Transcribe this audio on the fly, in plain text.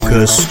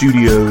Ochre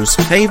Studios.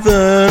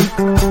 Haven.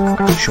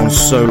 Sean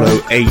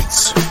Solo 8.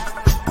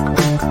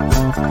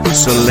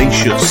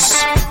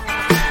 Salacious.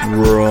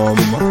 Rom.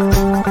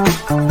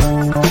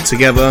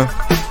 Together,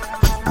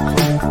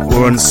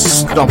 we're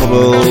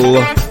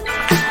unstoppable.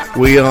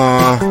 We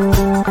are,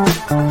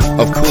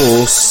 of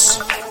course,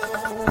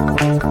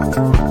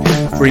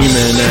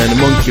 Freeman and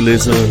Monkey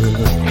Lizard,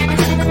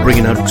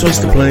 bringing out toys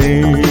to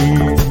play.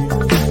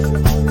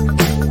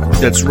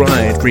 That's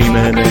right,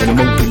 Freeman and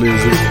Monkey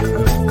Lizard,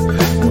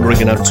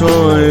 bringing out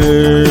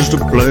toys to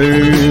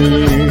play.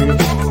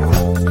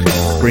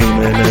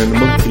 Freeman and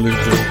Monkey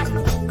Lizard.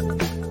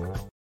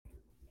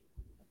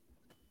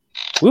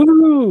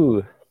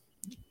 Woo!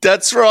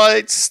 That's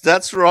right.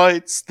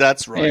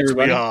 Hey,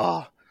 we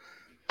are.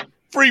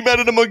 Freeman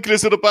and the Monkey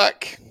Lizard are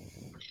back.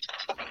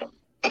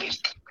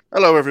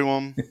 Hello,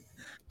 everyone.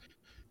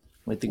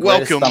 With the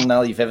greatest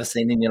thumbnail you've ever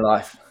seen in your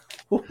life.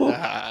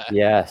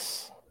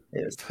 Yes.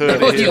 Do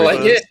you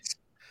like it?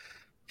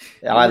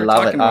 Yeah, I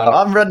love it.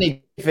 I'm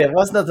Rodney Fair.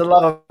 What's not to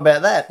love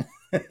about that?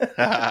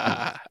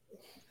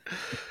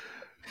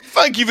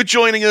 Thank you for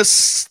joining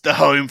us, the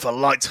home for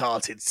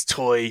light-hearted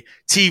toy,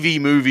 TV,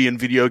 movie, and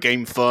video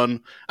game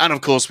fun. And, of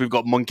course, we've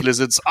got Monkey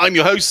Lizards. I'm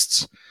your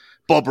host,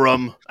 Bob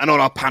Rum, and on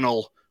our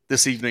panel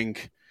this evening,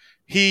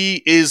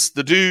 he is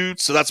the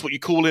dude, so that's what you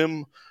call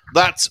him.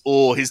 That,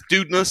 or his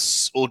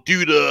dudeness, or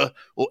duder,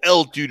 or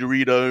El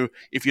Duderito,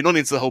 if you're not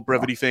into the whole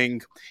brevity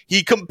thing.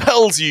 He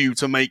compels you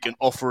to make an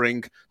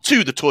offering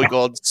to the toy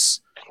gods.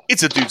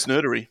 It's a dude's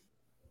nerdery.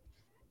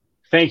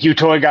 Thank you,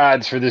 Toy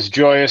Gods, for this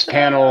joyous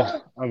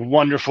panel of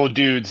wonderful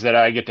dudes that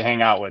I get to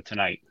hang out with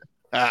tonight.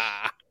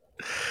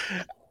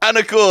 And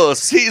of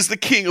course, he is the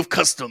king of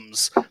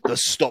customs, the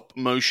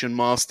stop-motion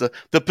master,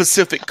 the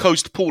Pacific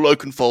Coast Paul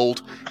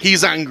Oakenfold.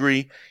 He's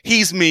angry,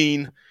 he's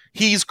mean,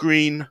 he's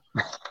green.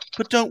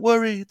 But don't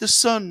worry, the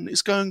sun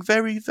is going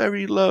very,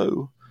 very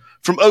low.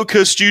 From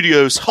Ochre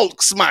Studios,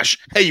 Hulk Smash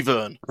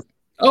Haven.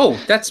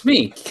 Oh, that's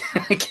me,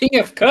 king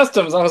of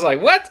customs. I was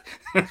like, what?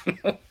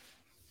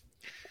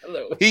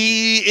 Hello.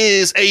 He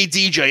is a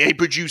DJ, a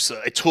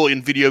producer, a toy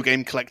and video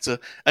game collector,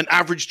 an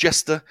average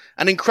jester,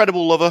 an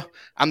incredible lover,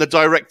 and the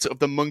director of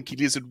the Monkey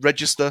Lizard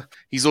Register.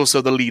 He's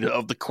also the leader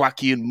of the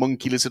Quacky and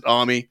Monkey Lizard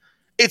Army.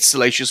 It's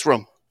Salacious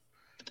Rum.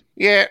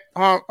 Yeah,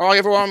 hi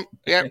everyone.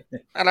 Yeah,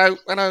 hello.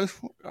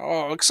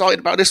 Oh, excited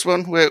about this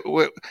one.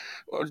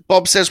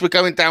 Bob says we're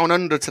going down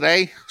under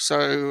today,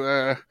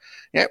 so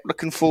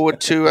looking forward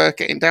to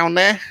getting down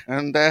there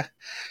and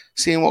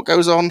seeing what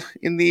goes on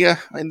in the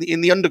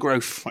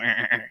undergrowth.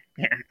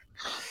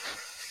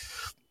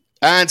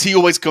 And he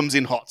always comes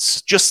in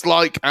hot, just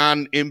like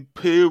an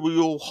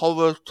Imperial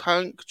hover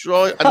tank,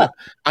 right?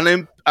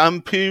 An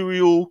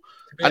Imperial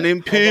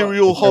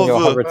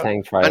hover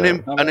tank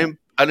trailer.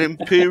 An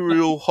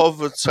Imperial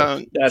hover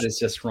tank. That is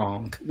just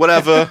wrong.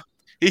 Whatever.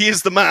 He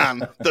is the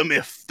man, the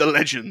myth, the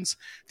legend,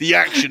 the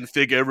action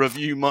figure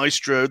review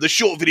maestro, the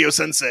short video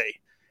sensei.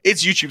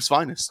 It's YouTube's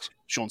finest,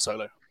 Sean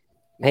Solo.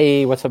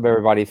 Hey, what's up,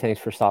 everybody? Thanks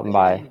for stopping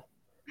by.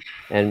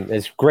 And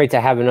it's great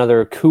to have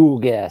another cool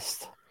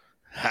guest.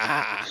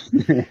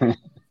 And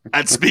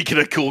speaking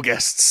of cool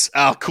guests,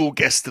 our cool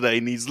guest today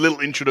needs little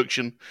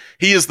introduction.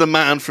 He is the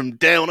man from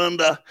down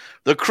under,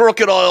 the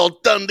Crocodile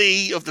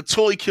Dundee of the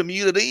toy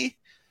community.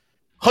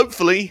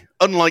 Hopefully,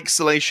 unlike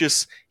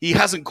Salacious, he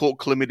hasn't caught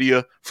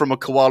chlamydia from a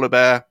koala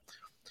bear.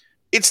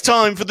 It's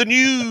time for the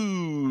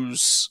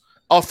news.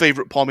 Our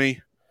favourite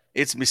pommy,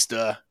 it's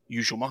Mr.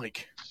 Usual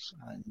Mike.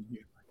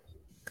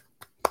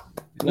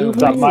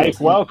 What's up, Mike?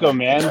 Welcome,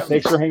 man.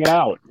 Thanks for hanging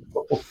out.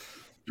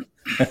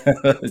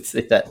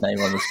 See that name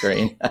on the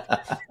screen.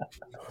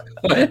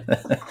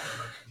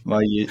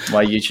 my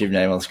YouTube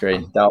name on the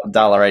screen.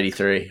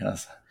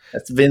 $1.83.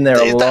 It's been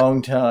there a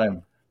long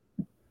time.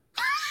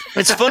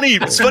 It's funny,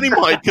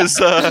 Mike,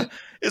 because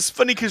it's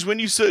funny because when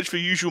you search for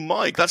Usual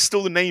Mike, that's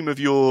still the name of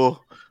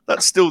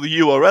that's still the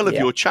URL of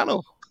your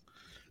channel.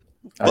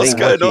 What's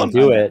going on? You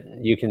do it,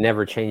 you can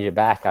never change it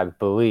back, I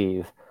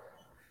believe.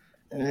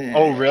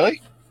 Oh,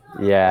 really?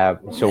 Yeah.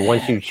 So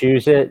once you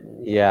choose it,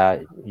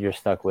 you're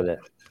stuck with it.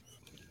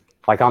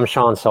 Like I'm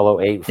Sean Solo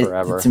 8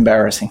 forever. It's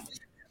embarrassing.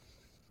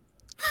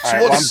 All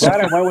right, well, I'm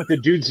glad I went with the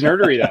dude's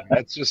nerdery then.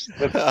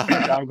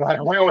 I'm glad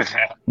I went with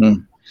that.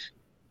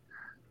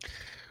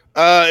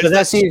 So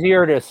that's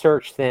easier to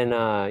search than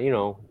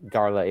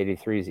Darla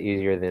 83 is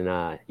easier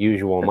than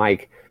Usual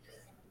Mike,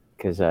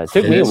 because it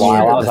took me a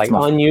while. I was like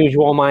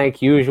unusual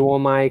Mike, usual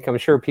Mike. I'm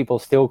sure people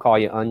still call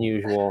you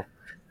unusual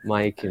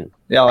Mike, and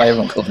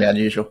everyone calls me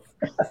unusual.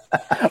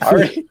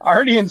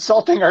 already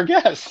insulting our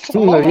guests.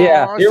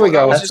 Yeah, here we go.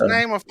 That was his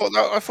name. I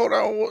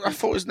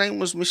thought his name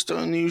was Mr.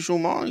 Unusual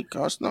Mike.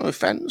 That's no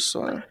offense.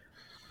 So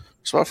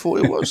I thought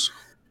it was.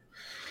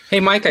 Hey,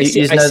 Mike, I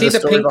see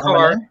the pink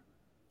car.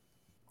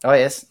 Oh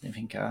yes, the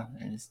pink car.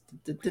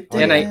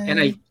 And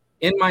I,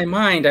 in my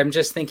mind, I'm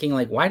just thinking,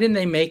 like, why didn't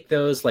they make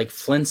those like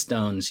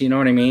Flintstones? You know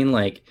what I mean?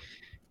 Like,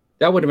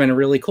 that would have been a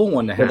really cool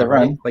one to have,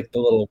 right? Like the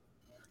little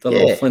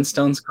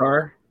Flintstones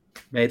car.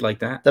 made like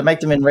that? They make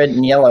them in red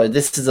and yellow.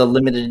 This is a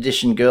limited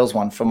edition girls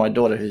one for my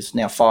daughter, who's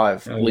now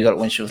 5. Oh, we yeah. got it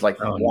when she was like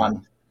Oh,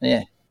 1.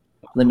 Yeah,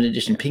 limited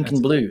edition, pink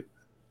and blue.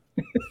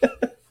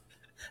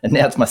 And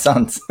now it's my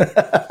son's.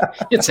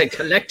 It's a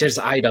collector's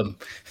item.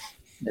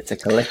 It's a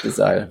collector's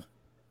item.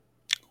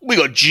 We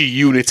got G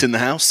Unit in the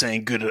house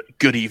saying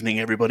good evening,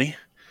 everybody.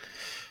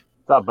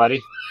 What's up,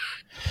 buddy?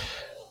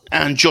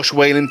 And Josh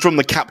Whalen from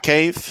the Cap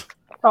Cave.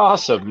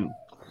 Awesome.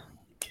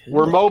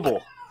 We're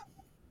mobile.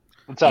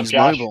 What's up, He's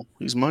Josh? mobile.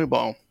 He's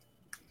mobile.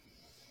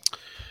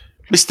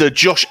 Mr.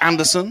 Josh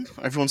Anderson,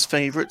 everyone's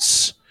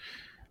favourites.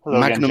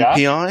 Hello again, Magnum Josh.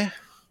 PI.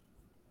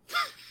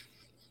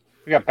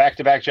 We got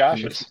back-to-back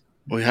Joshes.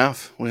 We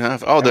have. Oh,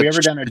 Have we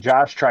ever done a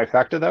Josh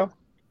trifecta, though?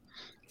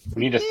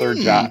 We need a third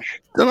Josh.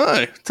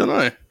 Don't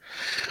know.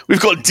 We've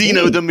got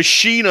Dino the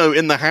Machino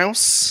in the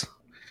house.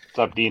 What's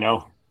up,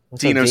 Dino?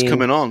 What's up, Dino's Dean?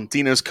 coming on.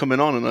 Dino's coming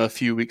on in a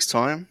few weeks'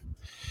 time.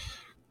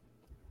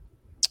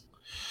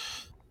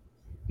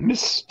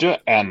 Mr.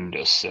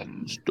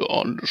 Anderson.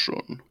 Mr.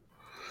 Anderson.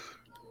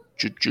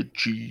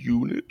 G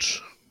Unit.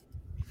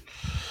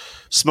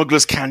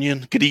 Smuggler's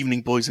Canyon. Good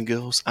evening, boys and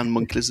girls, and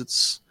monk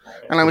lizards.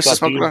 Hello, What's Mr. up,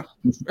 Smuggler.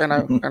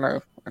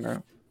 Hello.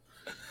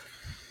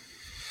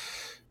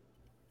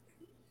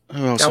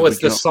 Who else That have was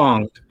we the got?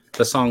 song.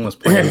 The song was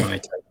playing when I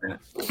typed that.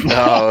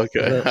 Oh,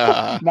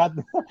 okay. Not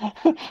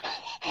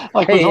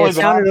like Hey, we've only it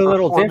been on sounded a for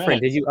little 4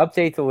 different. minutes. Did you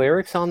update the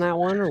lyrics on that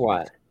one or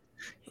what?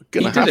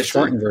 Gonna He did have a to.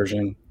 shortened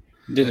version.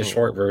 He did a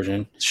short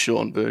version.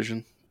 Shortened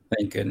version.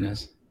 Thank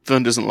goodness.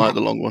 Vern doesn't like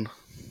the long one.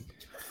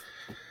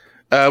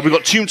 We've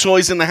got Tomb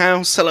Toys in the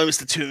house. Hello,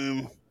 Mr.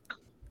 Tomb.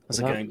 How's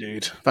it Hello. going,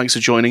 dude? Thanks for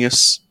joining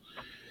us.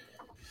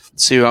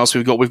 Let's see who else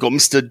we've got. We've got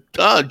Mr.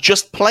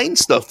 Just Plain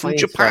Stuff from Plain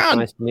Japan. stuff.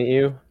 Nice to meet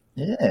you.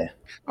 Yeah.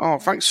 Oh,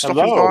 thanks for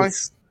stopping Hello. by.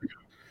 Thanks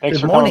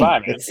Good for morning.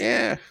 coming by, man.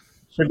 Yeah.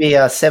 Should be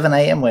 7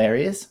 a.m. where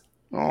he is.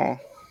 Oh,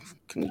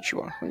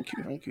 konnichiwa.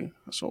 Thank you.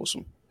 That's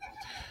awesome.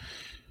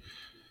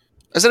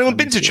 Has anyone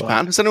been to Konnichiwa.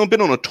 Japan? Has anyone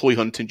been on a toy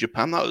hunt in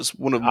Japan? That was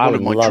one of I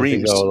would my love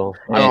dreams. to go,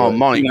 though. Oh,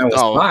 Mike. When I was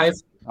Oh, 5.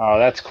 Oh,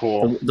 that's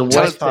cool. The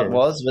Tell worst us- part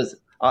was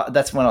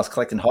that's when I was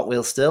collecting Hot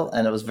Wheels still,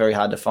 and it was very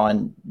hard to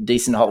find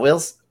decent Hot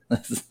Wheels.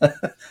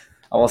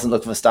 I wasn't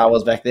looking for Star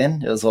Wars back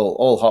then. It was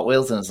all Hot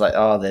Wheels, and it's like,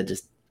 oh, it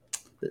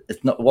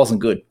wasn't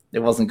good. It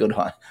wasn't good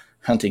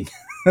hunting.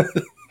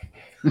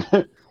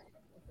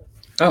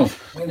 Oh,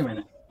 wait a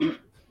minute.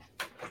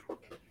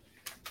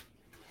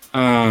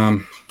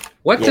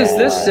 What does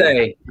this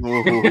say?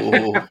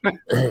 Ooh.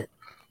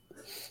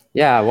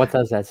 Yeah, what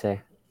does that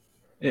say?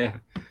 Yeah.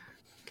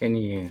 Can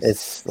you?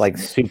 It's like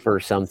super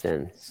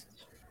something.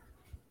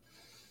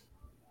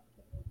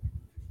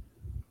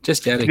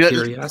 Just out of Yeah,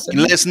 curiosity.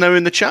 Let us know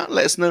in the chat.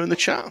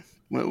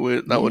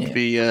 That would Yeah.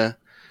 be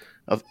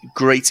of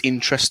great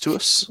interest to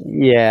us.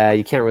 Yeah,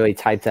 you can't really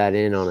type that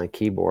in on a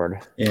keyboard.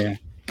 Yeah.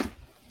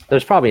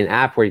 There's probably an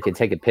app where you can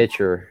take a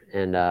picture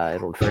and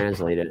it'll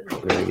translate it.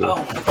 Maybe. Oh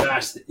my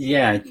gosh.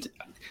 Yeah.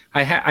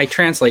 I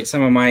translate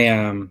some of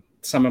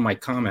my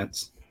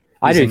comments.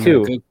 I do using, too,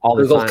 Google- all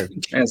the Google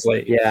time.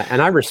 Translate. Yeah,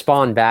 and I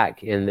respond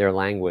back in their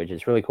language.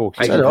 It's really cool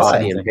because I you do can the copy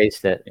same and thing.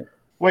 paste it.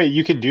 Wait,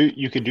 you could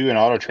do an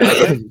auto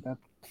translate?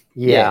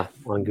 Yeah,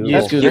 on Google.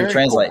 Use Google Very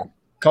Translate.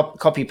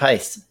 Copy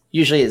paste.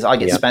 Usually, I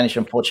get Yeah. Spanish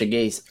and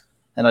Portuguese,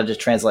 and I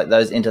just translate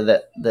those into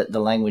the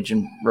language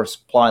and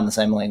reply in the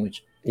same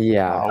language.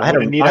 Yeah. I had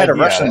what neat I had a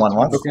idea. Russian one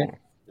That's once. cool.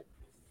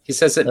 He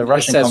says it. The it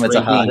Russian says comments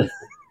are hard.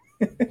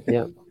 redeem.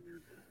 Yeah.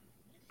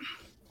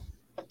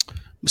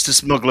 Mr.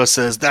 Smuggler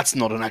says that's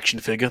not an action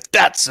figure.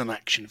 That's an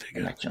action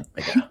figure. Action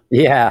figure.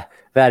 Yeah,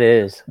 that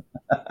is.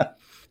 Oh,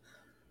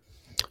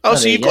 Oh,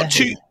 so there you've you got go.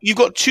 two. You've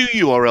got two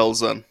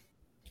URLs then.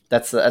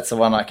 That's the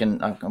one I can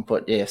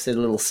put. Yeah, see the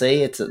little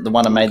C. It's the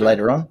one I made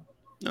later on.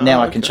 Now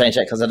Oh, I can okay. change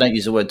that because I don't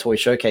use the word toy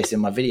showcase in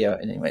my video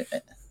anyway.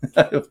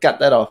 I've cut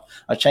that off.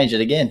 I change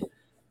it again.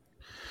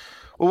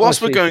 Well,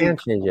 whilst Oh, so we're you going, can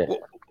change it.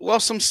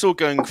 whilst I'm still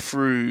going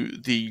through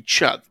the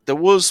chat, there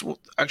was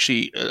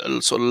actually a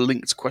sort of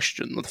linked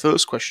question. The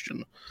first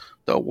question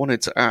that I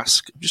wanted to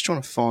ask. I'm just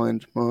trying to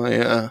find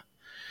my.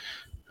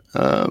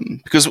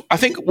 Because I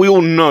think we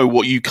all know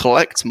what you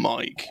collect,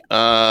 Mike,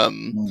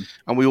 and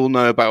we all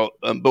know about.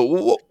 But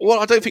what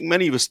I don't think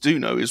many of us do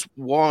know is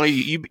why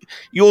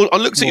you're. I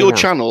looked at your Yeah.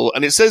 channel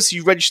and it says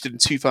you registered in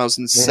Yeah,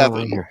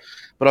 2007, on here.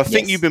 but I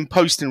think Yes. you've been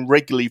posting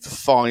regularly for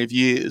 5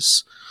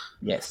 years.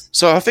 Yes.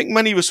 So I think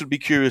many of us would be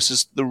curious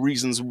as to the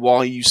reasons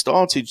why you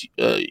started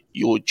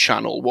your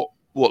channel.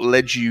 What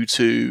led you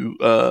to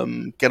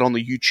get on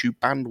the YouTube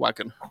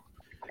bandwagon?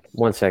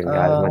 1 second,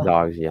 guys. My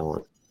dog's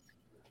yelling.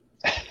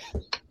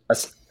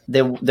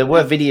 There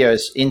were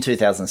videos in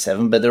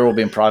 2007, but they're all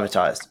been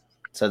privatized.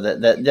 So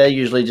that they're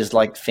usually just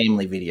like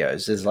family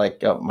videos. There's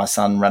like my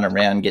son running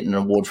around getting an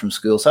award from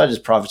school. So I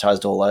just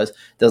privatized all those.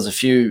 There was a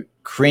few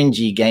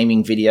cringy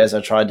gaming videos.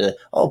 I tried to,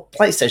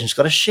 PlayStation's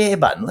got a share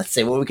button. Let's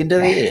see what we can do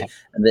here.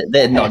 And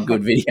they're not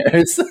good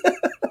videos.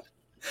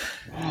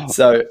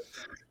 So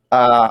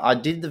I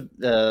did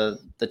the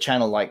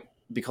channel like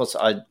because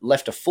I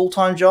left a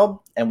full-time job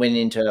and went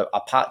into a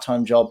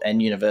part-time job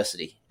and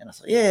university. And I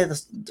thought,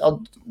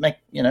 I'll make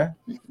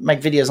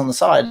videos on the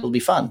side. It'll be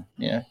fun,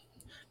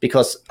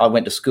 because I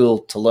went to school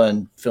to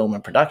learn film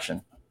and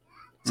production.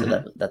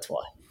 So that's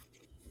why.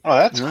 Oh,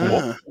 that's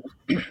cool.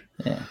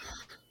 Yeah.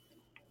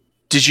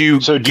 Did you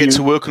get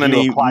to work on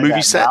any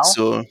movie sets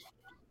or?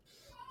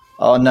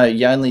 Oh no,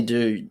 you only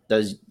do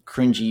those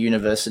cringy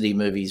university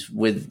movies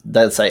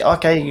they'll say,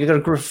 okay, you got a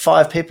group of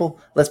 5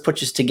 people, let's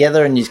put you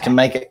together and you can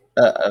make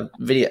a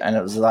video. And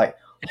it was like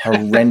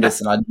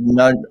horrendous. And I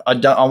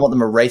want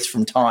them erased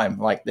from time.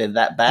 Like they're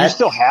that bad. You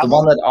still have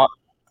the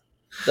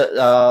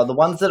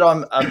ones that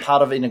I'm a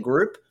part of in a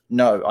group.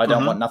 No, I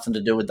don't want nothing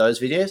to do with those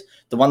videos.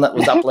 The one that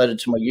was uploaded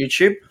to my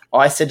YouTube,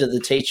 I said to the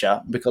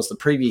teacher, because the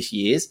previous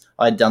years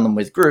I had done them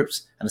with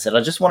groups, and I said, I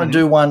just want to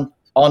do one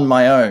on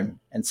my own.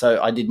 And so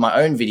I did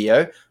my own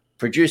video,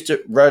 produced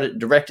it, wrote it,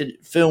 directed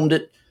it, filmed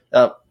it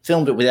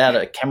without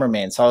a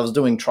cameraman. So I was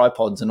doing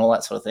tripods and all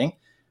that sort of thing.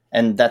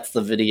 And that's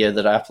the video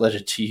that I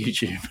uploaded to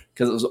YouTube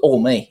because it was all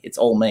me. It's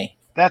all me.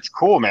 That's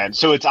cool, man.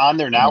 So it's on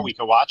there now. We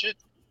can watch it?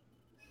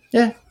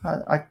 Yeah.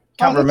 I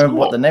can't remember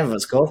what the name of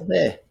it's called.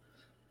 Yeah.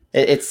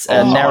 It's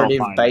a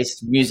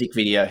narrative-based music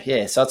video.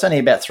 Yeah, so it's only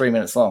about 3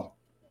 minutes long.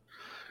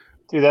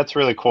 Dude, that's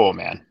really cool,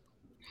 man.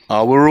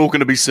 We're all going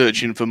to be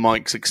searching for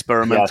Mike's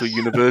experimental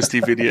university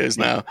videos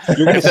now.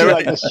 You're going to see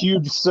like this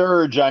huge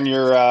surge on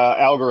your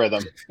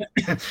algorithm.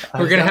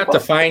 We're going to have to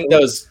find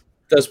those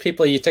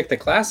people you took the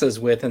classes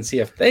with and see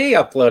if they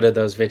uploaded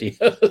those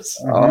videos.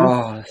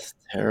 Oh, that's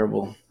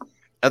terrible.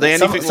 Are they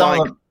anything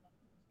like...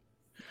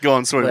 Go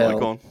on, sorry, Mike,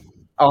 go on.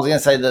 I was going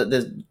to say that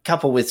there's a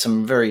couple with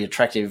some very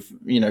attractive,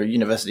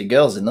 university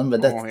girls in them,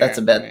 but that's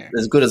about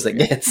as good as it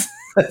gets.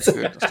 That's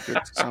good.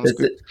 Sounds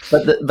good.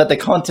 But the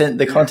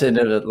content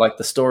of it, like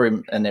the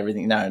story and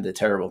everything, no, they're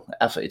terrible,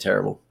 absolutely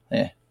terrible.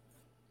 Yeah.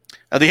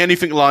 Are they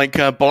anything like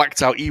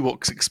blacked out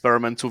Ewoks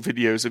experimental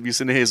videos? Have you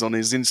seen his on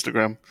his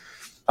Instagram?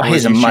 Oh,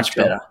 his are much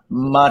better,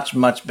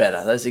 much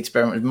better. Those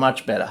experiments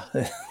much better.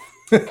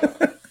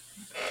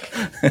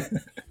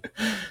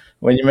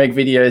 When you make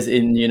videos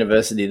in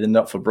university, they're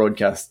not for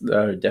broadcast.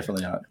 No,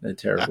 definitely not. They're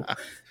terrible.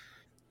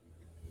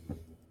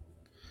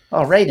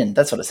 Oh, Raiden.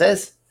 That's what it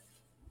says.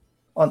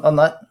 On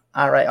that.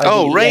 R-A-I-D-E-N.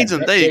 Oh,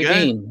 Raiden. There you go.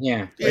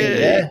 Yeah.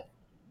 Yeah.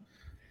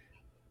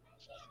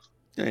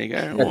 There you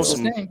go. That's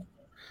awesome. his name.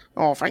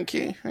 Oh, thank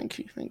you.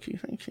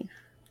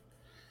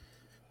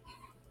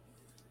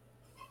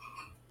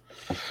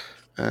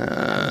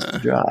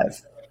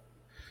 Drive.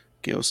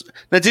 Girls.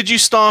 Now, did you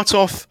start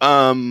off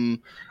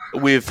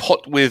with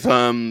Hot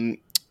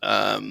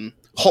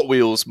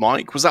Wheels,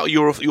 Mike? Was that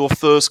your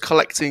first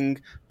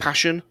collecting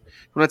passion? You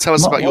want to tell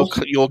us about your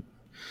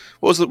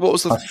what was the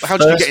how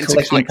did you get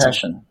into collecting?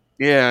 Passion?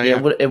 Yeah.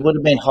 It would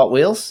have been Hot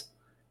Wheels,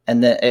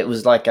 and then it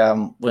was like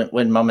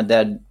when Mum and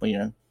Dad,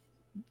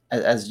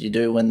 as you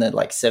do when they're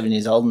like 7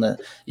 years old, and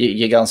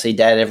you go and see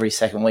Dad every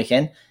second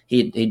weekend.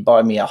 He'd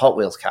buy me a Hot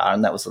Wheels car,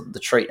 and that was the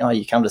treat. Oh,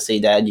 you come to see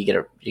Dad, you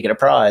get a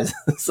prize.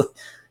 So,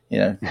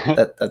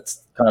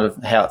 that's kind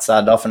of how it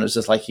started off. And it was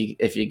just like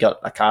if you got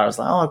a car, it's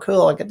like, oh,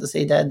 cool, I get to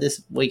see Dad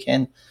this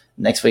weekend.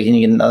 Next weekend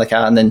you get another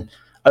car, and then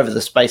over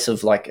the space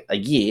of like a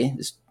year,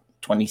 it's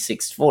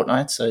 26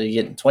 fortnights, so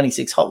you get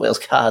 26 Hot Wheels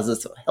cars.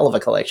 It's a hell of a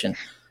collection.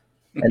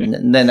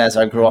 And then as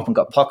I grew up and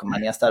got pocket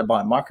money, I started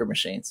buying micro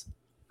machines.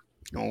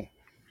 Oh,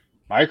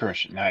 micro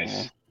machine,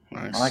 nice.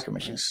 Micro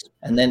machines,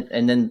 and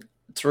then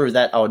through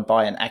that I would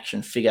buy an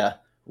action figure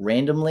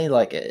randomly,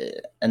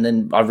 and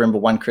then I remember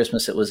one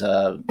Christmas it was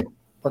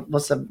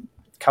what's the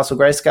Castle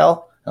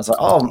Grayskull? I was like,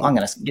 oh, I'm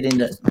going to get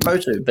into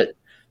Motu, but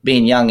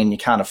being young and you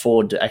can't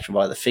afford to actually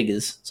buy the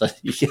figures, so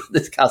you get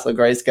this Castle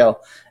Grayskull,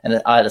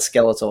 and I had a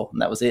Skeletor,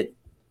 and that was it.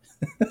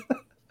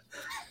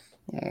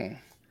 Are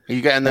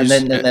you getting those?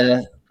 And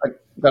then I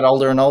got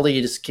older and older.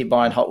 You just keep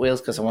buying Hot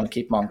Wheels because I want to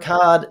keep them on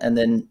card. And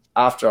then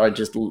after I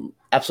just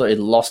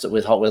absolutely lost it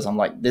with Hot Wheels, I'm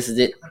like, this is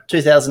it.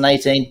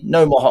 2018,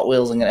 no more Hot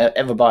Wheels I'm going to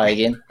ever buy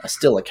again. I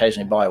still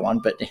occasionally buy one,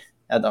 but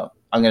I'm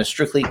going to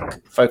strictly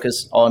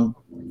focus on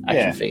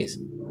action figures.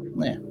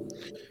 Yeah.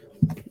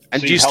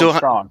 And so do you still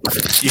strong?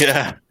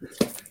 Yeah.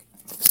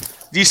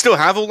 Do you still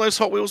have all those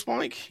Hot Wheels,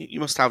 Mike?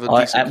 You must have a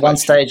decent at one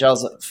stage, I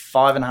was at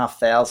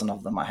 5,500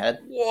 of them I had.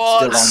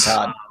 What? Still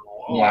on card.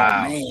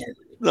 Wow. Yeah.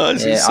 That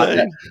is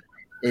insane.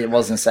 It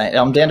was insane.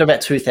 I'm down to about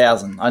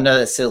 2,000. I know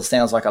that still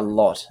sounds like a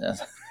lot.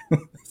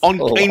 On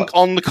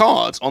the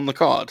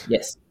card?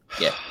 Yes.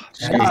 Yeah.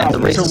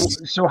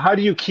 So how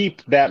do you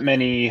keep that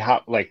many?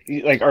 Like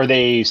are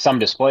they some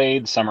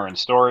displayed, some are in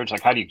storage?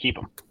 Like how do you keep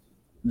them?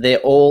 They're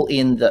all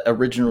in the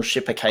original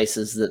shipper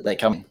cases that they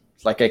come in.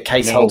 Like a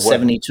case holds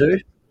 72,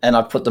 and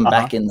I put them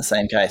back in the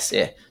same case.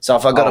 Yeah. So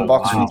if I got a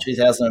box from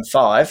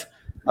 2005,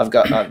 I've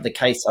got the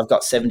case. I've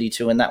got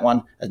 72 in that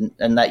one,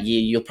 and that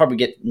year you'll probably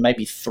get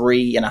maybe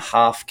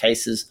 3.5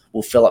 cases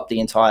will fill up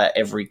the entire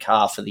every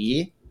car for the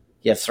year.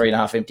 You have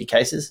 3.5 empty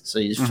cases, so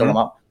you just fill them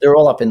up. They're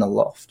all up in the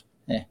loft.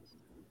 Yeah.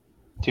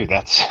 Dude,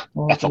 that's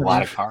a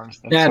lot of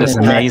cars. That is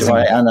amazing.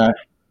 I know.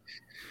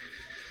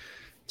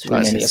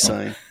 That's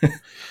insane.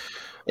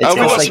 It's we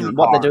got like some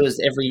what they do is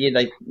every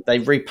year they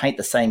repaint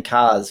the same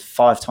cars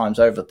 5 times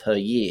over per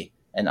year,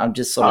 and I'm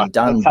just sort of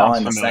done that sounds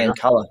buying the familiar. same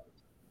color.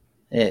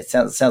 Yeah, it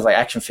sounds like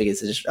action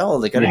figures. It's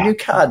just, they got a new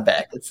card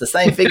back. It's the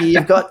same figure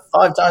you've got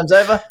 5 times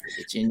over.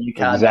 It's your new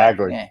card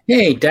Exactly. back. Yeah.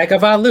 Hey,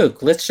 Dagobah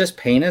Luke, let's just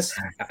paint his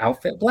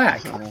outfit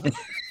black.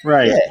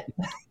 Right. Yeah.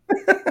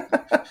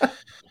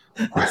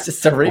 It's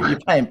just you're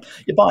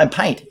buying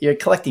paint. You're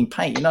collecting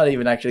paint. You're not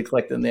even actually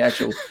collecting the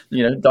actual,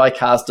 die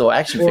cast or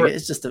action figure.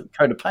 It's just a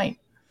coat of paint.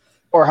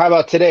 Or how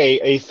about today,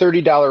 a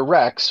 $30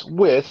 Rex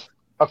with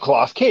a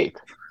cloth cape?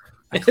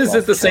 Is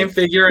it the same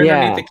figure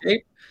underneath the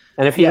cape?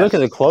 And if you look at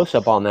the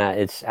close-up on that,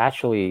 it's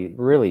actually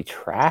really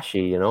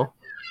trashy,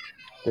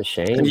 It's a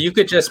shame. And you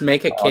could just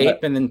make a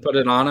cape and then put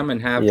it on him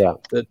and have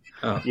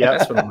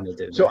that's what I'm going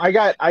to do. So I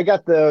got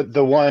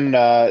the one,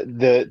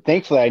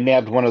 thankfully I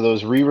nabbed one of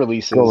those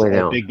re-releases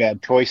at Big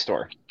Bad Toy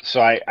Store. So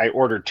I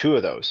ordered 2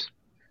 of those.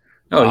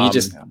 Oh, you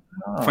just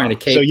find a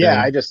cape. So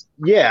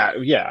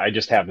I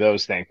just have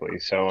those, thankfully.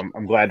 So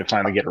I'm glad to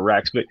finally get a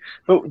Rex. But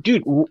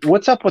dude,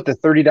 what's up with the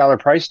 $30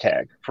 price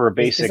tag for a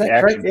basic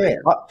action? Yeah,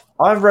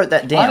 I wrote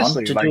that down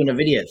Honestly, to do in a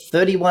video.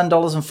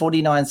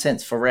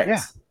 $31.49 for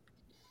Rex.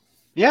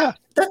 Yeah.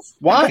 That's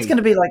going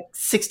to be like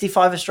 $65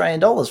 Australian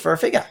dollars for a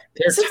figure.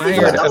 They're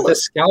tired of the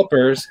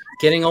scalpers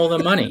getting all the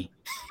money.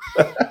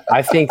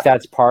 I think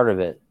that's part of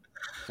it.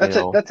 That's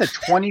a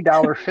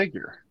 $20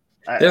 figure.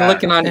 They're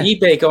looking on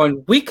eBay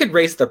going, we could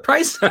raise the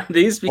price on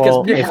these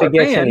because if it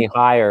gets any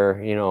higher,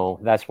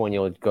 that's when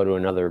you'll go to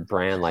another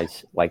brand like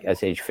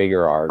SH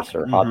Figure Arts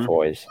or Hot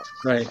Toys.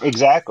 Right.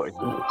 Exactly.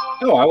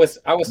 No, I was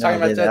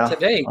talking about that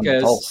today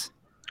because.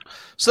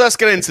 So let's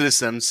get into this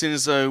then,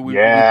 since we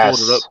brought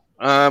it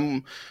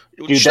up.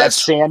 Dude, that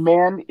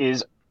Sandman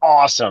is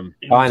awesome.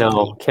 I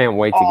know. Can't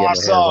wait to get my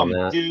hands on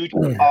that. Dude.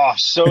 Oh,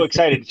 so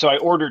excited. So I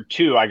ordered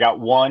 2. I got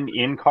one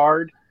in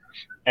card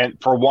and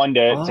for one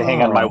to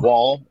hang on my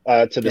wall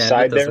to the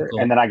side there. Cool.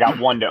 And then I got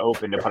one to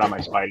open to put on my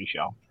Spidey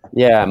shelf.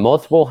 Yeah,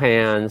 multiple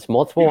hands,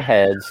 multiple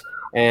heads.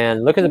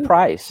 And look at the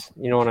price.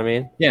 You know what I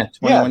mean? Yeah,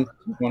 21,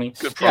 20.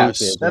 Good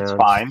price. Yeah, that's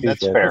fine. That's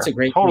fair. That's a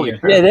great totally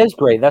fair. Yeah, it is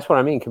great. That's what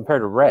I mean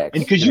compared to Rex.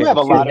 And because you have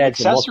a lot of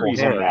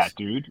accessories in that,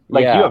 dude.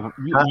 Like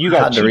you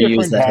got 2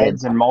 different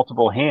heads and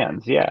multiple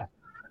hands. Yeah.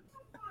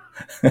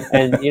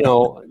 And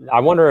I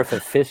wonder if a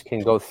fist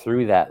can go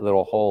through that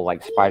little hole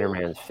like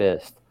Spider-Man's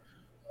fist.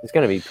 It's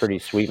going to be pretty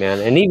sweet, man.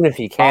 And even if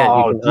you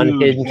can't, you can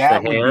unhinge the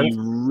hand. Would be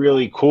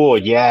really cool.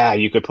 Yeah,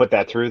 you could put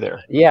that through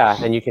there. Yeah,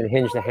 and you can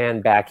hinge the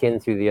hand back in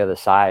through the other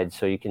side,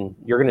 so you're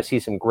going to see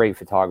some great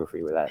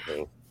photography with that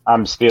thing.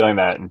 I'm stealing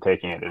that and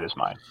taking it as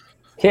mine.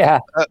 Yeah.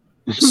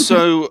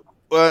 So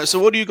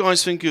what do you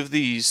guys think of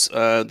these?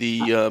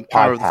 The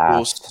Power of the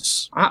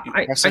Force.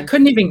 I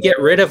couldn't even get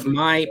rid of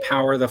my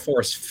Power of the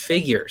Force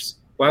figures.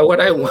 Why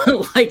would I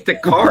want like the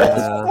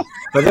cards?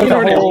 But there's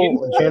a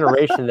whole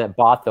generation that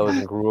bought those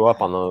and grew up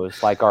on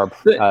those. Like our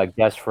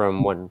guest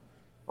from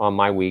on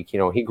my week,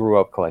 he grew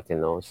up collecting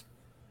those.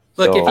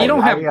 Look, if you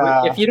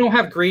don't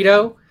have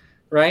Greedo,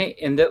 right,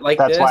 and that's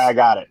why I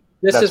got it.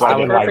 This is the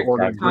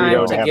perfect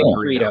time to get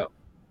Greedo.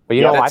 But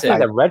I think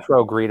the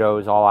retro Greedo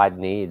is all I'd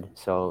need,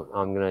 so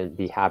I'm gonna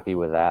be happy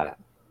with that.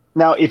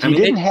 Now, if you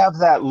didn't have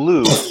that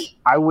Luke,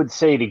 I would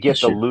say to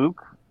get the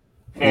Luke.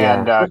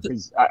 And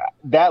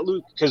that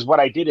Luke, because what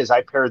I did is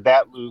I paired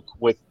that Luke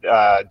with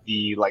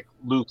the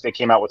Luke that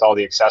came out with all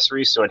the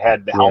accessories. So it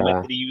had the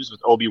helmet that he used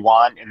with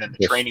Obi-Wan, and then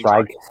the training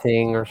strike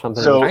thing or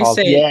something. So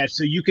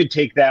so you could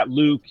take that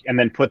Luke and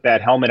then put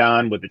that helmet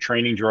on with the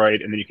training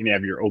droid, and then you can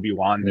have your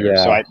Obi-Wan there.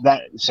 Yeah.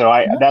 That's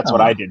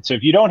what I did. So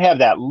if you don't have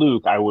that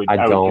Luke, I would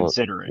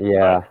consider it.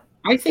 Yeah,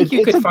 I think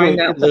you could find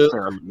that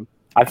Luke.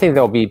 I think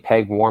they'll be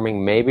peg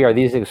warming. Maybe are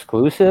these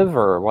exclusive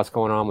or what's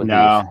going on with these?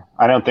 No,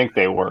 I don't think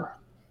they were.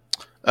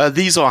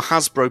 These are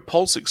Hasbro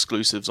Pulse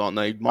exclusives, aren't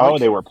they, Mike? Oh,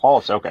 they were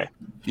Pulse. Okay.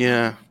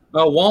 Yeah.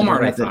 Oh,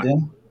 Walmart, I thought.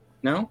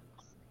 No?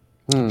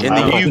 In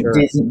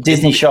the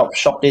Disney Shop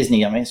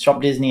Disney. I mean,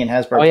 Shop Disney and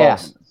Hasbro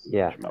Pulse.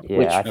 Yeah.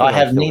 Which I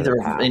have neither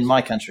in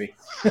my country.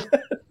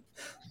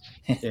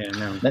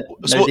 No.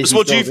 So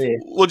what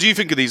do you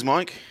think of these,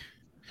 Mike?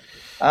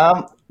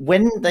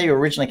 When they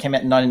originally came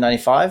out in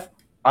 1995,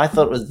 I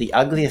thought it was the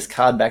ugliest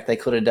card back they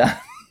could have done.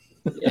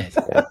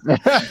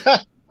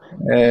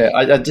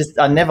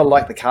 I never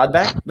liked the card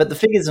back, but the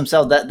figures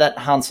themselves, that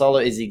Han Solo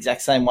is the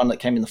exact same one that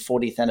came in the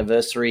 40th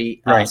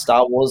anniversary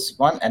Star Wars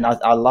one, and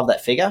I love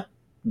that figure,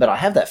 but I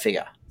have that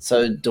figure.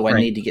 So do I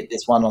need to get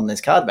this one on this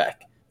card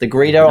back? The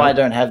Greedo, I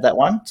don't have that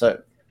one, so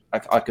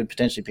I could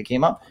potentially pick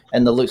him up,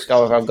 and the Luke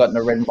Skywalker I've got in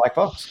a red and black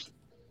box.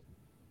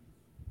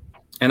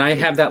 And I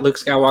have that Luke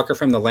Skywalker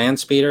from the Land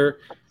Speeder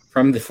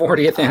from the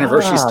 40th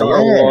anniversary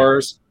Star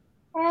Wars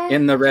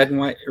in the red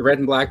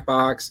and black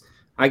box.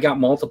 I got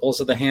multiples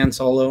of the Han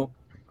Solo,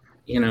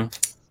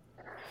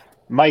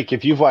 Mike,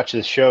 if you've watched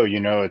this show,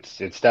 it's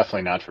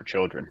definitely not for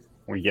children.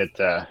 We get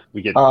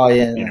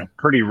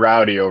pretty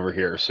rowdy over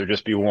here, so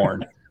just be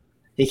warned.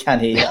 He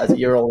can't hear you.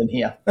 You're all in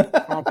here.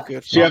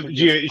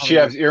 She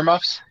has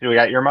earmuffs? Do we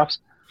got earmuffs?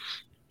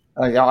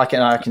 I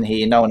can hear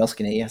you. No one else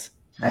can hear us.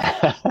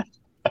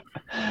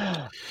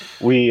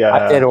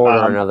 I did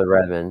order another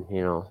Revan,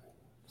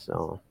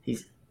 so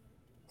he's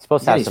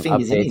supposed to have some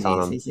updates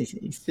on him.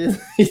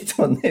 He's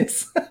doing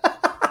this.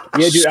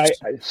 Yeah,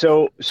 dude.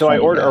 So I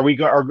order. Are we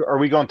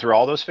going through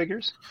all those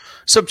figures?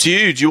 It's up to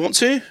you. Do you want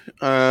to? We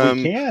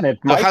can. If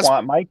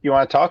Mike, you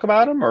want to talk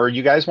about them, or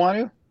you guys want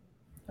to?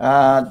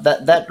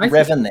 That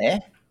Revan there.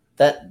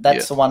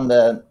 That's the one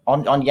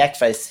on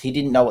Yakface. He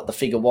didn't know what the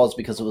figure was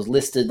because it was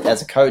listed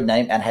as a code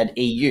name and had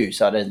EU,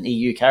 so it had an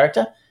EU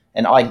character.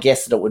 And I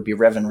guessed that it would be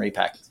Revan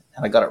repacked,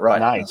 and I got it right.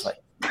 Nice.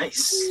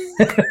 Nice.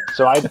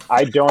 So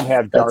I don't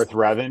have Darth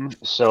Revan,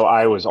 so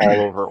I was all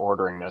over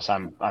ordering this.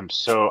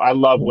 I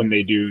love when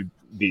they do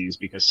these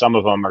because some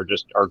of them are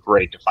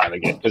great to finally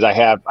get. Because I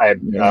had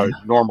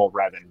normal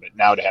Revan, but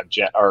now to have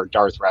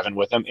Darth Revan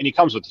with him, and he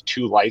comes with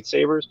 2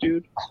 lightsabers,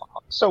 dude.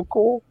 Oh, so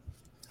cool.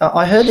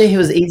 I heard that he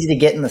was easy to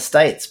get in the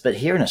States, but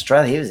here in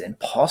Australia, he was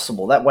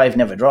impossible. That wave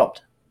never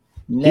dropped.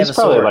 He's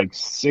probably like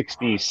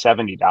 $60,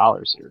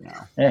 $70 here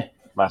now. Yeah.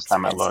 Last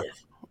time I looked.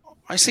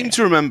 I seem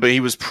to remember he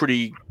was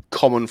pretty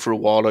common for a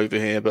while over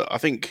here, but I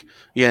think,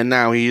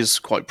 now he is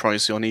quite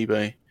pricey on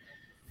eBay.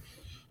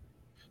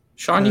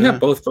 Sean, you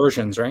have both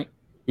versions, right?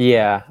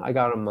 Yeah, I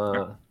got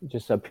them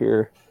just up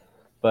here.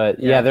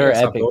 But they're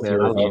epic, man.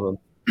 I love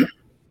them.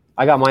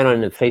 I got mine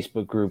on the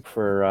Facebook group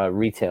for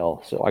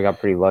retail, so I got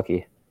pretty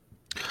lucky.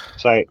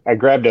 So I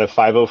grabbed a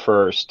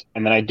 501st,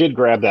 and then I did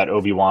grab that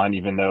Obi-Wan,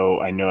 even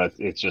though I know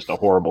it's just a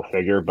horrible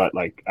figure, but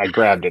I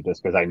grabbed it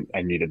just because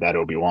I needed that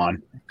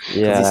Obi-Wan.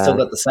 Yeah, he's still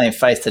got the same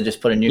face to just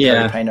put a new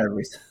coat of paint over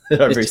his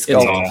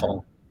skull. It's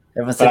awful.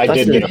 But I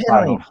did get a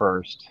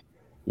 501st.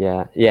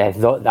 Yeah.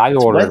 I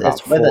ordered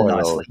about 4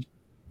 of those.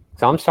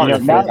 So I'm starting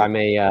to think I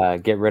may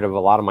get rid of a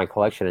lot of my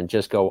collection and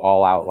just go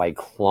all out like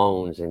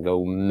clones and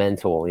go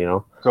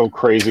mental, Go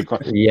crazy.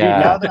 Yeah.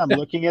 Dude, now that I'm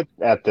looking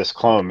at this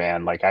clone,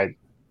 man,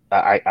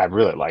 I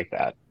really like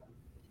that.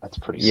 That's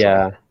pretty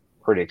sick.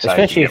 Pretty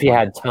exciting. Especially if you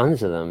had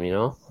tons of them,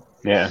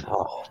 Yeah.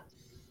 Oh.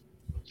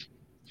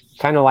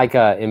 Kind of like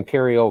a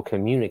Imperial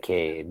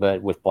Communique,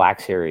 but with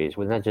Black Series.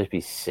 Wouldn't that just be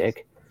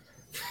sick?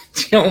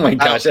 Oh my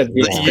gosh, that'd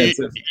be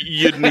expensive.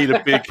 You'd need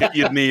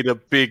a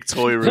big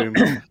toy room.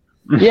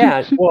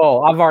 Yeah,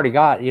 well, I've already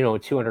got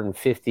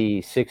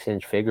 250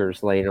 6-inch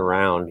figures laying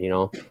around,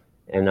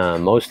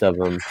 and most of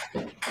them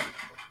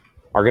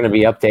are going to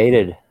be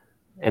updated.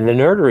 And the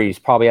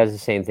Nerderies probably has the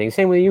same thing.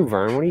 Same with you,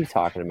 Vern. What are you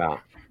talking about?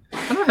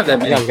 I don't have that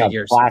many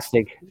figures. Got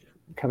plastic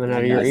coming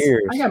out of your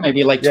ears. I got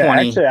maybe like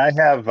 20. Actually, I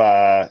have.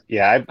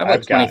 I've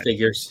got 20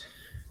 figures.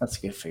 That's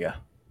a good figure.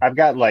 I've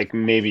got like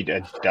maybe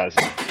a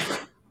dozen.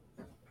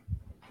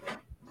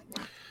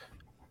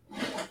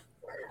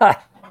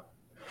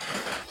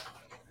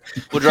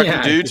 What do you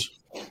reckon, dude?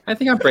 I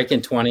think I'm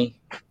breaking 20.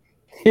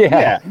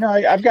 Yeah. No,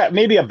 I've got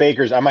maybe a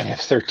Baker's. I might have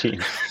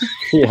 13.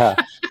 Yeah.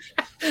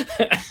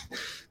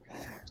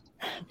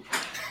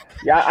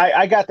 Yeah,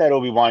 I got that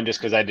Obi-Wan just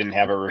because I didn't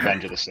have a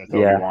Revenge of the Sith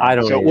Obi-Wan. I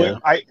don't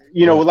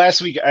know.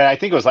 Last week, I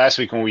think it was last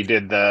week when we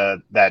did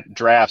that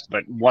draft,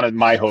 but one of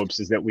my hopes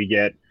is that we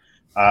get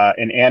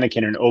an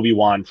Anakin and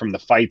Obi-Wan from the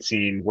fight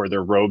scene where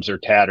their robes are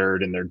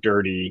tattered and they're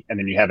dirty, and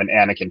then you have an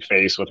Anakin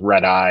face with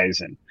red eyes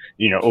and,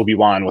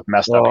 Obi-Wan with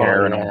messed up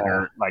hair and all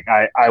that. Like,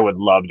 I would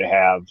love to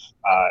have,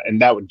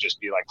 and that would just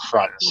be like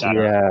front and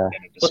center. Yeah.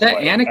 Well, that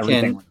Anakin,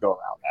 everything would go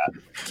around that.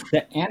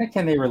 The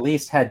Anakin they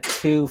released had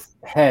 2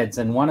 heads,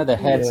 and one of the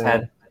heads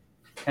had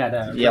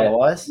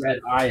yellow eyes. Red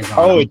eyes on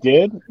Oh, them. it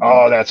did?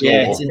 Oh, that's cool.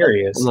 Yeah, it's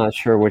serious. I'm not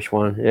sure which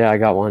one. Yeah, I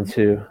got one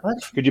too. What?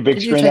 Could you big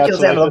Did you screen take that?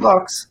 yours out of the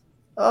box?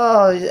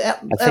 Oh, I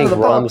think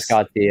Rum's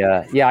got the.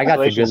 I got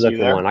the good looking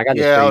one. I got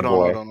the Straight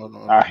Boy.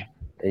 All right.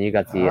 And you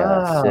got the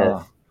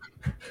Sith.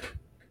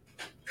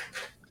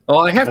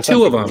 Well, I have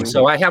 2 of them,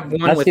 so I have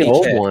one That's with the each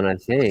old head. one, I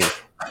think.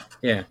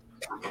 Yeah.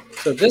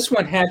 So this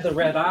one had the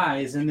red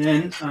eyes, and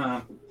then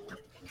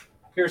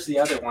here's the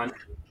other one.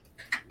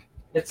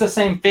 It's the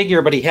same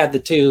figure, but he had the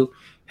 2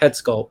 head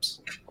sculpts.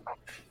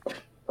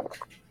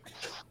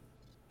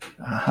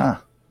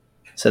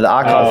 So the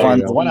archive one,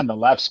 the one on the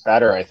left's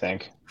better, I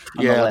think.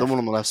 Yeah, the one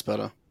on the left's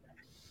better.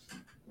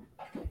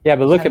 Yeah,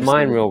 but look at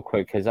mine real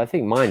quick because I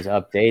think mine's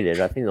updated.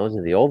 I think those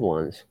are the old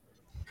ones.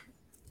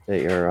 That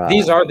you're.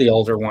 These are the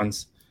older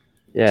ones.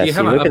 Yeah. Do you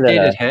have an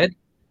updated head?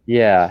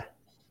 Yeah.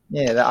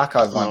 Yeah, the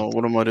archive one. Oh,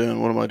 what am I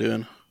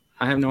doing?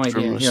 I have no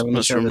idea.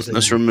 Let's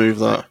remove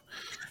that.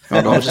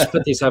 I'll just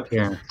put these up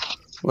here.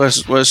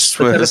 Where's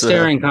the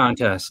staring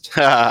contest?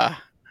 Yeah.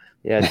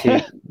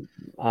 See,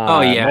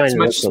 it's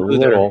much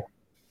smoother.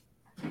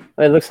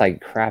 It looks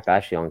like crap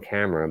actually on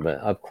camera, but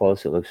up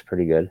close it looks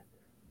pretty good.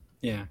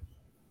 Yeah.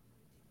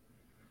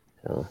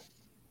 So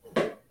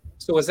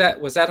was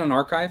that an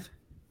archive?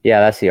 Yeah,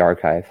 that's the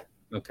archive.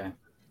 Okay.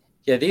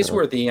 Yeah, these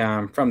were the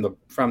from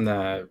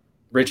the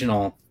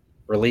original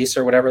release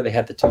or whatever. They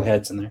had the 2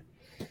 heads in there.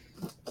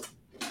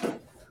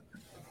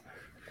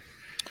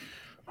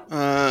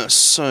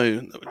 So,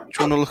 do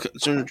you want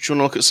to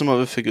look at some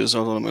other figures?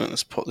 Hold on a minute.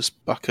 Let's put this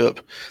back up.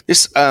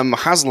 This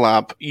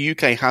HasLab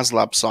UK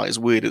HasLab site is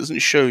weird. It doesn't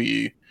show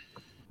you.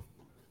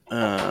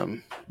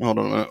 Hold on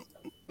a minute.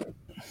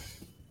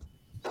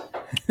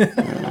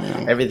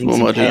 Everything's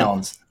in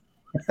pounds.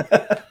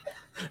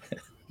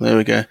 There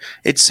we go.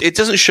 It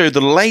doesn't show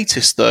the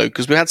latest though,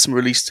 because we had some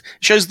released.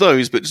 It shows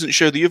those, but it doesn't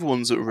show the other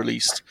ones that were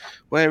released.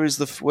 Have we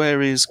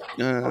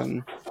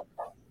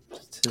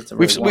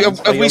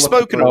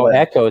spoken about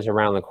Echo's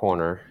around the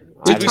corner?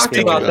 Did we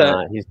speak about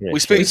that?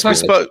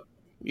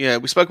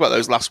 We spoke about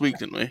those last week,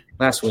 didn't we?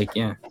 Last week,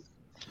 yeah.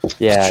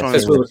 Yeah,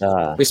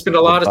 we spent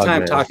a lot of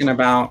time talking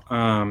about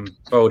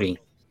Bodhi.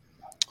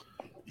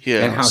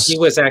 Yeah, and how he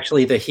was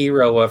actually the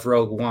hero of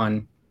Rogue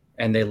One,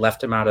 and they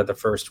left him out of the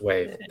first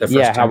wave.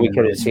 How we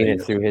could have seen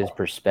it through his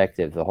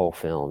perspective, the whole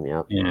film.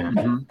 Yeah.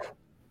 Mm-hmm.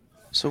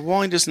 So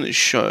why doesn't it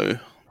show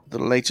the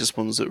latest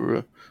ones that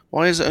were?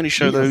 Why does it only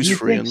show those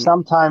three?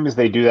 Sometimes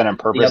they do that on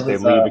purpose. They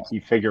leave a key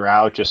figure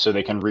out just so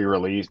they can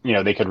re-release.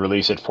 They could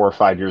release it 4 or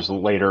 5 years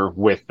later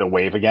with the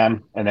wave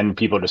again, and then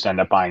people just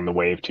end up buying the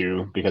wave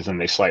too because then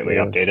they slightly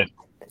update it.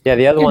 Yeah,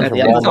 the other ones are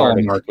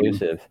Walmart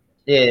exclusive.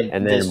 Yeah,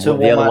 and then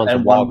the other ones are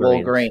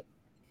Walgreens.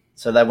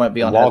 So they won't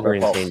be on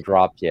Walgreens ain't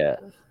dropped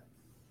yet.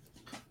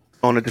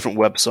 On a different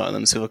website and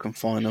then see if I can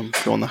find them.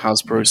 Go on the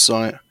Hasbro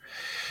site.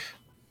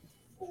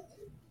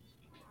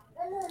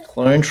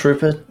 Clone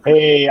Trooper.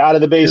 Hey, out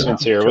of the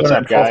basements here. What's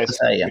up, guys?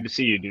 Good to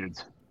see you,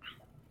 dudes.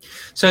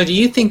 So, do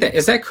you think that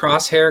is that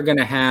Crosshair going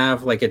to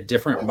have like a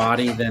different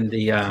body than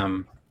the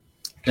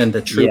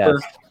Trooper?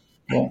 Yes.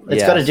 Well,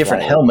 it's got a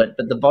different helmet,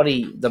 but the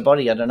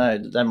body, I don't know.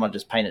 They might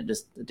just paint it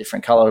just a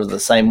different color of the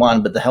same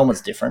one, but the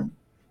helmet's different.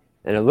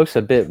 And it looks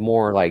a bit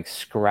more like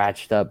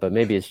scratched up, but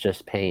maybe it's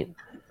just paint.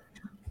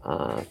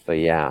 But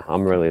yeah,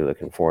 I'm really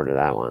looking forward to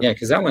that one. Yeah,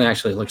 because that one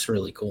actually looks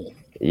really cool.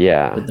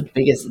 Yeah, with the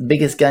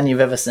biggest gun you've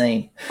ever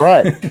seen.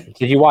 But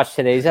did you watch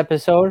today's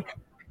episode?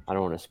 I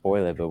don't want to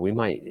spoil it, but we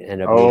might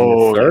end up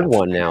being the third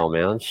one now,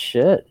 man.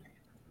 Shit.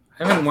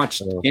 I haven't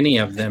watched any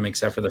of them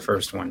except for the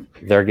first one.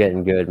 They're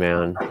getting good,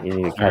 man. You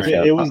need to catch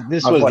up.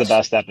 This was the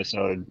best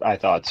episode I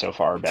thought so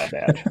far. Bad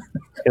Batch.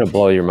 It's gonna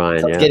blow your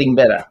mind. It's getting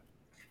better.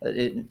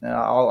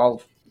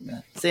 I'll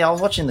see. I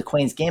was watching the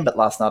Queen's Gambit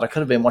last night. I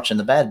could have been watching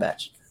the Bad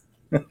Batch.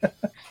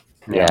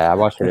 Yeah, I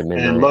watched it at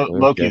midnight. And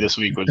Loki this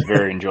week was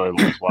very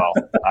enjoyable as well.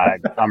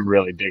 I'm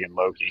really digging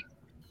Loki.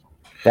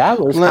 That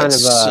was kind of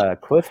a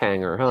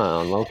cliffhanger,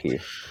 on Loki.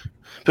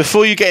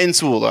 Before you get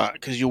into all that,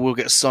 because you will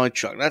get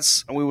sidetracked.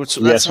 Let's have a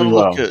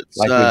look at.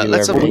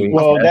 That's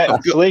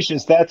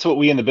what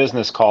we in the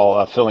business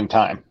call filling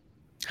time.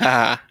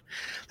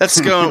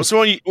 Let's go on.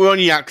 So we're on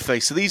Yak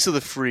Face. So these are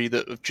the three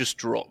that have just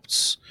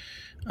dropped.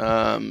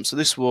 So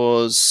this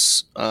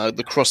was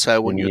the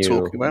Crosshair one you were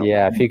talking about.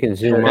 Yeah, if you can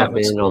zoom up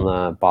in on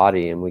the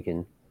body, and we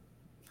can.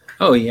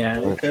 Oh yeah,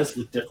 it does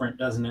look different,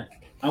 doesn't it?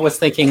 I was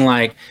thinking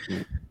like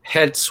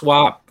head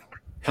swap,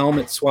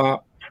 helmet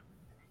swap,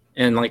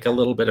 and like a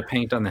little bit of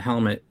paint on the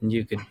helmet, and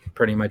you could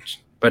pretty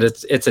much. But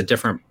it's a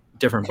different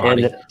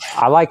body. And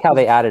I like how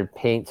they added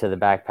paint to the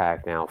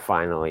backpack now.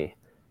 Finally,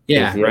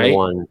 yeah, the other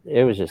one,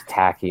 it was just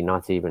tacky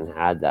not to even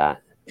add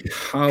that.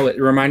 Oh,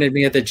 it reminded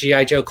me of the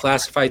G.I. Joe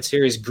Classified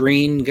series,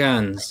 Green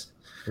Guns.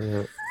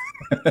 Yeah.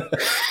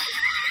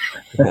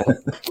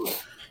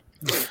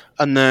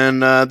 And then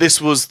this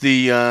was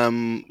the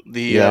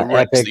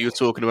Rex that you were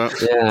talking about.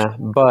 Yeah,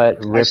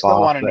 but I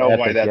still want to know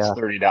why that's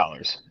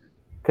 $30.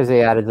 Because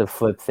they added the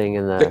flip thing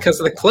in the because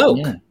of the cloak.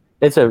 Yeah.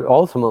 It's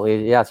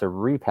ultimately it's a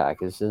repack.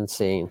 It's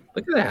insane.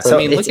 Look at that. So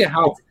look at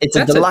how it's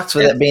a deluxe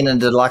without being a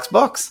deluxe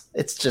box.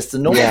 It's just a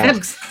normal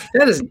box.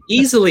 That is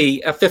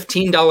easily a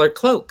 $15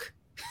 cloak.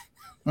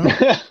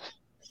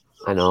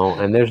 I know,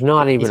 and there's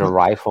not even a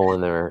rifle in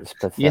there. It's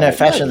pathetic.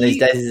 Fashion these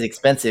days is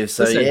expensive,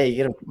 so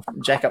you gotta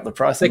jack up the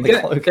price of the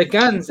cloak. The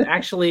guns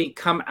actually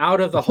come out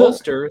of the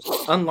holsters,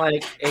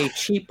 unlike a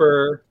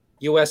cheaper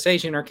U.S.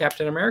 Agent or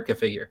Captain America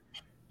figure.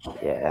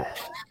 Yeah,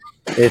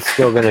 it's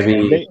still going to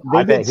be.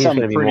 I bet he's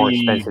going to be more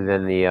expensive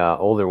than the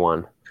older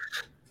one.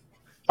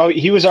 Oh,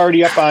 he was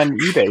already up on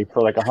eBay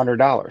for like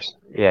 $100.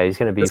 Yeah, he's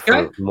going to be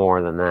for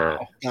more than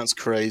that. That's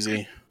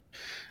crazy.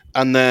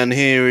 And then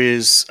here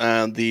is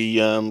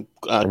the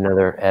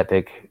another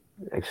epic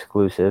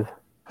exclusive.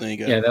 There you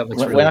go. Yeah, that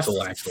looks really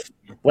cool. Actually,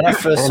 when I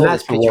first saw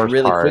this picture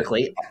really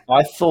quickly,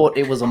 I thought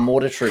it was a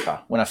mortar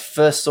trooper. When I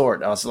first saw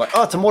it, I was like,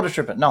 "Oh, it's a mortar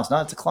trooper." No, it's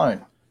not. It's a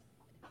clone.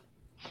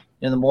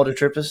 You know the mortar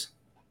troopers,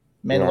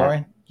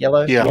 Mandalorian,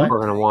 yellow. Yeah, we're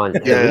gonna want.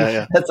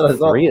 Yeah. That's what I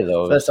thought. 3 of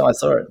those. First time I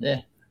saw it.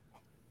 Yeah.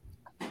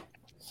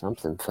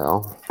 Something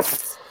fell.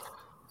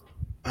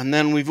 And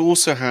then we've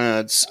also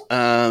had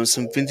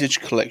some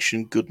vintage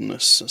collection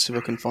goodness. Let's see if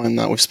I can find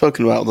that. We've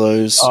spoken about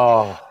those.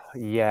 Oh,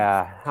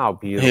 yeah. How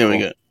beautiful. Here we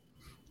go.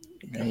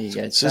 There you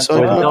go. With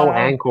no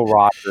ankle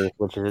rockers,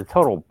 which is a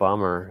total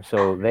bummer.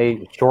 So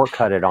they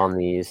shortcut on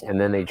these, and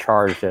then they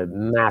charged a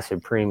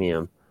massive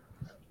premium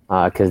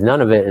because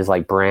none of it is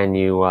like brand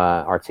new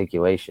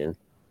articulation,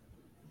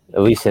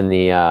 at least in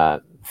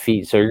the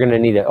feet. So you're going to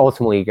need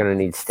ultimately you're going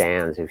to need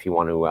stands if you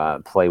want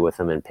to play with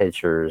them in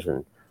pictures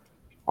and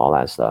all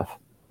that stuff.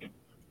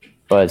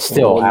 But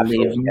still,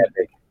 absolutely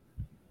epic.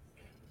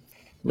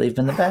 Leave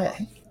them in the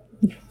bag.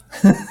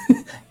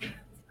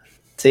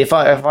 See, if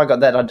I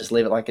got that, I'd just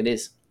leave it like it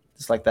is,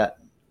 just like that.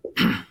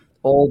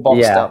 all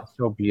boxed up.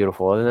 So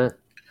beautiful, isn't it?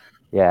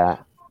 Yeah.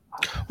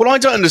 What I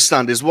don't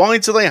understand is why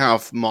do they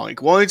have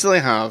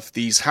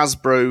these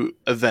Hasbro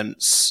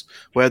events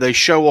where they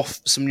show off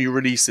some new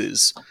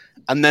releases,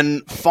 and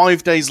then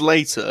 5 days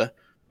later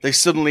they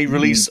suddenly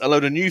release a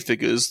load of new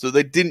figures that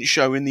they didn't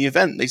show in the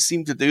event? They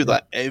seem to do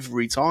that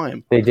every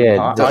time. They did.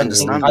 I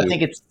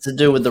think it's to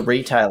do with the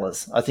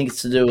retailers. I think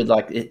it's to do with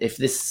like if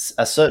this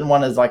a certain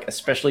one is like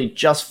especially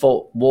just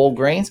for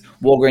Walgreens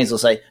will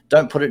say,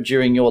 don't put it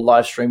during your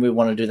live stream. We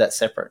want to do that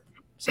separate.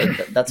 So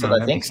that's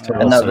what I think. All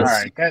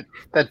right,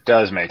 that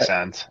does make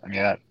sense. I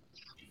mean, that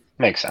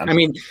makes sense.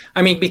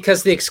 I mean,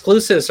 because the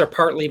exclusives are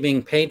partly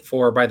being paid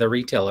for by the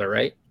retailer,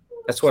 right?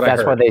 That's what I heard.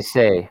 That's what they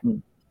say.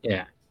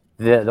 Yeah.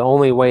 The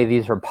only way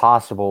these are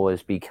possible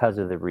is because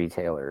of the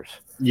retailers.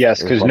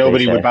 Yes, because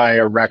nobody would buy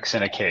a Rex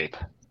and a cape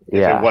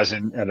if it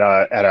wasn't at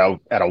a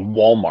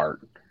Walmart.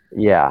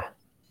 Yeah,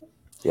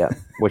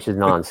 which is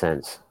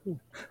nonsense.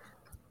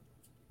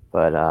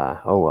 But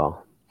oh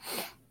well.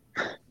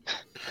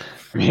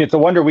 I mean, it's a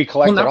wonder we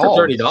collect it all.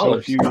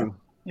 $30. So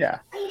yeah.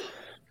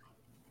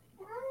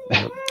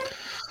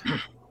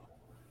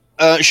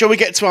 Shall we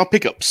get to our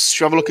pickups?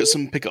 Shall we have a look at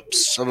some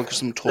pickups? Have a look at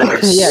some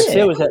toys? Yes,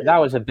 that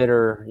was a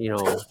bitter,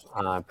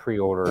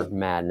 pre-order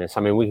madness.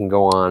 I mean, we can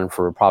go on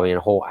for probably a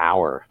whole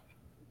hour,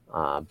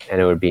 and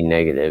it would be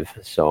negative.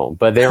 So,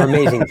 but they're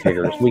amazing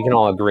figures. We can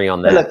all agree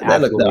on that.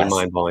 Absolutely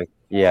mind-blowing.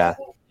 Yeah.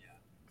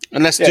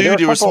 Unless, dude,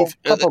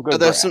 are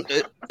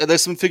there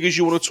some figures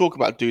you want to talk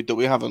about, dude, that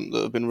we haven't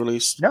that have been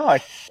released? No, I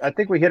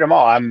think we hit them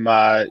all. I'm,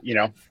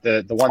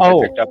 the ones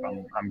I picked up,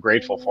 I'm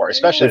grateful for,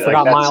 especially. I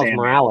forgot Miles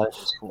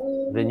Morales.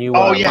 Cool. The new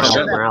Miles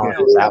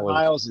Morales. That was,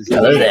 Miles is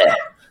hello there.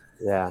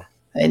 Yeah.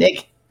 Hey,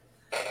 Nick.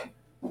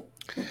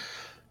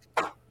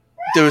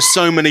 There are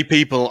so many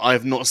people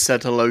I've not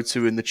said hello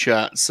to in the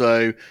chat.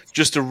 So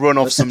just to run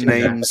off some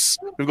names,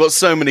 we've got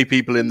so many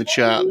people in the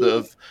chat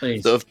that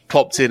have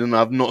popped in and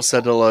I've not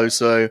said hello.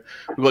 So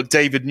we've got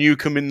David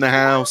Newcomb in the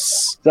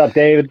house. What's up,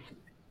 David?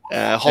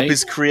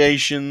 Hoppy's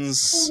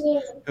Creations.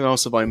 Who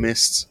else have I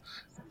missed?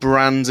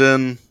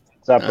 Brandon.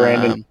 What's up,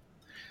 Brandon?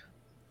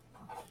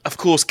 Of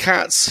course,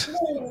 Cats.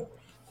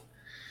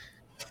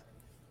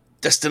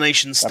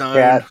 Destination Stone.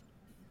 Cat.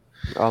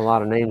 A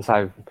lot of names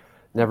I've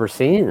never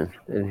seen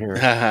in here.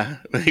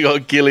 We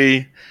got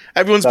Gilly.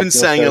 Everyone's been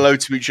saying hello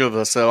to each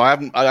other, so I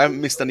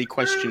haven't missed any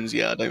questions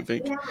yet. I don't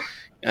think.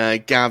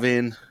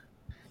 Gavin.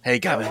 Hey,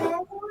 Gavin.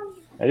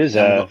 It is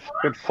a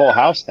good full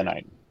house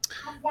tonight.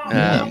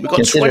 We've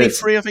got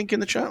 23, I think, in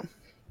the chat.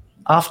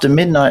 After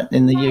midnight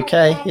in the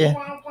UK, yeah,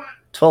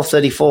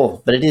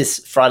 12:34. But it is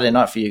Friday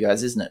night for you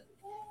guys, isn't it?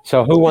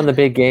 So who won the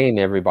big game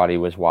everybody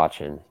was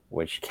watching,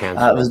 which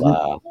canceled?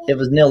 It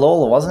was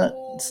 0-0, wasn't it?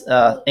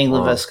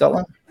 England versus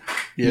Scotland.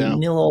 Yeah.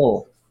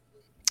 0-0.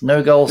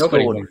 No goals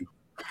scored.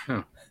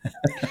 Huh.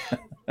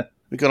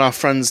 We got our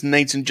friends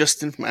Nate and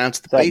Justin from Out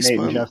of the Basement.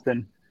 Nate and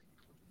Justin.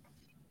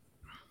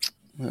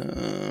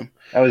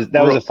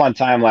 That was a fun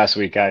time last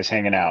week, guys,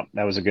 hanging out.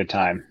 That was a good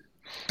time.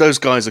 Those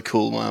guys are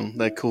cool, man.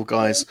 They're cool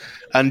guys.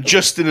 And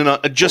Justin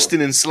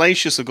and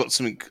Salacious have got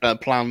something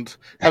planned,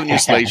 haven't you,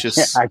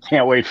 Salacious? I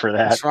can't wait for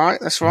that.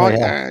 That's right.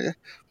 Yeah.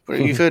 But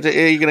you've heard it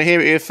here. You're going to hear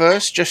it here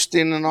first.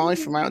 Justin and I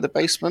from Out of the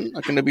Basement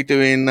are going to be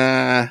doing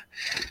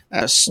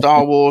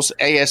Star Wars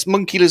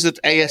Monkey Lizard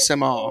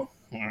ASMR.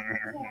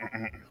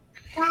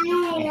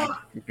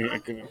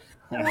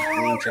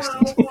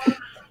 Interesting.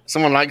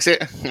 Someone likes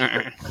it.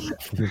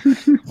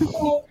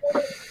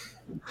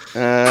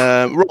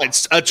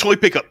 Right. Toy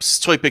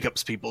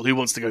pickups, people. Who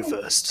wants to go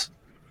first?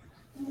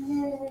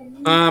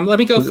 Let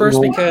me go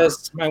first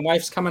because my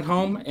wife's coming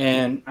home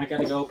and I got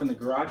to go open the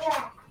garage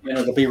and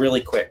it'll be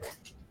really quick.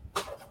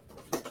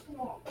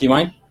 Do you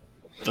mind?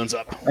 Thumbs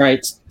up. All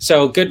right.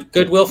 So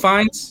Goodwill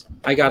finds.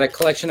 I got a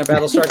collection of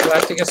Battlestar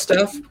Galactica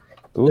stuff.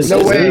 Ooh,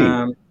 no way.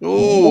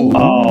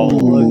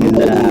 Look at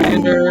that.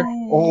 Commander.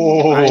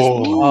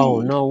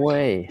 Oh, no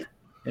way.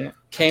 Yeah.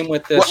 Came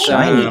with this.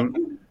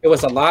 It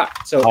was a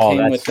lot, so it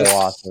came with so this.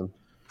 Awesome.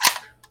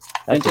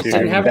 And just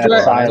didn't have a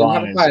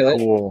pilot.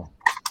 Cool.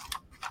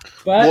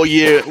 But What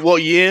year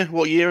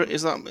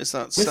is that?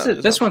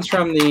 this one's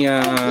from the.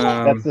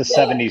 That's the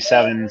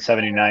 77,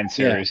 79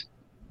 series.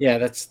 Yeah,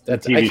 that's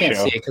TV I can't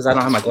show. see it because I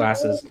don't have my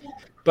glasses.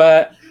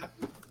 But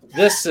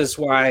this is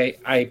why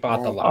I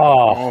bought the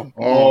lot.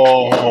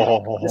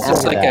 This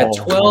is like a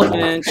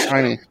 12-inch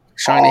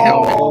shiny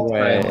helmet.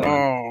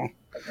 way.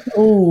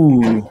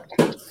 Ooh.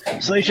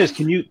 Salacious,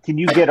 can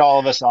you get all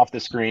of us off the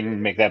screen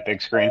and make that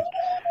big screen?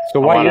 So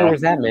what year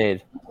was that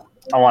made?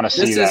 I want to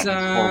see This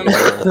that.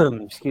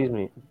 is Excuse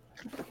me.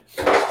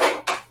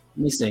 Let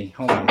me see.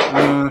 Hold on.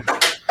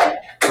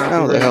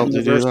 How the hell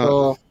did you do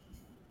that?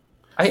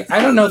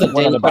 I don't know the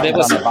date, but it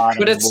was.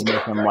 But it's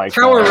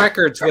Tower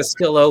Records was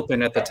still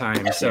open at the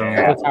time, so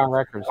Tower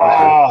Records.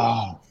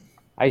 Oh,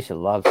 I used to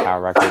love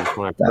Tower Records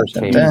when I first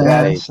came.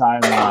 that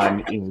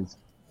Cylon is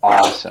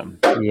awesome.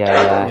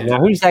 Yeah. Now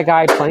who's that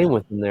guy playing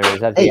with him there? Is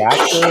that the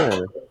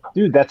actor? Or?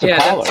 Dude, that's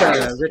Apollo.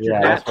 That's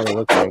Richard That's what it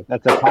looks like.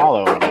 That's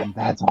Apollo, man.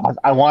 That's awesome.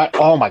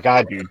 Oh my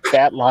god, dude,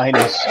 that line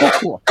is so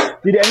cool.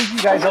 Did any of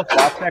you guys else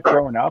watch that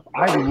growing up?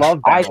 I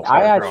loved I that.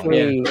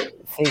 actually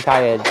think I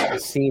had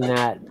seen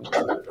that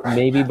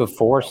maybe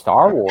before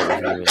Star Wars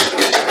even.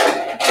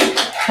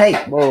 Hey,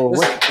 Whoa! What's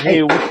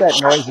that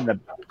noise in the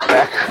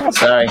background?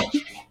 sorry.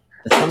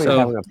 Somebody's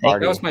having a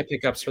party. That was my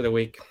pickups for the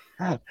week.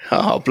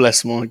 Oh,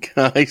 bless Mike.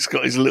 He's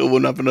got his little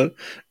one having a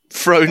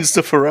throwing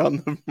stuff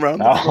around the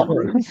room.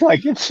 It's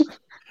like it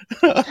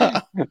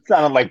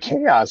sounded like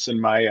chaos in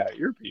my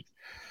earpiece.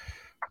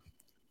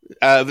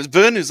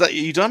 Vern, is that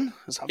you done?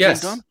 Is that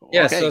Yes. done?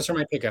 Yes, Okay. those are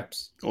my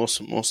pickups.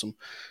 Awesome.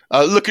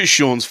 Look at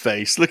Sean's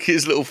face. Look at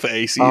his little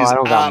face. He Oh, is I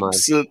don't got much.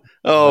 absolute.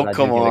 But Oh, I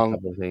come did get a on.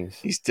 couple things.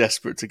 He's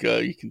desperate to go.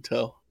 You can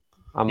tell.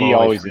 He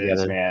always forgetting.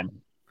 is, man.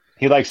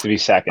 He likes to be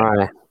second. All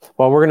right.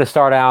 Well, we're going to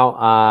start out.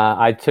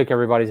 I took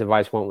everybody's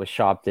advice, went with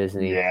Shop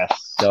Disney.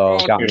 Yes. So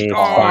got me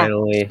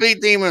finally.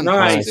 Speed Demon.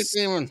 Nice.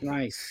 Speed Demon.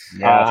 Nice.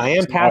 I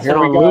am passing Here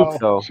we on go. Luke,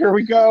 though. Here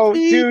we go,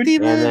 dude. Speed And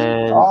Demon.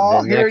 then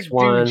Oh, the here, next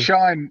one.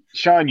 dude,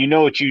 Sean, you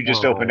know what you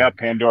just Oh. opened up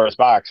Pandora's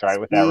box, right?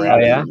 With that Speed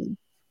rabbit. yeah? Demon.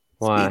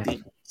 Why?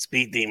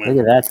 Speed Look Demon.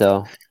 at that,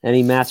 though.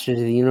 Any Masters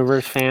of the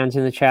Universe fans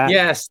in the chat?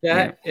 Yes,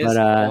 that is But,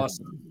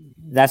 awesome.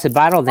 That's a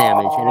battle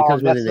damage, and it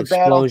comes with that's an the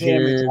battle damage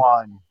explosion.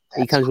 one.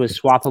 It comes with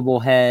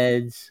swappable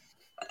heads.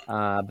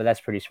 But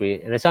that's pretty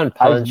sweet. And it's I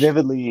unpunched.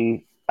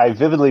 vividly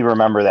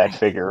remember that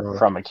figure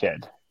from a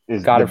kid.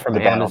 Got it from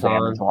battle Amazon.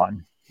 damage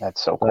one.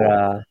 That's so cool.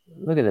 But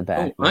look at the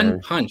back. Oh, man.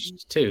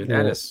 unpunched too.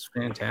 That Yeah. is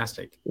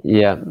fantastic.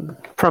 Yeah,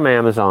 from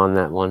Amazon,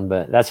 that one.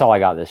 But that's all I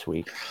got this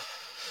week.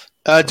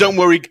 Don't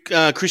worry,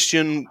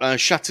 Christian.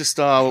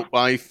 Shatterstar.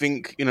 I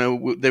think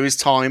there is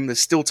time. There's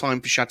still time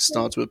for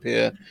Shatterstar to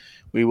appear.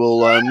 We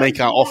will make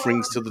our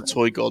offerings to the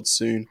toy god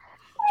soon.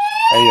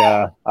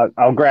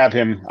 I'll grab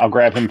him. I'll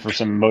grab him for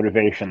some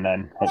motivation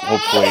then.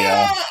 Hopefully.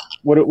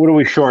 What are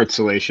we short,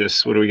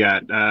 Salacious? What do we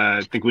got?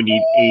 I think we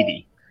need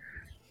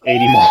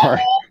 80 more.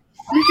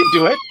 We can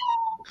do it.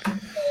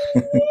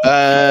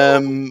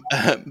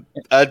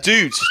 Dude, do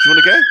you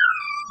want to go?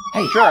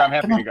 Hey, sure. I'm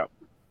happy to go.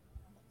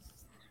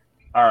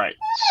 All right.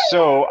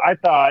 So I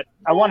thought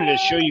I wanted to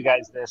show you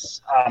guys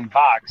this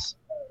box.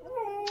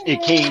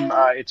 It came.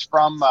 It's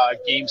from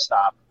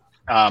GameStop.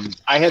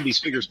 I had these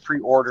figures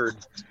pre-ordered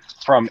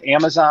from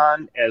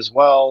Amazon as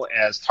well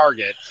as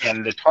Target,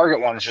 and the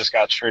Target ones just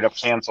got straight up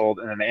canceled,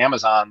 and then the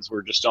Amazons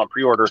were just still on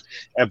pre-order.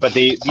 But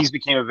these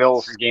became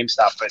available from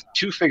GameStop. But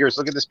 2 figures.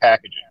 Look at this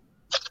packaging.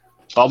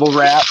 Bubble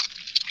wrap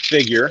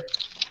figure.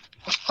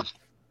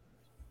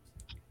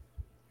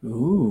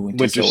 Ooh,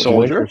 Winter Soldier.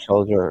 Winter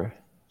Soldier.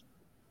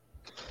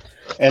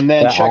 And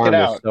then That check arm it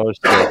out, is so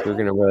sick. You're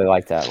gonna really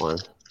like that one.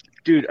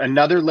 dude.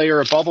 Another layer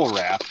of bubble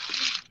wrap,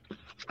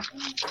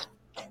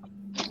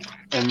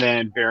 and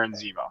then Baron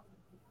Zemo.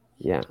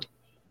 Yeah.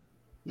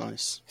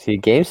 Nice. See,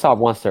 GameStop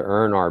wants to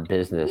earn our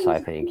business. I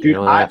think. You Dude,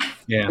 know that?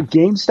 Yeah.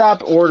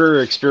 GameStop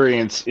order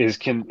experience is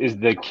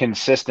the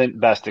consistent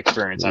best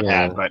experience I've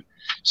Yeah. had. But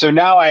so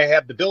now I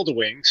have the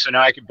Build-A-Wing, so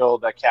now I can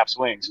build Cap's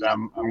wings. And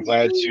I'm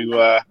glad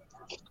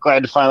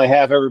to finally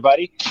have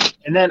everybody.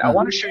 And then I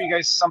want to show you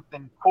guys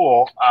something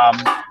cool.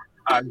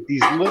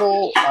 These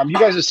little you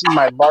guys have seen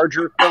my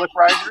larger acrylic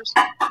risers.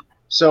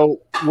 So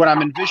what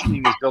I'm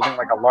envisioning is building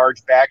like a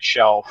large back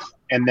shelf,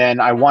 and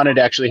then I wanted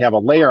to actually have a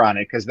layer on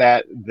it because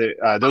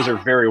those are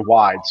very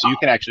wide. So you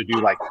can actually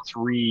do like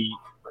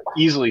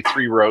easily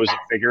three rows of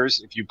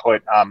figures if you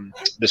put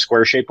the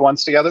square shaped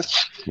ones together.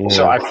 Yeah.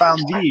 So I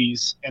found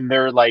these, and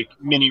they're like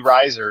mini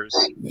risers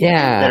that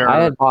Yeah, I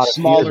are had bought a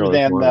few of smaller those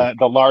than ones.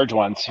 the large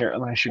ones. Here,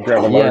 I should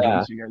grab a large Yeah.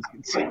 one so you guys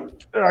can see.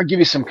 I'll give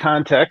you some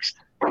context.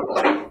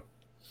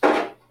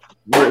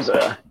 Where's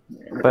a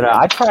But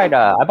I tried.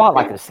 I bought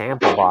like a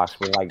sample box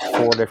with like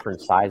 4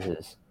 different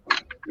sizes.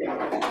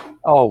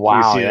 Oh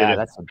wow! see Yeah, that?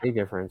 that's a big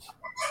difference.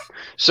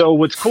 So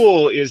what's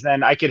cool is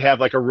then I could have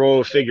like a row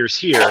of figures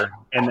here,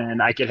 and then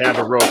I could have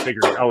a row of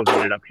figures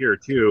elevated up here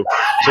too.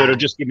 So it'll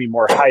just give me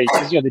more height.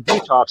 Because the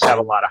D-tops have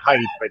a lot of height,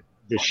 but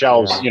the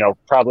shelves,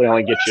 probably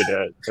only get you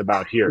to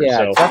about here. Yeah,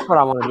 So that's what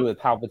I want to do with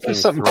Palpatine's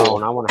something throne.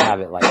 cool. I want to have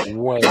it like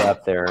way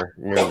up there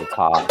near the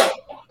top,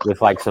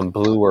 with like some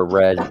blue or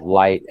red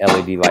light,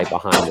 LED light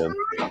behind him.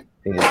 I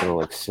think it's gonna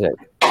look sick.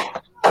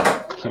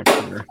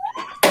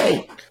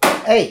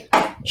 Hey.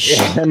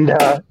 and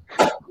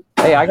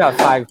Hey, I got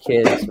 5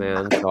 kids,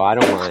 man, so I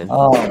don't mind.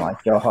 Oh my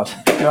god.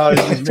 no,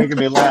 this is making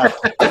me laugh.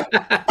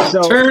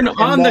 So Turn and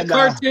on the then,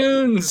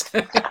 cartoons.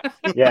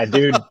 yeah,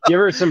 dude, give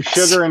her some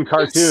sugar and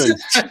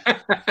cartoons.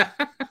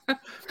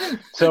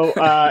 So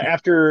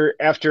after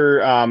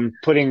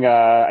putting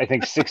I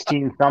think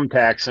 16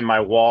 thumbtacks in my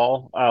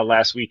wall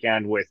last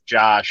weekend with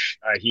Josh,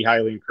 he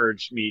highly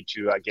encouraged me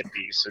to get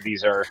these. So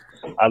these are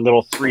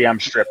little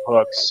 3M strip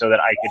hooks so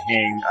that I could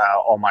hang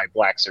all my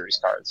Black Series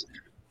cards.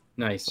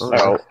 Nice.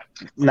 So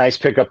nice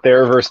pickup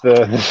there versus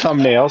the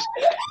thumbnails.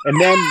 And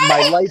then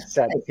my light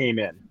set came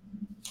in.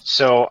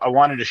 So I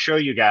wanted to show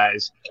you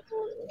guys.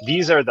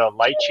 These are the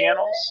light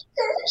channels.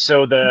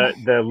 So the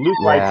Luke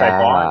lights I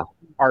bought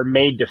are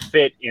made to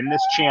fit in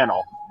this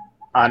channel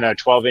on a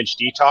 12-inch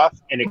DTOF,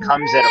 and it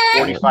comes at a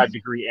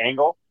 45-degree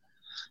angle.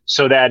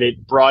 so that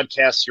it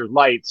broadcasts your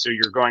light. So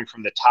you're going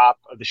from the top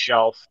of the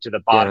shelf to the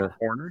bottom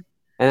corner.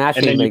 And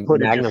actually, then you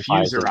put a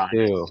magnifies diffuser it on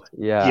too.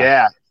 it. Yeah.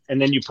 Yeah. And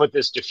then you put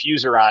this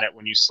diffuser on it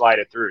when you slide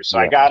it through. So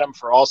I got them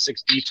for all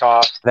 6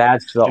 DTOF.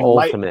 That's the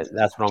ultimate.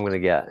 That's what I'm going to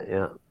get.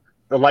 Yeah.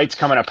 The lights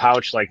come in a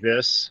pouch like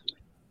this.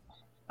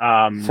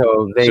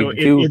 So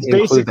it's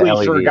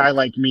basically for a guy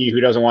like me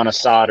who doesn't want to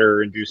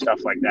solder and do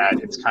stuff like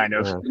that. It's kind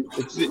of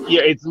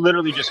it's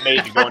literally just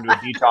made to go into a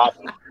DTOF.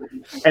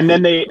 And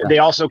then they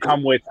also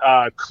come with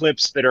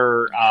clips that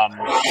are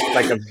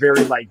like a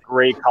very light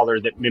gray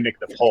color that mimic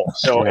the pole.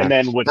 So and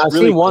then what's I've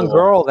really seen one cool,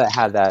 girl that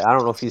had that. I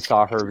don't know if you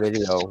saw her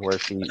video where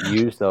she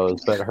used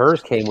those, but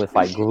hers came with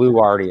like glue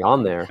already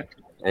on there,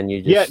 and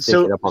you just stick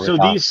it up on the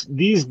top.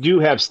 these do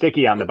have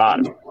sticky on the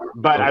bottom.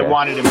 But I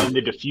wanted them in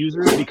the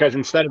diffuser because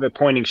instead of it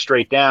pointing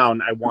straight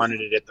down, I wanted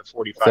it at the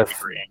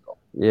 45-degree angle.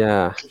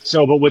 Yeah.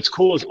 So, but what's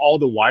cool is all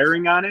the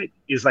wiring on it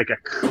is like a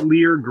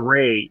clear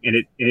gray, and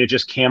it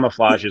just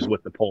camouflages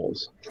with the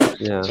poles.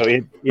 Yeah. So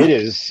it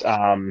is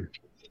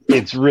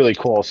it's really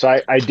cool. So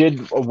I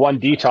did one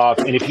DTOF,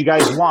 and if you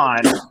guys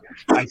want,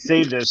 I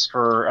saved this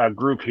for a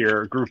group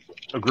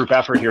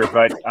effort here.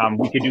 But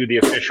we could do the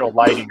official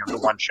lighting of the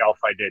one shelf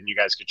I did, and you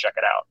guys could check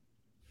it out.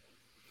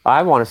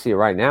 I want to see it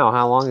right now.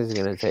 How long is it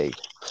going to take?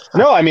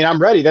 No, I mean,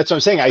 I'm ready. That's what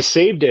I'm saying. I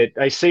saved it.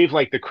 I saved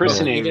like the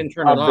christening of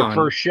the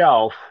first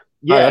shelf.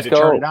 Yeah, to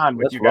turn it on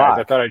with you guys.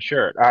 I thought I'd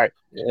share it. All right.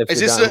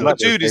 Is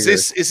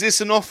this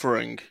an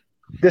offering?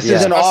 This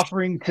is an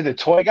offering to the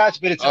toy guys,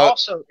 but it's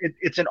also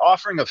it's an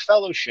offering of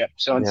fellowship.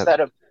 So instead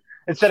of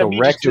me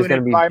Rex just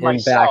doing it by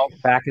myself,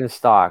 back in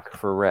stock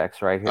for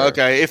Rex right here.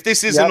 Okay, if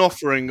this is an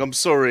offering, I'm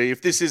sorry.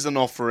 If this is an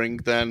offering,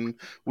 then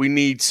we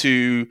need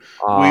to.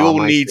 We all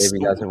need. Baby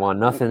doesn't want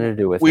nothing to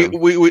do with it.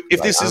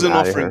 If this is an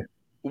offering,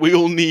 we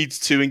all need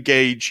to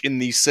engage in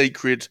the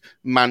sacred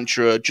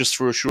mantra just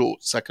for a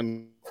short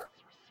second.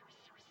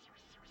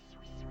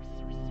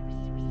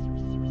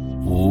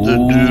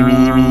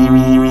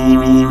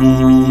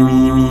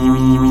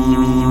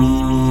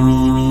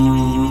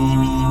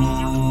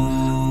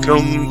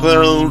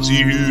 Compels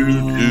you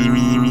to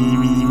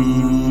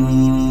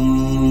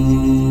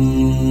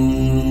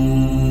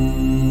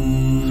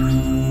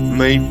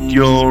make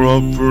your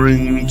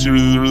offering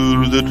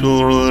to the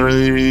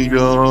toy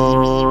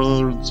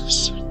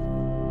gods.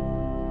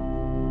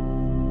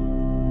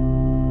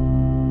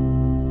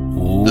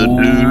 The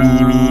dude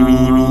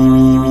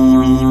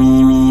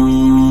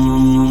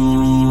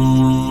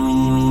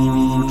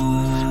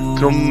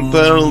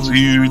compels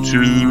you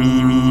to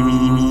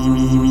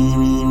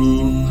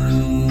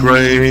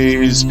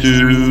praise to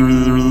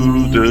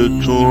the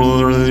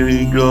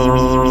toy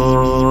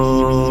gods.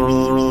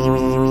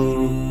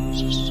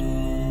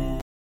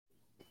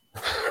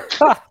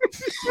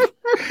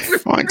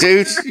 Right,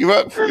 dude, you're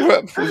up. I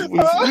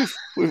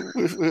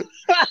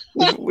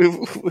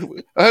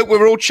hope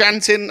we're all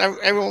chanting.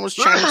 Everyone was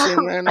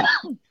chanting then.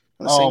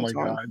 Oh my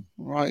god!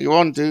 Right, you're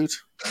on, dude.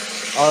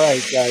 All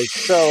right, guys.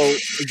 So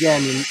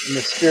again, in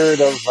the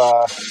spirit of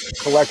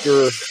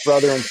collector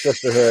brother and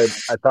sisterhood,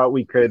 I thought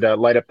we could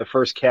light up the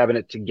first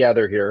cabinet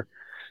together here.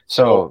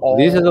 So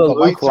these are the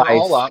Luke lights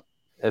all up.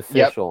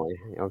 Officially.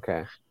 Yep.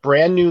 Okay.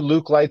 Brand new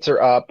Luke lights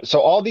are up. So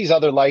all these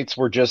other lights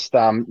were just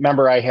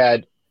remember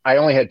I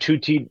only had 2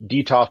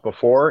 DTOF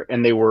before,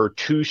 and they were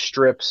 2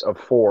 strips of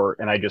 4,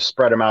 and I just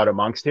spread them out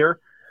amongst here.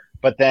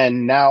 But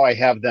then now I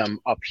have them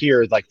up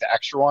here, like the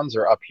extra ones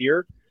are up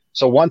here.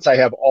 So once I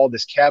have all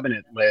this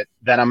cabinet lit,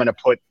 then I'm going to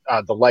put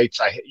the lights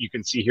you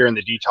can see here in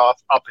the DTOF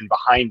up and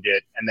behind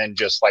it, and then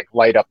just like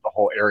light up the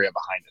whole area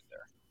behind it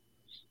there.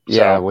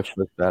 Yeah, which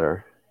looks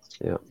better.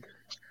 Yeah.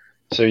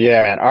 So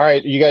yeah, man. All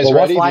right, you guys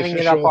ready? What's lighting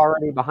it up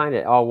already behind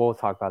it? Oh, we'll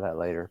talk about that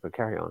later, but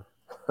carry on.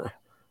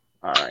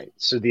 All right,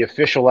 so the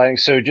official lighting.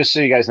 So just so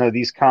you guys know,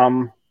 these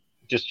come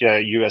just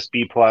a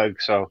USB plug.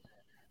 So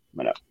I'm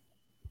gonna,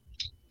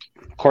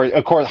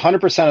 of course,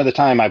 100% of the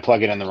time I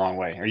plug it in the wrong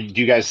way. Are you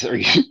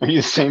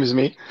the same as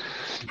me?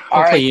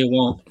 Okay, you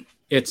won't.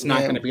 It's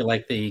not going to be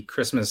like the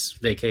Christmas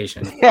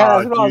vacation.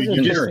 Yeah,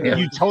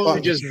 you totally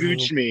just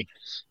gooched me.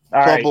 All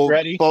right,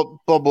 ready? Bob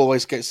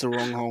always gets the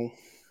wrong hole.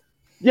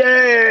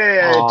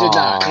 Yeah, it did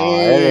not.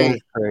 It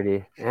is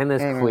pretty and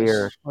it's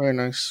clear. Nice. Very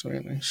nice, very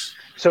nice.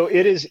 So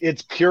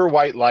it's pure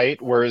white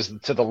light, whereas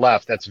to the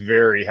left that's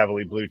very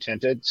heavily blue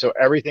tinted. So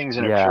everything's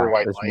in a pure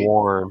white light. It's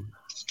warm,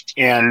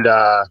 and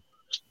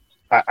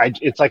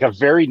it's like a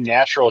very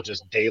natural,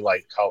 just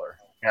daylight color.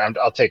 And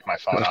I'll take my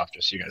phone off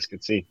just so you guys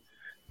can see,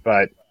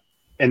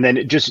 and then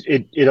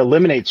it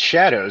eliminates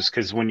shadows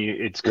because when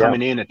it's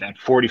coming in at that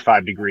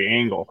 45-degree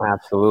angle.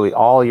 Absolutely,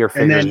 all your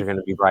figures are going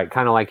to be bright,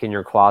 kind of like in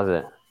your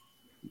closet.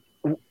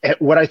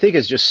 What I think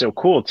is just so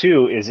cool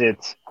too is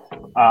it's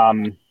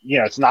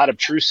not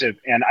obtrusive,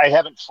 and I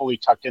haven't fully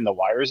tucked in the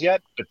wires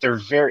yet, but they're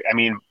very. I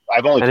mean,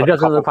 I've only. And it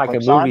doesn't look like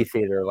a movie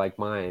theater like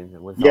mine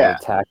with all the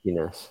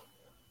tackiness.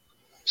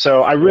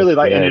 So I really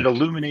like, and it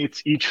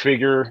illuminates each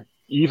figure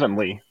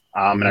evenly,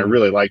 and I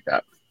really like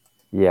that.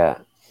 Yeah,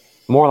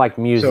 more like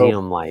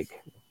museum like.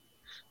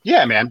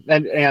 Yeah, man,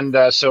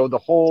 and so the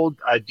whole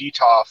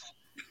DTOF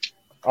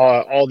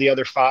All the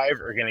other 5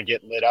 are going to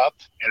get lit up,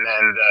 and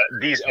then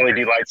these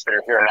LED lights that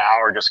are here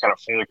now are just going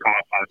to fully come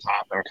up on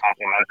top and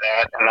complement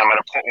that. And I'm going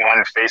to put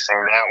one facing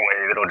that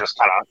way that'll just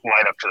kind of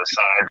light up to the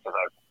side, because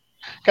I've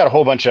got a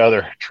whole bunch of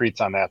other treats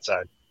on that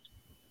side.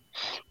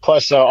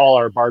 Plus all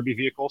our Barbie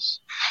vehicles.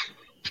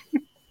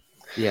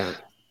 Yeah.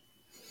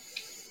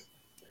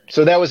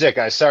 So that was it,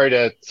 guys. Sorry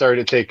to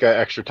take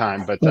extra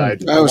time, but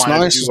that was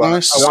nice.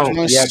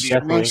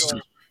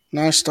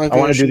 Nice diversion. I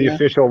want to do the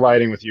official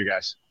lighting with you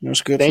guys. It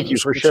was good. Thank you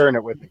for sharing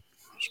it with me.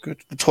 It's good.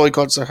 The toy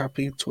gods are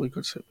happy.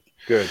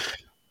 Good.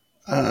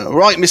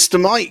 Right, Mr.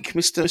 Mike.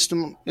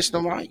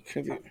 Mr. Mike.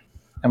 Have you...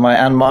 Am I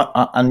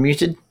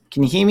unmuted?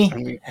 Can you hear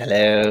me?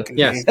 Hello.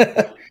 Yes.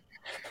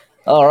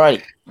 All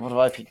right. What have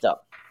I picked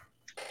up?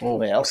 Oh,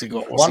 well,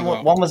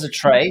 one was a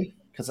tray,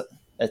 because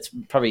it's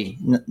probably,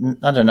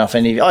 I don't know if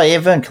any of you. Oh, yeah,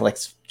 Vern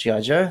collects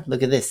G.I. Joe.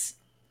 Look at this.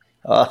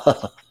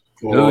 Oh,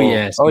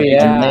 yes. Oh,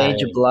 yeah.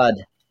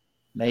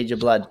 Major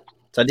blood.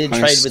 So I did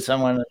trade with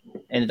someone and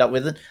ended up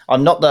with it.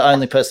 I'm not the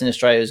only person in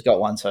Australia who's got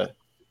one, so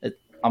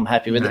I'm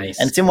happy with it.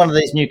 And it's in one of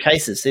these new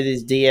cases. See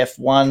these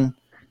DF1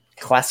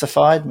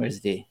 classified? Where's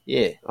it here?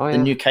 Yeah. Oh, yeah. The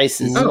new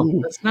cases. Oh,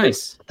 that's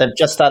nice. They've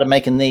just started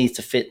making these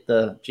to fit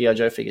the G.I.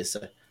 Joe figures.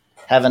 So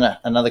having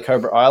another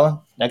Cobra Island.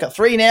 Now I've got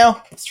 3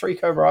 now. It's 3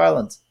 Cobra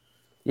Islands.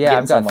 Yeah,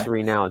 I've got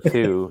 3 now,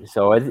 too.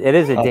 So it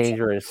is a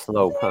dangerous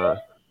slope, huh?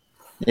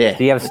 Yeah.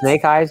 Do you have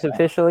Snake Eyes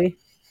officially?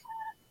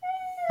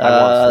 I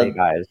want Snake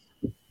Eyes.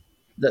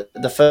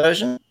 The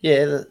version?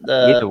 Yeah,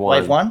 the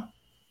Wave 1?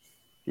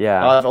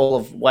 Yeah. I have all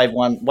of Wave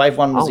 1. Wave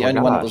 1 was the only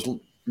one that was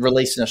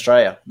released in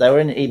Australia. They were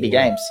in EB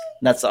Games,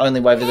 and that's the only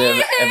wave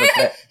they've ever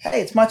played.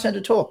 Hey, it's my turn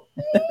to talk.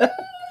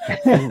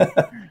 And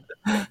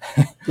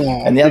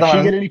the other one... Did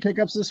you get any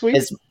pickups this week?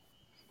 Is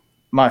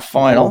my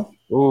final.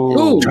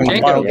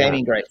 Final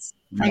gaming greats.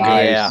 Nice.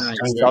 Yeah.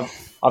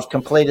 Nice. I've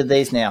completed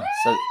these now,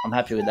 so I'm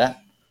happy with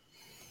that.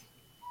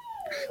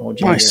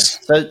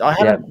 Nice. So I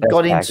haven't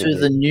got into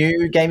the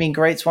new gaming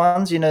greats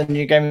ones. You know, the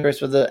new gaming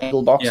greats with the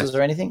angle boxes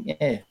or anything.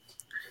 Yeah,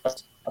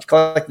 I've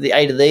collected the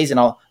 8 of these, and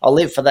I'll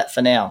live for that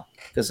for now,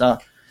 because I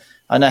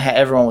know how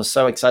everyone was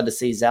so excited to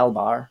see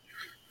Zalbar.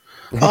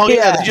 Oh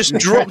yeah, they just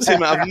dropped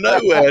him out of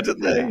nowhere,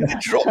 didn't they? They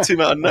dropped him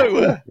out of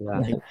nowhere.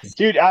 Yeah.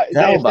 Dude,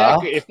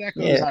 if that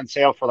goes on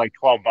sale for like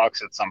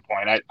 $12 at some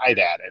point, I'd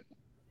add it.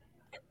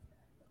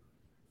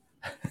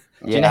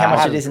 Do you know how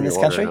much it is in this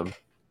country?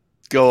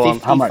 Go on.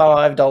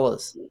 $55.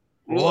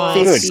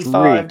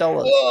 $55.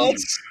 What?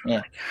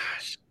 Yeah.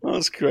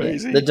 That's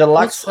crazy. Yeah. The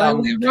deluxe Cal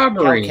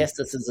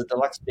Kestis is a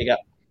deluxe figure.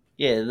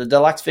 Yeah, the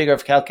deluxe figure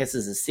of Cal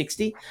Kestis is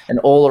 $60, and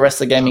all the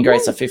rest of the gaming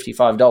greats are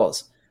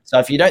 $55. So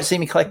if you don't see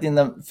me collecting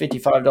the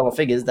 $55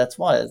 figures, that's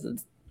why.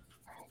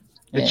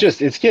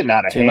 It's getting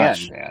out of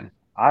hand, man.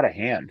 Out of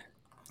hand.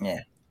 Yeah.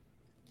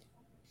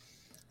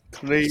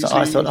 Crazy. So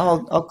I thought,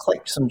 I'll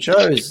collect some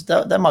Joes.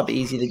 That might be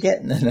easy to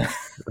get.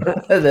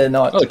 They're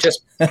not. Oh,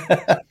 just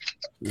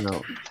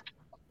No.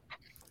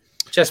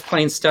 Just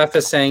Plain Stuff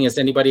is saying, is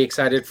anybody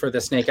excited for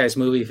the Snake Eyes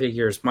movie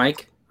figures?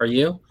 Mike, are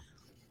you?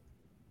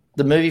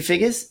 The movie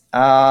figures?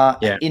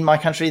 In my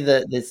country,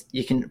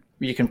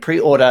 you can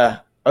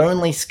pre-order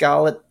only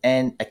Scarlet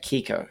and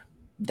Akiko.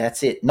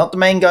 That's it. Not the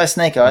main guy,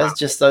 Snake Eyes,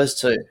 just those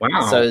 2.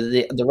 Wow. So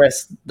the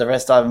rest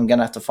I'm going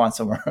to have to find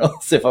somewhere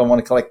else if I want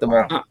to collect them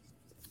all.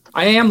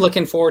 I am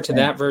looking forward to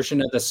that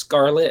version of the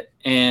Scarlet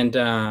and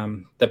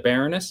the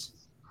Baroness.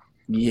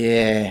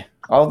 Yeah.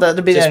 Oh,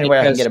 that'd be the only way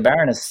I can get a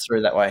Baroness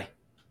through that way.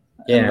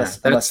 Yeah.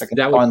 Unless I can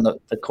find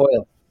the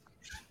coil.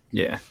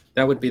 Yeah.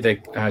 That would be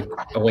a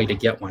way to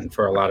get one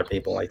for a lot of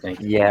people, I think.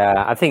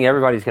 Yeah, I think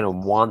everybody's going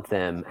to want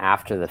them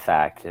after the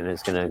fact, and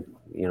it's going to,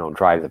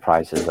 drive the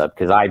prices up,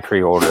 because I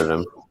pre-ordered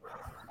them.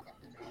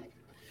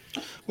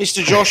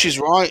 Mr. Josh is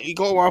right. You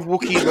got to have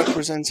Wookiee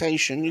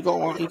representation. You got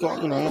to have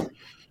Wookiee.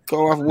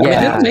 They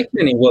didn't make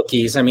many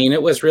Wookiees. I mean,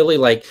 it was really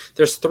like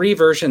there's 3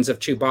 versions of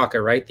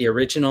Chewbacca, right? The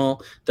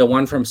original, the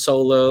one from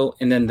Solo,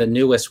 and then the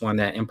newest one,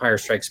 that Empire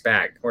Strikes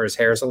Back, where his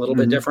hair is a little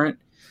bit different.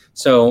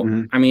 So,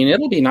 I mean,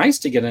 it'll be nice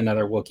to get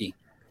another Wookiee.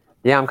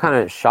 Yeah, I'm kind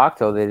of shocked,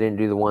 though, they didn't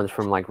do the ones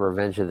from, like,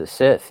 Revenge of the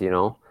Sith,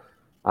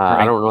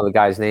 Right. I don't know the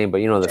guy's name, but,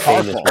 the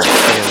famous one.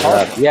 Stands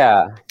up.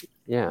 Yeah.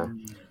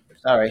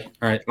 Sorry.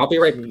 All right, I'll be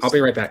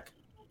right back.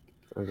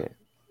 Okay.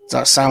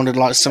 That sounded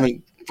like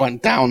something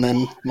went down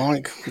then,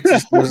 Mike.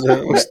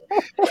 That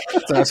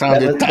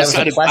sounded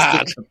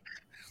bad.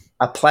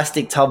 A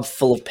plastic tub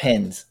full of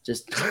pens.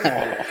 Just... It's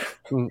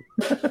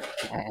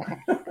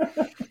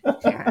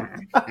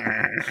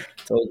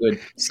all good.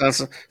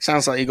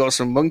 Sounds like you got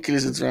some monkey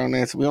lizards around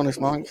there, to be honest,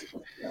 Mike.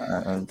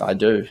 I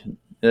do.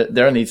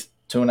 They're only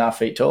 2.5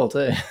 feet tall,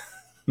 too.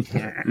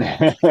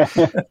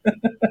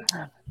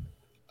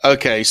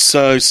 Okay,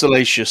 so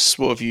Salacious,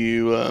 what have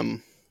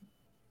you...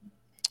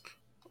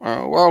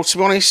 well, to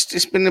be honest,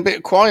 it's been a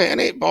bit quiet, isn't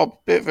it, Bob?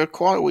 Bit of a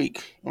quiet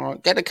week. All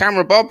right, get the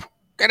camera, Bob.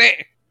 Get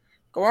it.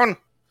 Go on.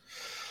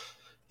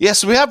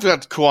 Yes, we have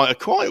had quite a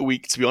quiet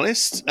week, to be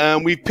honest.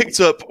 We've picked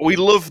up. We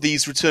love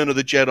these Return of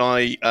the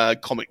Jedi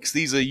comics.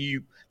 These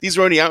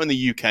are only out in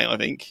the UK, I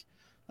think.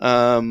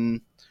 And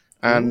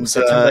And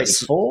September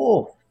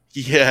 84.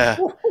 yeah.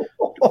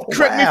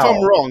 Correct me if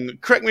I'm wrong.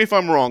 Correct me if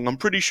I'm wrong. I'm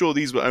pretty sure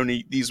these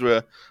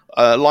were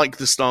like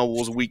the Star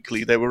Wars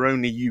Weekly. They were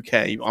only UK.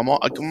 I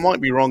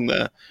might be wrong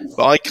there,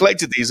 but I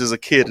collected these as a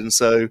kid, and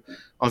so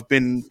I've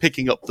been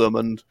picking up them.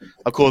 And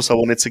of course, I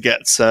wanted to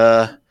get.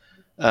 I've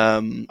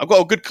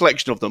got a good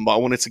collection of them, but I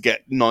wanted to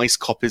get nice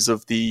copies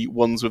of the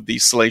ones with the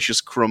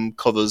Salacious Crumb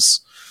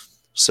covers.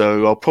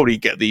 So I'll probably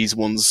get these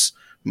ones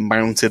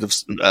mounted,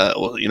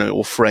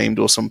 or framed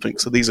or something.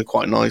 So these are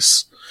quite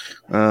nice.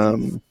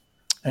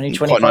 Only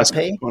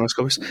 25p? Nice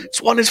copies.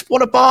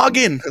 What a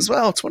bargain as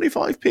well,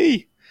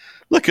 25p.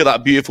 Look at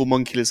that beautiful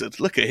monkey lizard.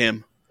 Look at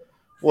him.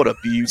 What a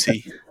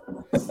beauty.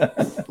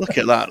 Look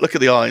at that. Look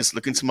at the eyes.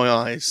 Look into my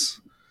eyes.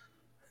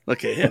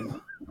 Look at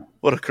him.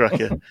 What a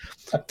cracker.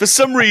 For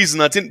some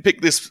reason, I didn't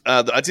pick this.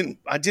 I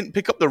didn't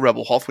pick up the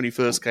Rebel Hoth when he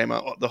first came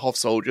out, the Hoth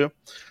Soldier.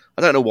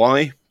 I don't know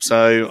why.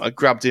 So I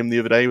grabbed him the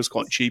other day. It was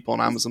quite cheap on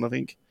Amazon, I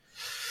think.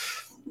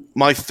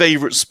 My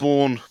favourite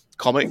Spawn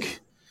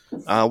comic.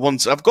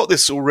 I've got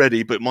this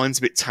already, but mine's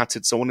a bit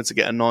tattered, so I wanted to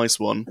get a nice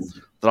one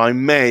that I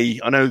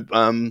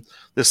know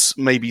this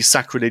may be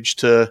sacrilege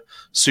to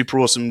Super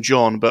Awesome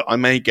John, but I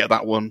may get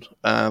that one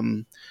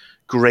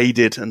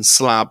graded and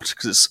slabbed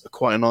because it's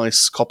quite a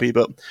nice copy.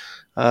 But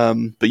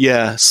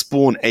yeah,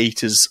 Spawn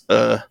 8 is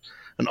an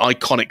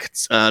iconic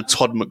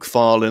Todd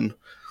McFarlane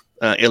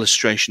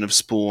illustration of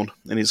Spawn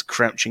in his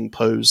crouching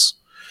pose.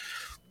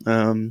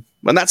 And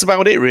that's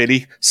about it,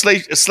 really.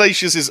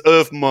 Salacious'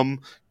 Earth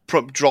Mum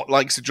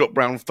likes to drop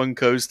brown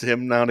Funkos to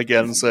him now and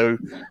again, so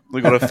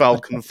we've got a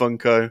Falcon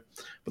Funko.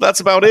 But that's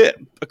about it.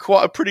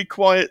 A pretty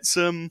quiet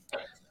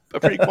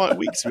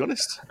week, to be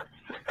honest.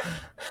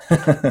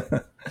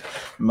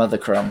 Mother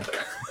Crumb.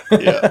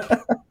 Yeah.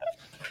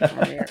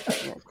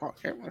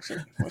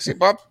 That's it,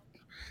 Bob.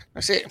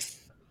 That's it.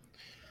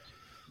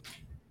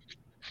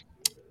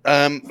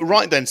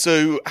 Right then,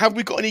 so have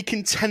we got any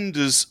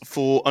contenders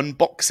for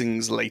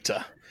unboxings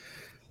later?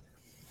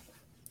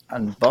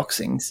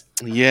 Unboxings?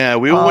 Yeah,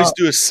 we always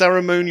do a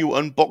ceremonial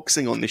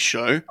unboxing on this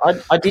show.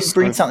 I did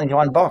bring something to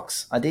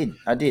unbox. I did.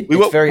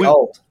 It's very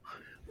old.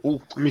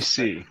 Let me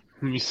see.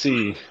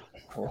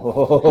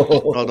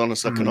 Hold on a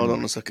second.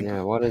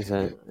 Yeah, what is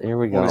it? Here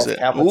we go. What is it?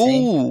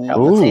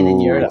 Palpatine in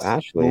Europe.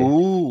 Actually.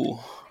 Ooh.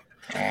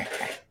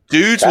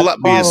 Dudes, will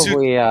that be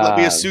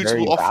a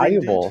suitable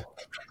offering? Yeah.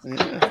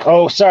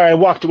 Oh, sorry, I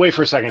walked away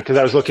for a second because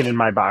I was looking in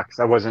my box.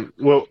 I wasn't.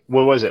 What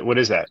was it? What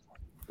is that?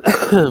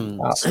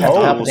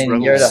 Palpatine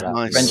in Europe.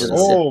 Nice.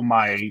 Oh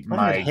my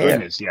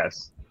goodness!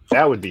 Yes,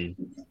 that would be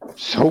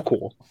so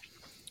cool.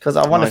 Because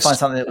I wanted to find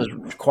something that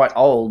was quite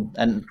old,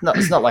 and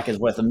it's not like it's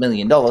worth $1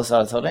 million. So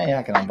I thought, hey,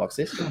 I can unbox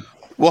this.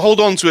 Well, hold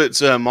on to it,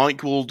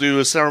 Mike. We'll do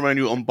a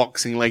ceremonial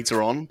unboxing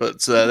later on,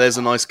 but there's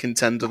a nice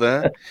contender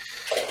there.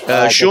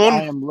 Sean?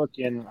 I am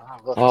looking.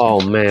 Oh,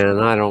 man,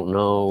 I don't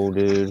know,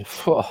 dude.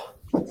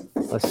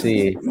 Let's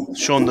see.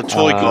 Sean, the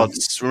toy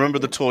gods. Remember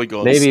the toy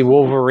gods. Maybe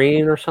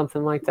Wolverine or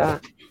something like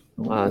that.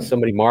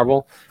 Somebody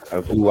Marvel.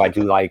 Who I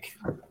do like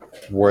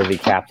worthy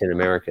Captain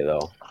America,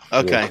 though.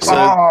 Okay, so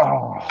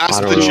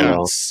ask the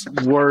chats.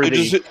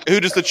 Who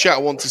does the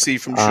chat want to see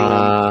from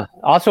Sean?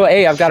 Also,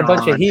 hey, I've got a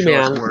bunch of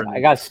He-Man. I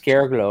got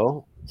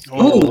Scareglow.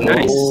 Oh,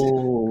 nice.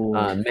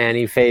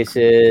 Manny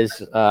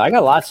faces. I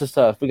got lots of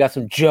stuff. We got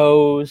some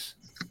Joes.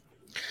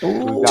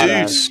 Dude.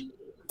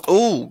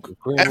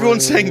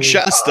 Everyone's saying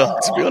Shatterstar,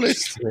 to be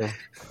honest. Yeah.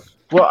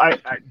 Well,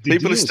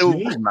 people are still,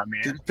 my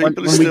man. When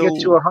we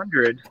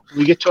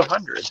get to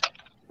 100,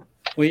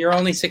 Well, you're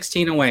only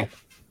 16 away.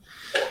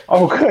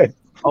 Oh, good.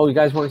 Oh, you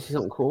guys want to see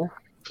something cool?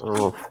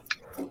 Oh,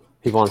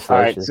 people on stage. All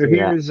right, so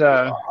here's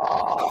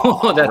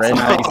Oh, that's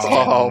nice.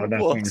 Oh, that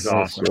thing's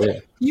awesome.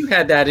 You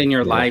had that in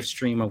your live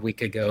stream a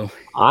week ago.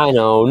 I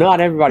know. Not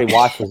everybody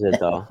watches it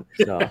though.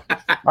 So.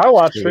 I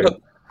watched it. All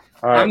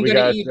right, I'm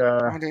gonna eat.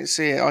 I didn't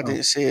see it.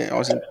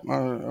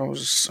 I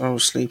was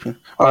sleeping.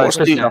 What's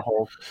the dude?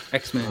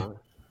 X-Men.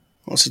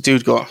 What's the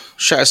dude got?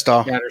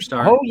 Shatterstar.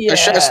 Shatterstar. Oh yeah,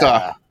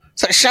 Shatterstar.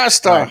 It's like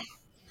Shatterstar. Right.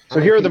 So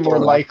here are the more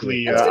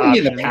likely It's gonna be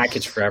in the options.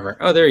 package forever.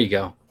 Oh, there you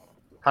go.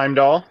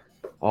 Heimdall.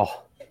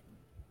 Oh,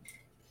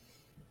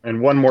 And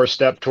one more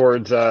step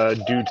towards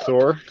Dude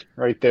Thor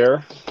right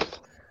there.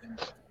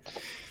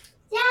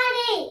 Daddy,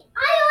 I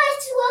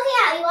always look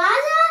at you,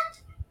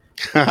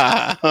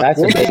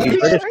 that's a baby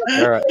British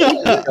or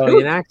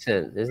Australian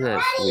accent, isn't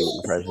that sweet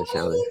and precious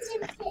sounding?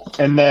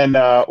 And then,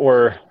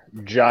 or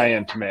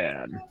Giant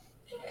Man.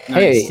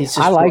 Hey, Nice.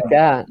 I like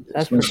that.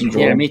 That's pretty cool.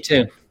 Yeah, me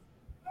too.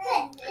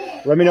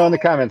 Let me know in the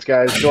comments,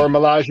 guys. Dora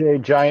Milaje,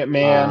 Giant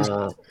Man,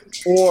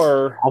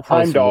 or I'll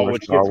find some Heimdall, more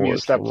which Star gets me a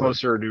Wars step somewhere.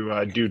 closer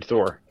to Dude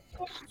Thor.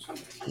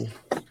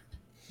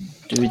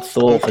 Dude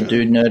Thor for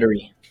dude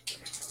nerdery.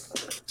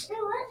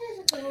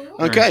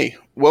 Okay.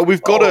 Well,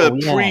 we've got You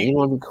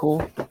want to be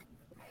cool?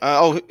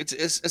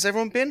 has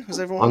everyone been? Has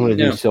everyone? I'm going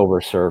to do No.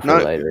 Silver Surfer No,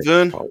 later.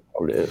 Vern? I'll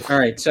do it. All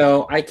right,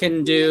 so I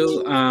can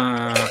do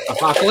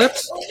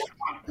Apocalypse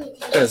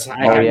because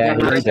I Oh, have yeah, that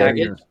in my he's there.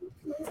 package,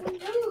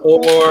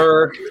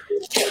 or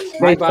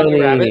My Hey, Bunny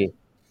Tony. Rabbit,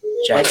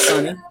 Bug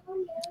Bunny,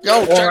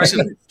 Go,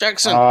 Jackson.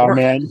 Jackson. Oh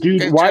man,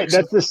 dude, Okay, why?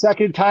 Jackson. That's the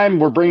second time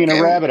we're bringing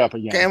a rabbit up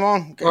again. Get him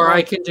on. Or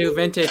I can do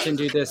vintage and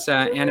do this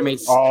animated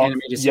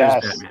series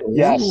yes,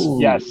 Batman.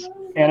 yes.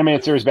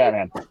 Animated series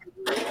Batman.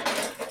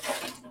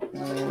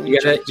 You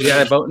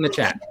gotta vote in the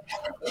chat.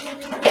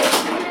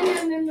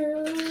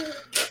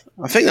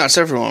 I think that's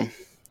everyone.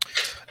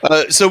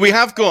 So we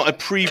have got a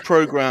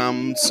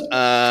pre-programmed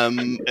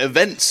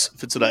event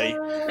for today.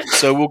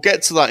 So we'll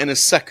get to that in a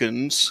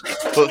second.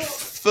 But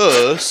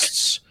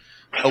first,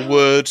 a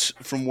word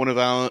from one of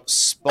our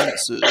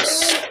sponsors.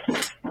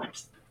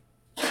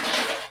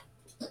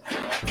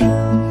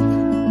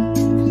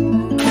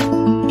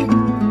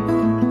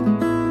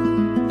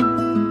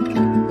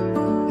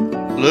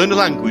 Learn a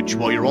language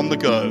while you're on the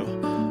go.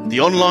 The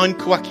online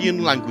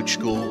Kwakian language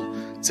school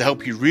to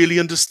help you really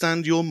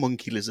understand your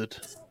monkey lizard.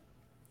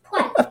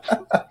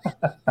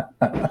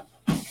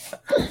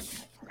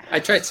 I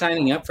tried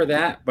signing up for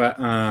that, but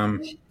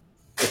it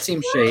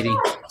seems shady.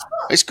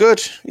 It's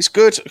good. It's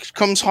good. It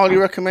comes highly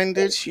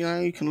recommended. You know,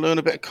 you can learn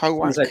a bit of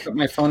Once I Kowak. put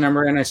my phone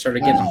number in, I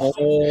started getting a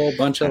whole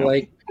bunch of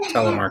like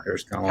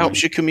telemarketers calling.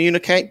 Helps you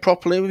communicate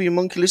properly with your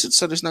monkey lizard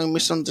so there's no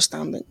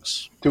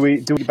misunderstandings. Do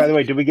we? By the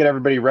way, did we get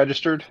everybody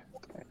registered?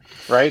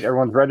 Right,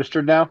 everyone's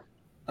registered now.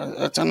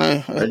 I don't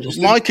know.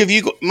 Registered? Mike, have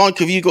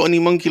you got any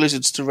monkey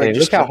lizards to Hey, look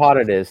register? how hot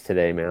it is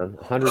today, man.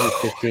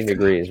 115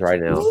 degrees right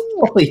now.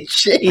 Holy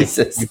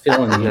Jesus! You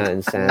feeling Isn't me? that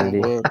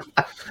insanity? Oh,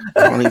 I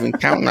can't even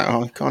count that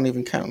high. Can't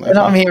even count that And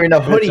I'm high. here in a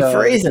hoodie It's,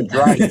 freezing.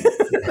 dry.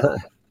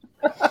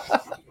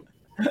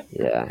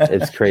 Yeah,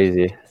 it's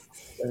crazy.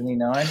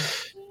 79.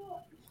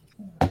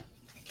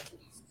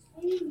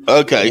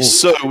 Okay,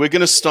 so we're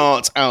going to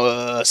start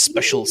our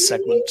special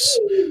segment.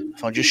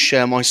 If I just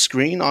share my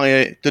screen,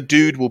 the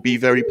dude will be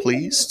very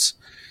pleased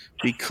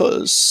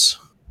because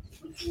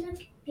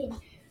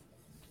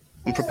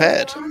I'm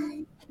prepared.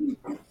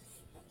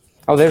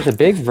 Oh, there's a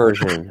big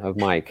version of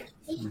Mike.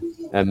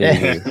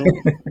 Yeah.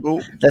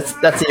 Oh, That's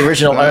the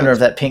original owner of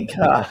that pink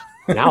car.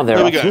 Now there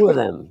There are we go. two of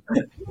them.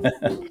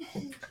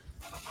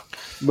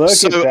 Look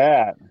So- at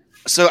that.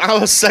 so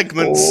our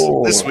segment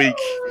Oh. this week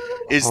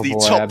is Oh the boy,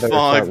 I top better 5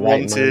 start writing mine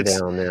wanted.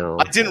 down now.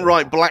 I didn't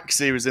write Black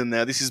Series in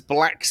there. This is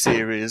Black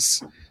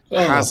Series Oh,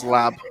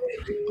 HasLab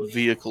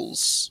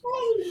vehicles.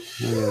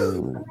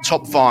 Hmm.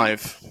 Top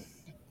 5.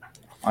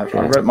 I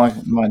wrote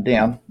mine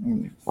down.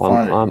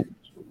 Find it.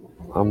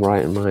 I'm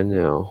writing mine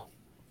now.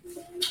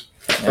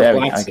 There we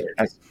Black go.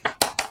 Series.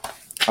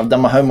 I've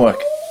done my homework.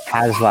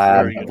 Very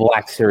HasLab good.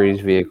 Black Series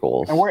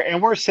vehicles. And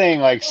we're saying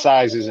like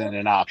size isn't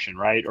an option,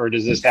 right? Or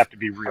does this have to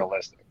be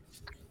realistic?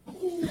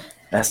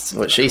 That's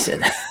what she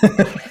said.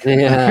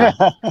 Yeah.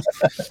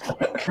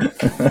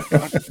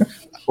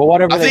 Well,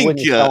 whatever I they think,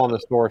 wouldn't sell on the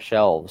store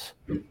shelves,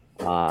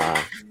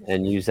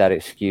 and use that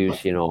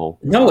excuse, you know.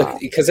 no,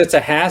 because it's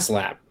a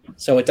HasLab,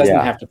 so it doesn't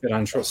Yeah. have to fit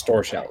on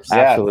store shelves. Yeah.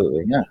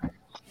 Absolutely.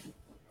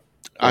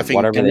 I think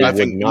Whatever they I would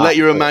think not let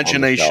your put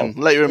on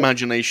the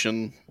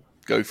imagination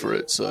go for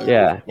it. So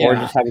Yeah. Or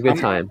Yeah. just have a good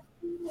time.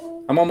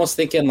 I'm almost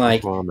thinking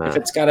like Well, man. if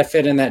it's got to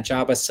fit in that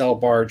Jabba Cell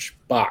barge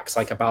box,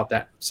 like about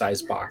that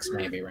size box,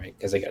 maybe, right?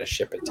 Because they got to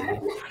ship it to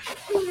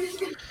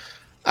you.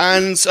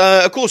 And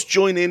of course,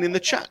 join in the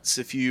chats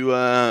if you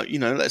let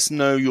us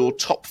know your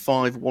top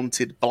 5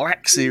 wanted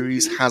Black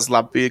Series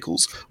HasLab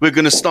vehicles. We're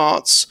going to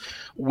start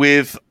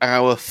with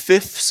our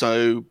 5th,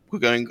 so we're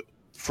going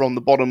from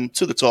the bottom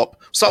to the top.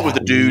 Start with the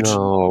dude.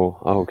 No.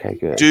 Okay,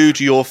 good. Dude,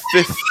 your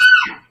 5th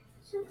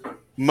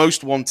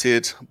most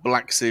wanted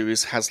Black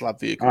Series HasLab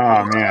vehicle.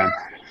 Oh man.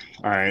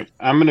 All right.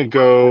 I'm gonna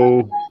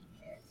go.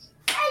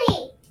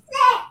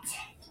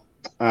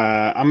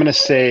 I'm gonna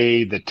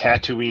say the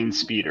Tatooine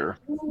speeder,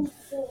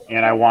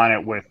 and I want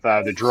it with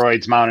the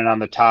droids mounted on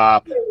the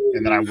top,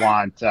 and then I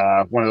want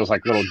one of those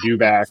like little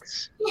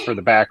dewbacks for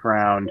the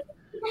background,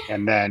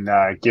 and then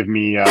give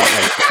me have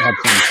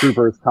some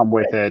troopers come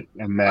with it,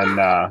 and then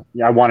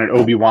I want an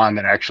Obi-Wan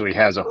that actually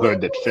has a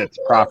hood that fits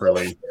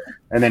properly,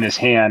 and then his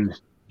hand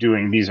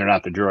doing "These are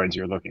not the droids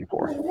you're looking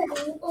for."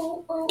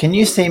 Can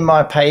you see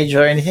my page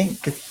or anything?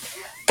 'Cause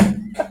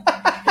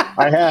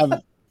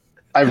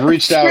I've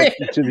reached out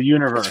to the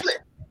universe.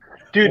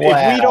 Dude, if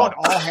Wow. we don't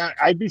all have,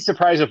 I'd be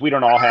surprised if we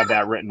don't all have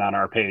that written on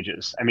our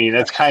pages. I mean,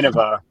 that's kind of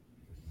a,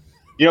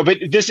 but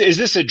is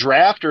this a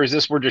draft or is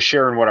this we're just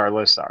sharing what our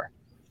lists are?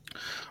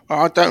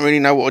 I don't really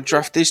know what a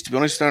draft is, to be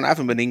honest. I don't have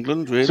them in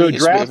England, really. So a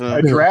It's a bit draft, of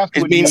a draft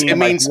It would means mean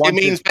like once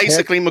means it's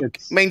basically picked,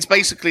 it's- means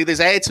basically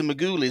there's heir to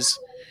Magoolis.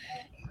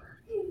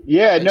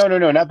 Yeah, no,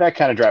 not that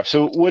kind of draft.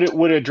 So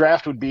what a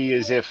draft would be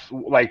is if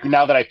like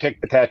now that I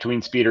picked the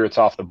Tatooine speeder, it's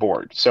off the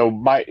board. So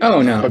my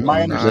No.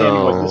 my understanding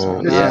was this No.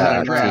 is Yeah,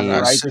 not a draft, no, right?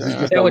 that's- This is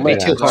just that a would be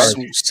list, too right? hard.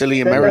 Some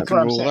silly That's American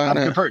what I'm rule, saying. that, I'm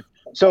innit? convert.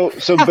 So,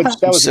 but that was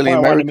the Silly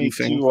point I wanted to American make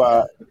thing.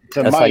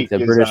 to That's Mike. like the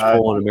is, British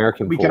pool and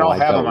American we pool. can all I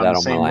have dealt them with on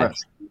that the all my same life.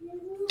 list.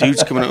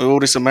 Dude's coming up with all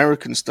this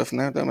American stuff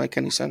now. Don't make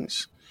any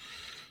sense.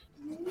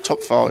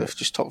 Top 5,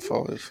 just top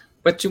 5.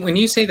 But when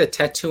you say the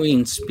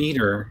Tatooine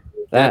speeder,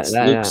 that's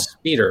That, Luke's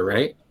speeder,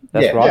 right?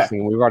 That's Yeah. what I Yeah. was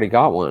thinking. We've already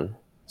got one.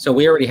 So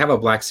we already have a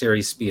Black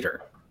Series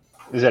speeder.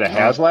 Is it a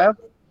HasLab?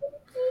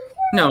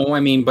 No, I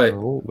mean, but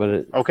No, but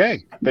it,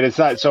 Okay, but it's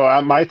not.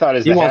 So my thought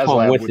is he the wants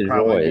one HasLab with would his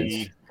probably droids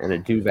be and a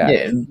dewback.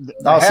 Yeah,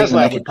 the I was thinking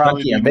HasLab make would it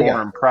probably chunky be and more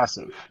bigger.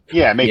 impressive.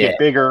 Yeah, make Yeah. it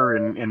bigger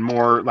and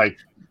more like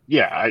you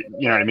know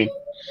what I mean.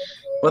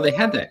 well, they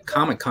had that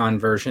Comic-Con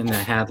version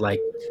that had like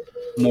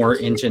more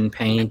engine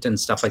paint and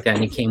stuff like that,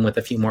 and it came with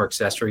a few more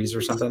accessories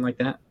or something like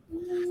that.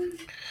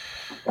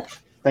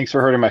 Thanks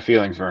for hurting my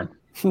feelings, Vern.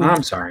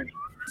 I'm sorry.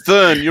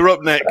 Vern, you're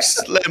up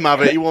next. Let him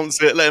have it. He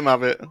wants it. Let him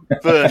have it.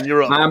 Vern,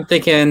 you're up. I'm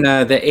thinking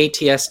the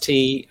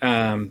ATST,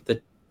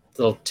 the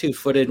little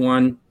 2-footed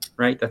one,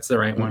 right? That's the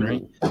right one,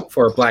 right?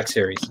 For Black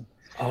Series.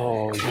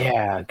 Oh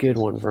yeah, good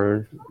one,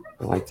 Vern.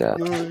 I like that.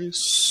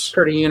 Nice.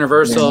 Pretty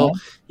universal.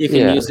 You can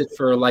Yeah. use it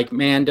for like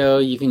Mando.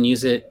 You can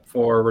use it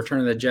for Return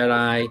of the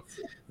Jedi,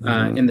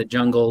 in the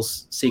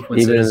jungles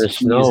sequences. Even in the You can use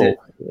snow it.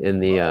 in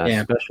the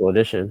Yeah. special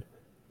edition.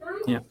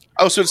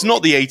 Oh, so it's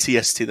not the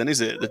ATST then,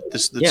 is it?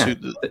 Yeah.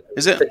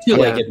 Is it? The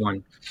two-legged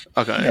one.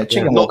 Okay. Yeah,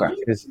 Chicken Not, Walker.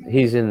 Because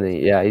he's in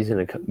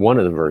one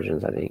of the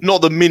versions, I think.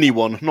 not the mini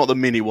one. Not the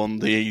mini one.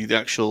 The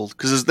actual,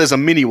 because there's a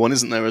mini one,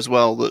 isn't there, as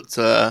well?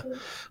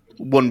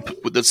 One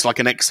that's like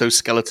an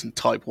exoskeleton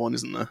type one,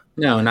 isn't there?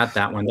 No, not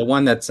that one. The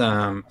one that's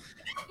the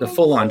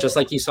full-on, just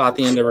like you saw at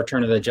the end of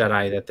Return of the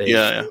Jedi. That they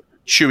Yeah.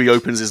 Chewie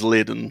opens his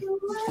lid and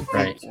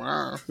right.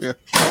 wow, yeah.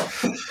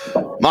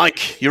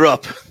 Mike, you're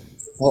up.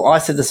 Well, I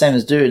said the same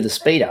as Dude, the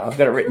speeder. I've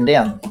got it written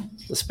down.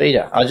 The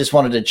speeder. I just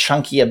wanted a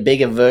chunkier,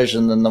 bigger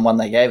version than the one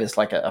they gave us,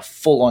 like a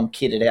full-on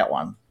kitted out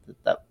one.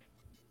 That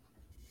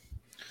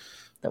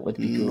would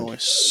be good.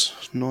 Nice.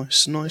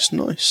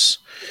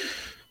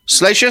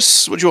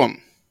 Slacius, what do you want?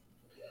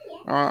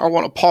 I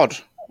want a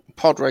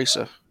pod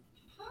racer,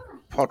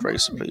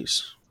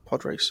 please.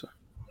 Pod racer.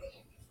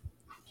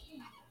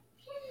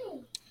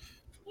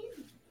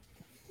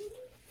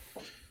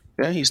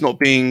 Yeah, he's not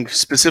being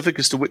specific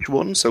as to which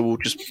one, so we'll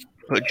just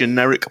put a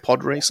generic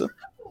pod racer.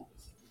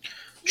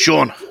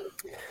 Sean.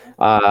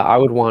 I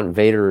would want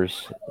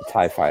Vader's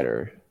TIE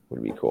Fighter.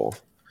 Would be cool.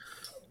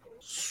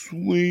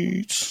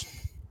 Sweet.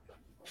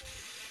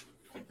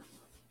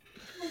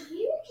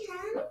 You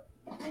can.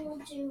 We'll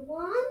do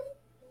one.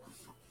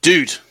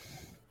 Dude.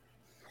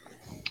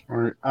 All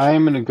right,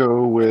 I'm gonna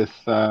go with.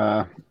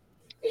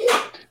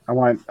 I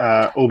want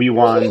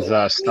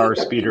Obi-Wan's Star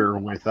Speeder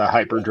with a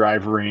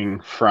hyperdrive ring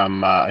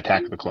from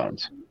Attack of the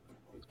Clones.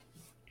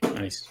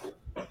 Nice.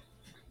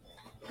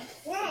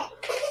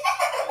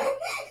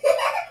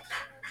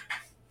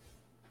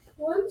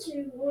 One,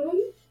 two, one.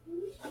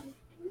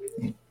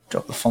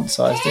 Drop the font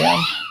size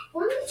down.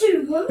 One,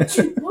 two, one,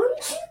 two, one,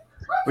 two.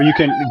 Or you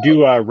can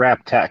do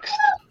wrap text.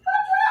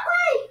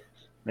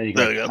 Then you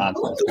can There make we the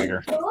go. content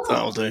bigger.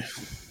 That'll do.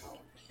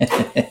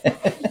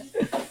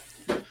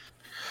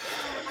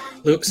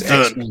 Luke's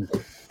Done. X-Wing.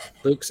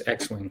 Luke's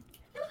X-Wing.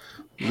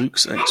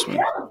 Luke's X-Wing.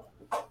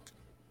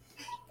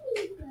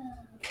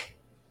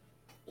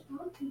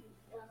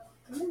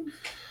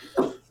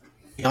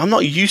 Yeah, I'm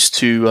not used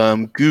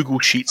to Google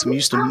Sheets. I'm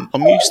used to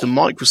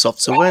Microsoft.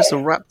 So where's the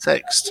wrap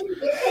text?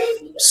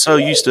 So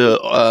used to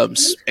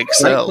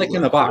Excel. Right click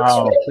in the box.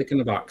 Oh. Right click in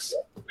the box.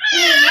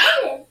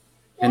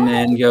 And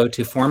then go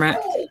to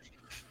Format.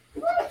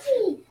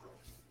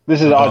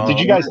 This is odd. Did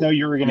you guys know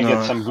you were going to No.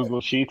 get some Google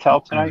Sheets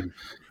help tonight?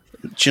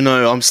 Do you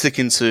know? I'm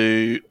sticking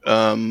to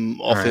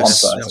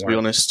Office. Right. To be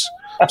honest,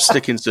 I'm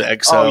sticking to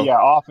Excel. Oh yeah,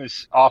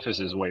 Office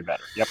is way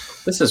better. Yep.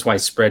 This is why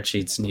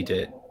spreadsheets need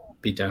to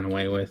be done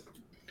away with.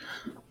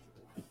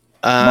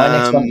 My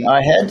next one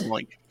I had,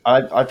 Like,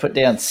 I put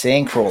down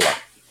Sandcrawler.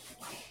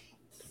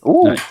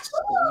 Ooh. Nice.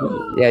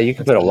 Yeah, you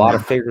could put a lot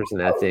of figures in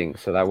that thing,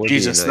 so that would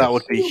Jesus, be nice. that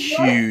would be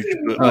huge.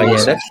 But Oh yeah,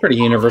 awesome. that's pretty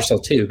universal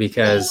too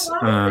because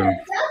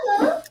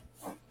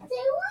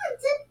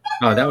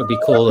that would be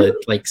cool to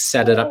like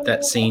set it up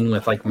that scene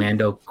with like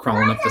Mando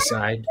crawling up the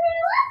side.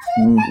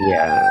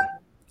 Yeah.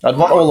 I'd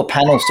want all the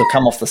panels to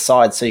come off the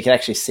side so you can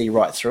actually see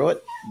right through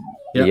it.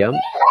 Yep. Yep.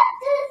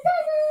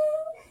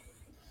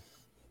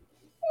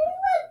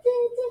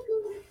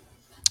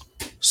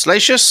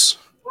 Slacius?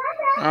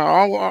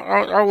 I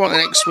want an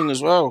X-Wing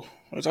as well.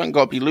 It ain't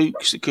got to be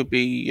Luke's. It could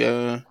be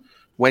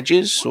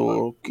Wedges,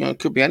 or it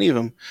could be any of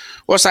them.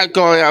 What's that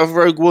guy out of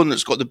Rogue One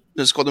that's got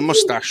the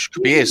mustache?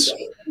 Could be his.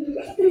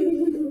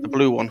 The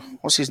blue one.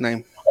 What's his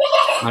name?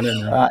 I don't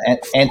know.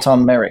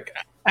 Anton Merrick.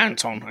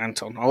 Anton.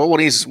 Oh, one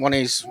is,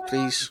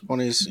 please.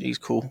 One is. He's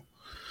cool.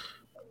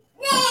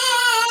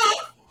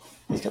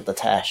 He's got the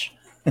tash.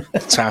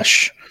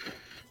 Tash.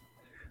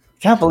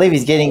 Can't believe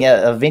he's getting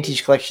a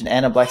vintage collection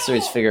and a Black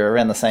Series figure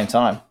around the same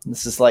time.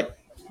 This is like,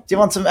 do you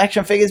want some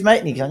action figures, mate?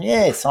 And he's going,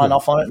 yeah, sign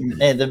off on it. And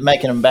yeah, they're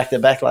making them back to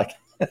back like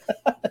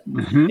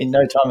in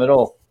no time at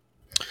all.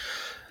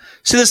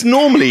 So there's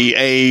normally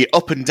a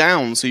up and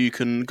down, so you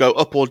can go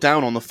up or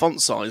down on the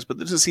font size, but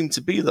there doesn't seem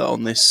to be that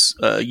on this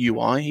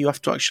UI. You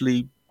have to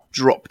actually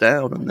drop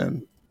down, and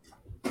then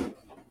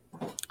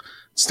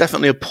it's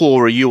definitely a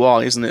poorer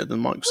UI, isn't it,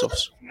 than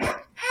Microsoft's?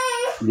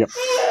 Yep.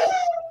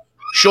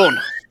 Sean.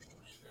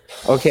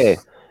 Okay.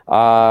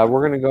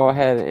 We're gonna go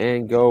ahead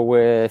and go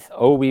with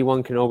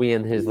Obi-Wan Kenobi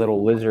and his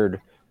little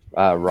lizard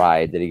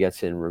ride that he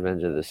gets in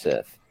Revenge of the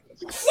Sith.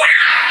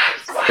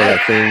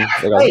 That thing.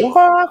 They go,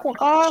 "Wah,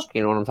 wah."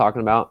 You know what I'm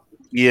talking about?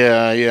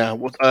 Yeah.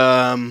 What?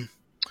 What's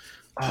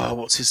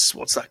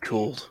that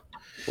called?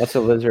 What's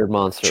a lizard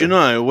monster? Do you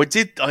know?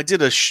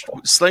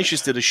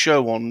 Slacious did a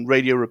show on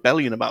Radio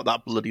Rebellion about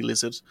that bloody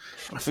lizard.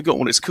 I forgot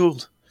what it's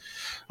called.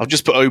 I've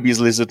just put Obi's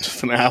lizard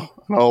for now.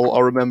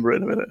 I'll remember it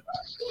in a minute.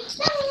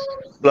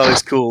 That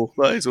is cool.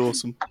 That is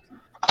awesome.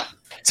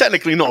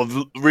 Technically not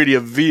really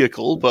a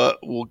vehicle, but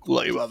we'll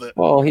let you have it.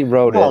 Well, he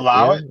wrote We'll it.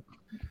 allow it.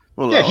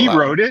 We'll He allow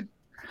wrote it.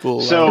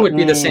 So it would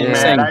be the same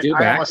saying I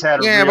Dewback. almost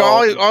had a Yeah,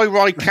 real... but I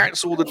ride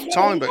cats all the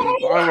time. But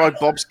I ride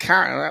Bob's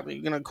cat.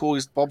 You're going to call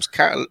his Bob's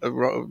cat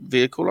a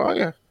vehicle, are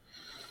you?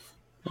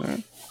 Yeah.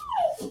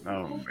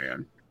 Oh,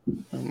 man.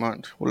 Never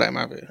mind. We'll let him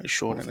have it. It's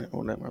short, isn't it?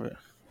 We'll let him have it.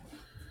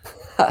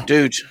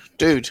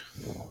 Dude.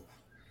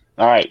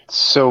 All right.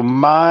 So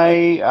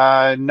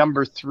my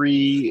number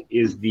 3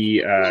 is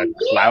the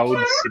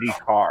Cloud City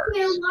Cars.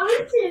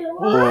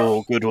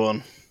 Oh, good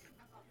one.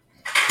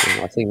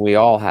 I think we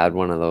all had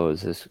one of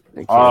those.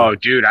 Oh,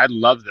 dude, I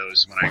loved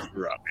those when I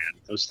grew up,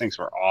 man. Those things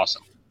were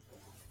awesome.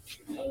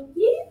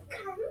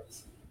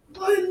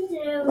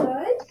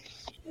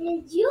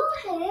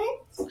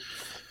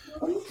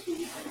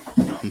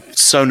 I'm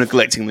so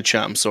neglecting the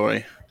chat. I'm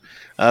sorry.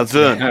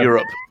 Vern, you're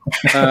up.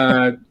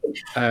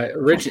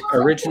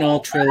 Original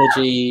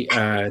trilogy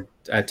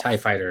TIE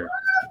Fighter.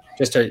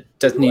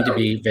 Doesn't need to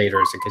be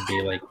Vader's. It could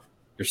be like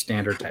your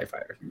standard TIE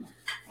Fighter.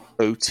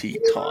 OT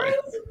tie.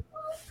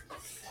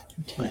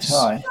 Nice.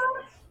 Tie.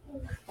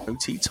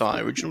 OT tie.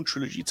 Original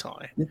trilogy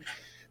tie.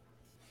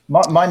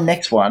 My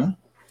next one,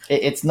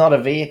 it's not a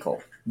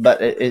vehicle,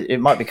 but it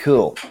might be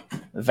cool.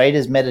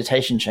 Vader's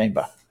meditation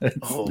chamber.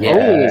 Oh,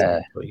 Yeah.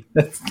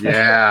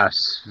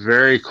 Yes,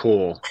 very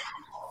cool.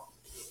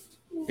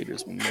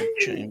 Vader's med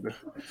chamber.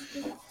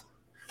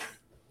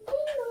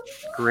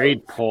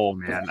 Great pull,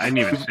 man. I didn't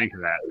even think of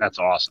that. That's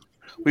awesome.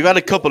 We've had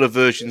a couple of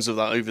versions of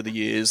that over the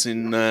years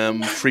in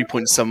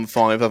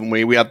 3.75, haven't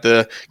we? We had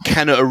the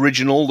Kenner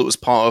original that was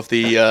part of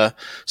the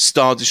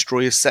Star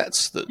Destroyer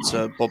sets that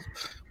Bob.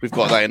 We've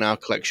got that in our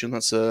collection.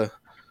 That's not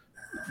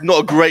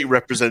a great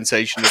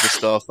representation of a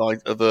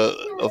Starfighter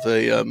of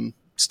a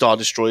Star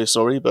Destroyer,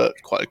 sorry, but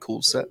quite a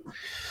cool set.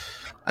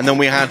 And then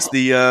we had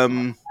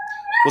the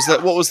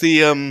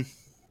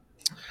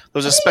there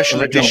was a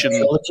special edition.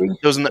 There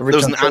was an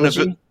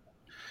anniversary.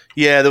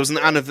 Yeah, there was an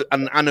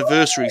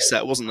anniversary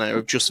set, wasn't there,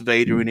 of just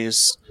Vader in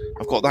his...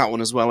 I've got that one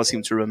as well, I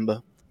seem to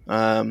remember.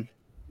 But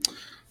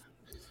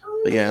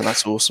yeah,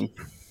 that's awesome.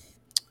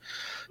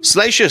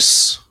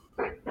 Salacious.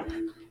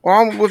 Well,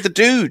 I'm with the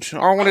dude.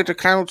 I wanted a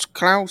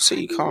Cloud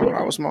City car.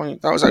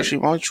 That was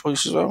actually my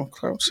choice as well.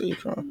 Cloud City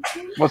car.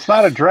 Well, it's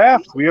not a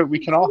draft. We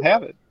can all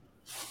have it.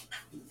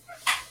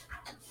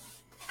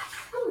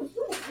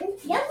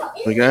 There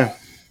we go.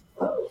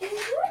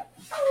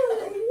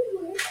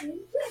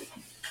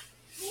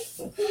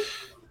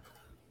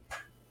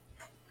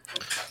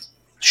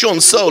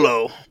 Sean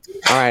Solo. All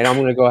right, I'm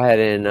going to go ahead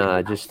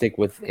and just stick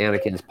with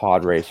Anakin's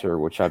Pod Racer,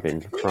 which I've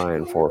been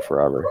crying for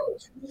forever.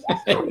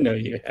 No,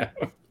 you have.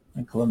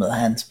 I call them the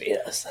hand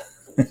speeders.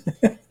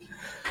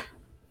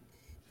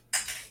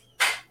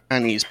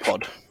 And he's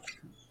Pod.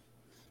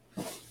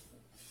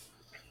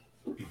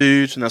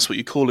 Dude, and that's what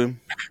you call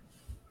him.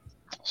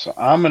 So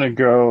I'm going to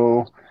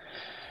go...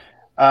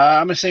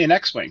 I'm going to say an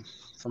X-Wing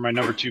for my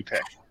number 2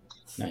 pick.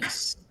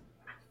 Nice.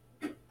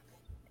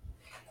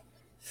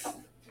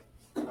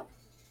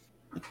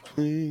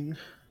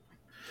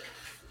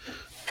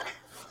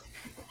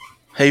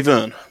 Hey,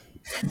 Vern.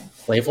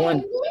 Flavor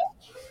one.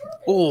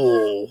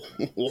 Oh,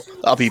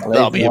 that'll be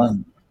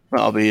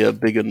a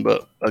big one,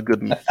 but a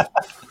good one.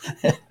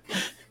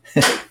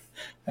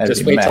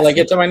 Just wait till I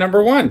get to my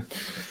number 1.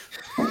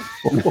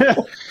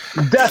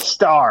 Death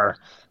Star.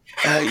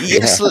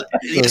 Yes,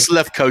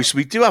 Left Coast.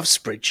 We do have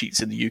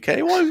spreadsheets in the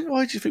UK.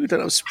 Why do you think we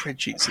don't have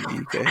spreadsheets in the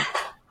UK?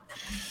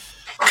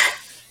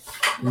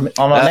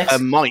 On our next,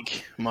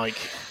 Mike.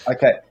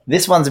 Okay,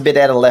 this one's a bit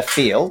out of left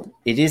field.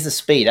 It is a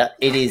speeder.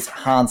 It is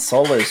Han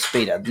Solo's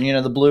speeder. You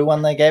know the blue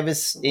one they gave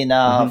us in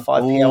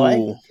 5POA?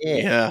 Ooh,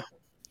 yeah.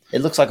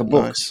 It looks like a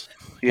book. Nice.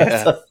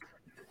 Yeah.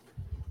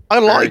 I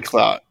like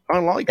that. I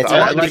like that. It's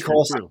I really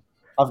cool.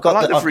 I've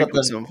got the I've got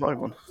 3.75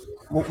 one.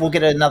 We'll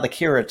get another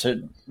Kira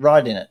to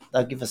ride in it.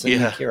 They'll give us a new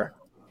Kira.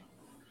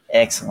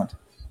 Excellent.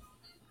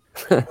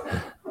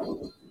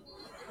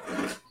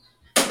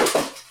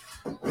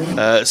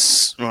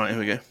 Right, here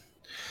we go.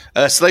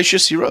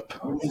 Salacious, you're up.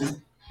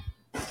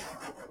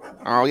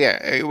 Oh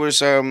yeah, it was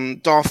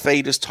Darth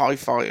Vader's TIE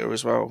Fighter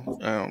as well.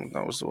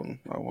 That was the one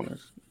I wanted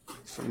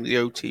from the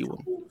OT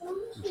one.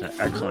 It's an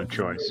excellent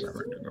choice.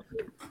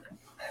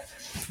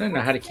 I don't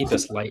know how to keep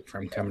this light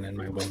from coming in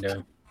my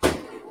window.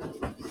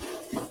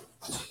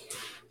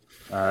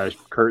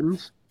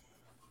 Curtains?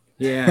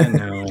 Yeah,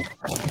 no.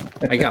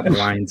 I got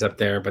blinds up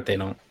there, but they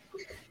don't.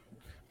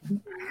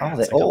 Oh,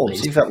 they're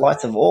orbs. You've got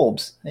lights of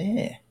orbs.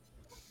 Yeah.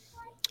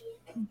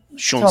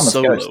 Sean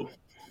Solo.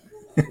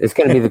 It's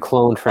going to be the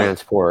clone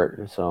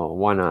transport, so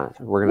why not?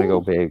 We're going to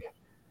go big.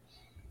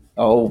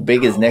 Oh,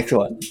 big is next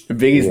one.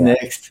 Big is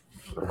next.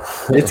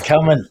 It's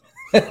coming.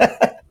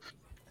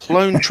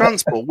 Clone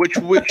Transport. Which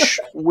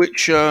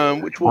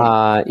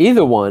one?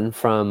 Either one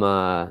from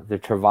the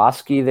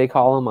Travasky, they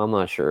call him. I'm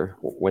not sure.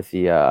 With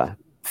the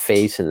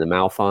face and the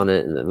mouth on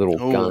it and the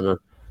little gun.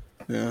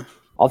 Yeah.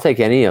 I'll take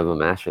any of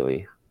them,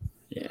 actually.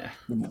 Yeah.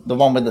 The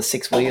one with the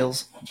 6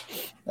 wheels.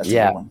 That's a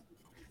good one.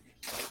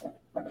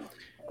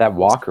 That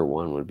Walker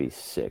one would be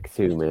sick,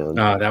 too, man.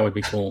 Oh, that would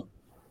be cool.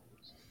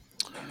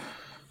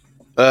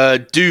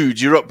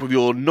 Dude, you're up with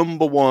your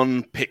number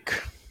one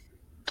pick.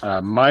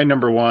 My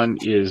number one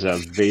is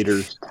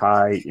Vader's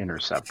TIE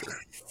Interceptor.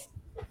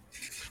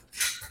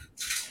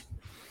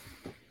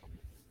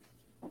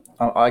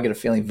 I get a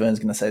feeling Vern's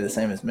going to say the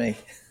same as me.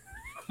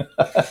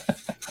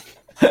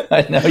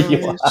 I know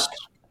you are.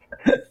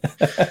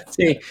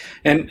 See,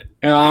 and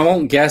I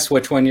won't guess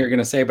which one you're going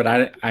to say, but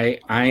I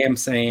am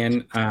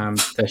saying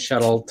the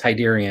Shuttle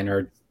Tidarian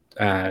or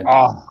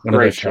one of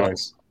those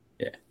choice.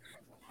 Yeah,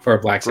 for a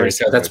Black Series.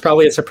 So that's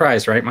probably a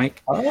surprise, right,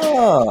 Mike?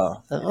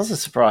 Oh, that was a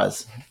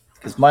surprise.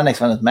 Because my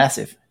next one is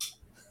massive.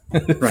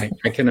 Right,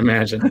 I can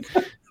imagine.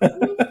 Are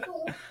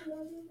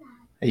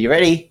you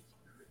ready?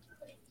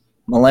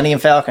 Millennium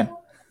Falcon.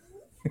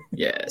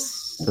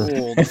 Yes.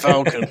 Oh, the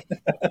Falcon.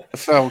 The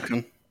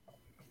Falcon.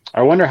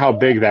 I wonder how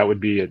big that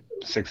would be at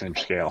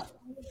 6-inch scale.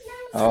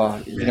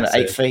 Oh, you're going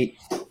to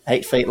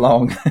 8 feet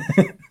long,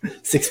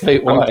 6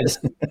 feet wide.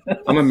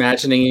 I'm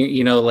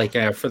imagining, like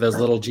for those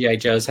little G.I.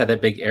 Joes had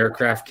that big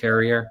aircraft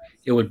carrier.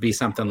 It would be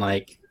something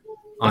like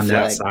on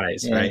that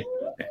size, right?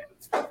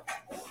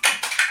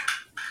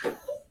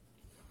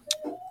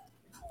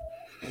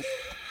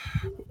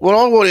 Well,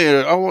 I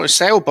want a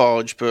sail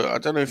barge, but I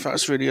don't know if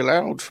that's really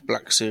allowed for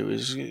Black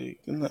Series. They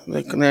ain't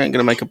going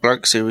to make a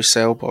Black Series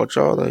sail barge,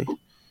 are they?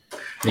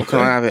 Can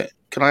I have it?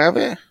 Can I have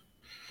it?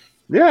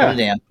 Yeah. Put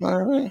it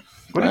down.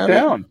 Put it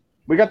down.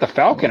 We got the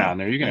Falcon on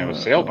there. You can have a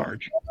sail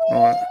barge.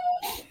 All right.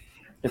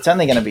 It's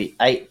only going to be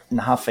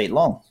 8.5 feet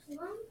long.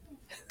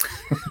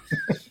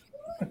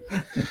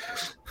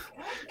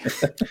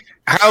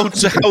 How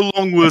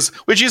long was?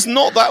 Which is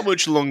not that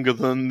much longer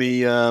than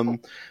the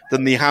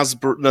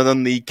Hasbro,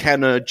 than the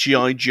Kenner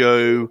G.I.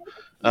 Joe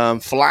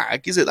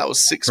flag, is it? That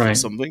was 6 foot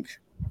something.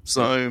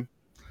 So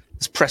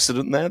there's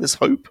precedent there. There's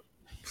hope.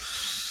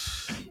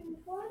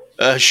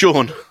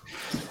 Sean,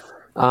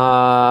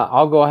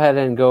 I'll go ahead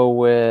and go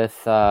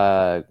with.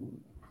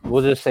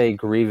 We'll just say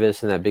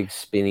Grievous and that big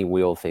spinny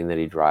wheel thing that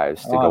he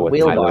drives to go with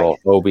my little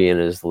Obi and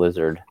his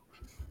lizard.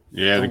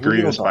 Yeah, the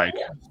Grievous bike.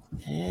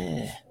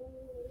 Yeah.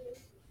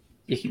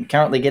 You can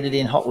currently get it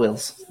in Hot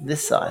Wheels,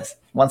 this size,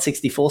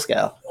 1/64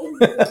 scale.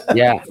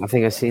 Yeah, I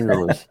think I've seen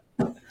those.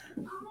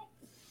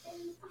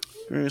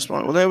 very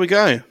smart. Well, there we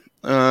go.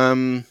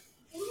 Got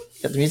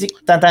the music.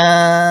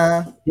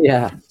 Dun-dun.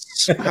 Yeah.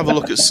 Have a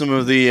look at some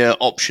of the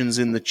options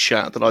in the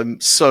chat.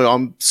 I'm sorry,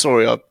 I'm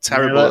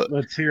terrible.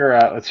 Let's hear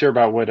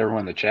about what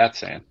everyone in the chat's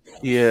saying.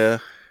 Yeah.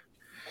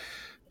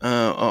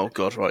 Oh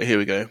God! Right, here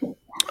we go.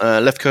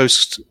 Left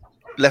Coast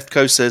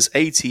says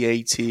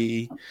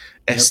AT-AT,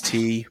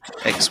 ST,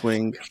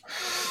 X-Wing.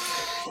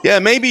 Yeah,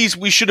 maybe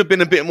we should have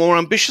been a bit more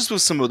ambitious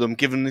with some of them,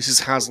 given this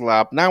is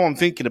HasLab. Now I'm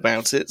thinking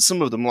about it.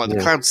 Some of them, like the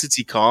Cloud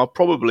City car,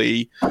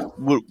 probably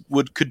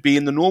could be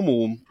in the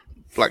normal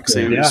Black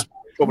Series. Yeah.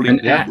 Probably an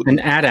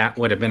AT-AT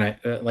would have been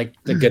like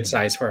the good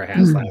size for a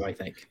HasLab, I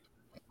think.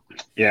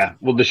 Yeah,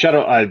 well, the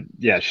Shuttle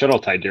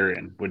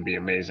Tidarian would be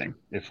amazing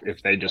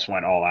if they just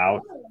went all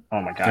out.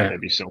 Oh my God, that'd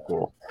be so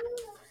cool.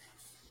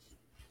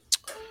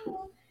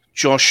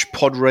 Josh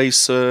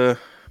Podracer,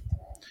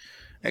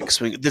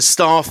 X-Wing, the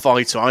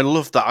Starfighter. I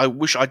love that. I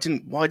wish I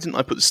didn't. Why didn't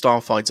I put the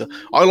Starfighter?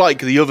 I like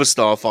the other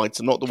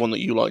Starfighter, not the one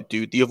that you like,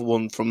 dude. The other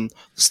one from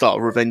the start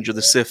of Revenge of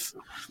the Sith.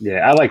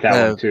 Yeah, I like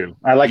that one too.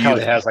 I like how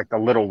it has like the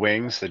little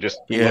wings that just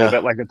a little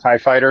bit like a TIE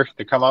fighter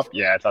to come up.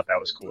 Yeah, I thought that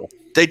was cool.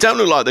 They don't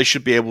look like they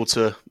should be able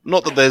to.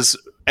 Not that there's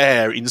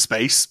air in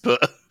space, but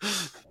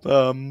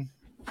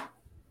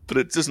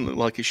it doesn't look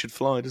like it should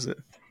fly, does it?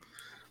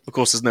 Of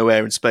course, there's no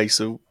air in space,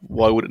 so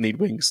why would it need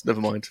wings?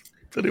 Never mind.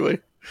 Anyway,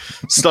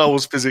 Star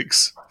Wars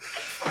physics.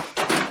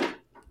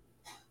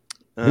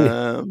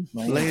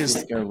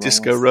 Leia's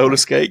disco roller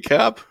skate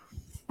cab.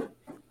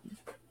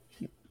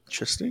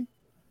 Interesting.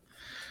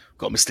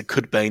 Got Mr.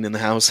 Cudbane in the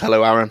house.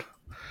 Hello, Aaron.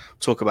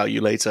 Talk about you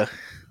later.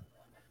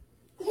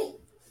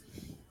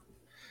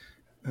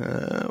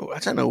 I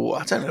don't know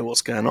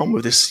what's going on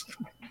with this.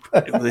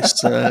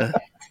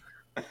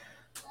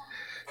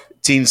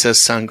 Dean says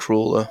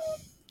Sandcrawler.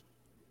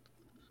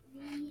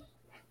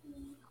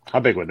 How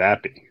big would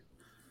that be?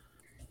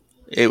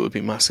 It would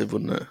be massive,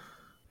 wouldn't it?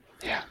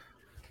 Yeah.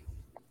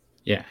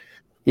 Yeah.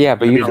 Yeah,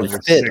 but you can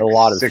like fit a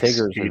lot of 6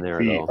 figures in there,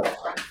 feet. though.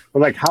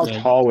 Well, like, how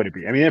tall would it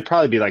be? I mean, it'd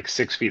probably be like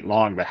 6 feet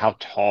long, but how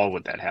tall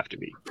would that have to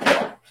be?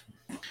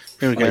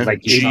 Here we go.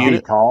 Like 8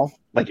 feet tall?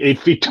 Like 8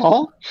 feet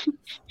tall?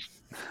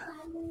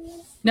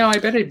 No, I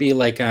bet it'd be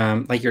like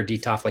your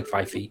DTOF, like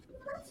 5 feet.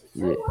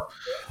 Yeah.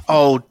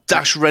 Oh,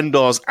 Dash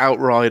Rendar's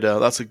Outrider.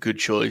 That's a good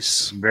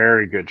choice.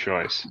 Very good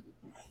choice.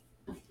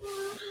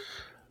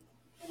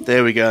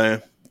 There we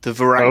go. The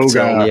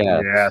Varactyl.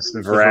 Yeah. Yes,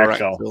 the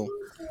Varactyl.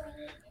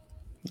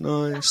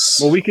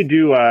 Nice. Well, we could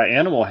do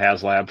Animal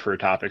HasLab for a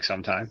topic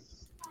sometime.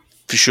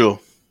 For sure.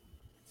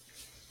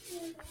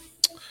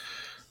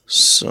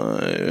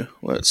 So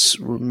let's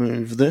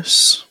remove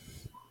this.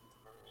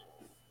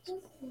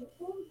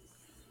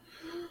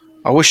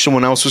 I wish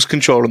someone else was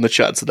controlling the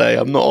chat today.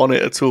 I'm not on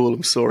it at all.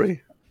 I'm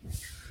sorry.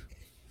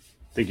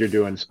 I think you're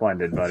doing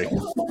splendid, buddy.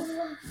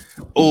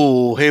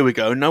 Oh, here we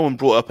go. No one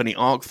brought up any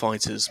Arc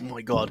Fighters.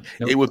 My God,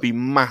 It would be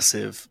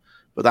massive,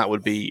 but that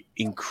would be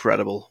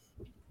incredible.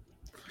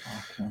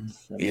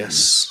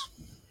 Yes.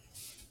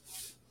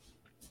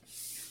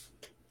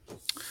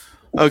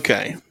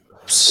 Okay,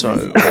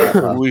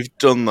 so we've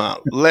done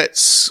that.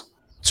 Let's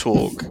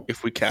talk,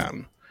 if we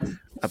can,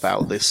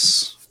 about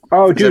this.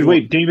 Oh, dude,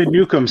 wait. David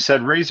Newcomb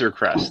said Razor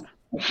Crest.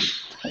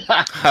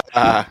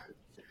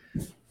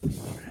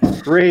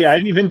 Great. I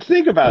didn't even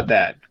think about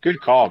that. Good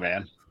call,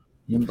 man.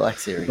 In Black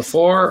Series.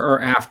 Before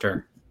or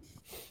after?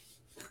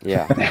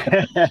 Yeah.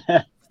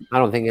 I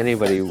don't think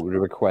anybody would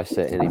request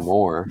it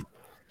anymore.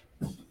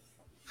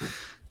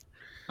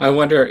 I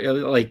wonder,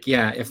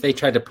 if they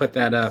tried to put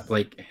that up,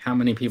 how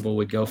many people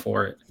would go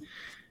for it?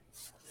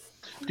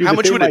 Dude, how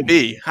much would it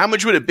be? How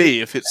much would it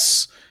be if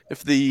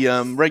the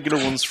regular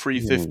one's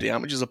 $350? How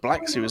much is a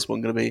Black Series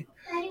one going to be?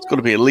 It's got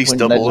to be at least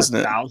double, isn't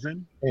it?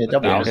 1,000? Yeah,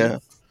 double. Yeah.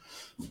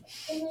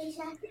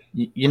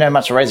 You know how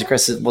much a Razor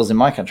Crest was in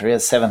my country?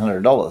 It's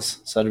 $700,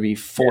 so it'd be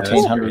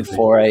 $1,400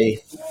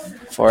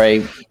 for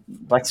a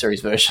Black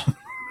Series version.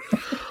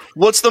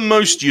 What's the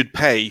most you'd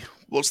pay?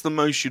 What's the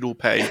most you'd all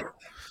pay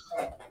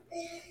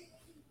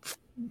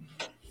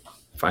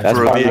for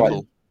a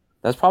vehicle?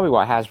 That's probably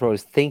what Hasbro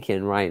is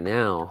thinking right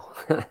now.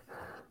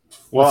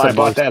 Well, I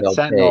bought that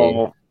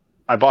Sentinel.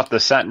 I bought the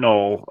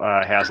Sentinel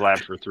HasLab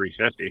for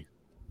 $350.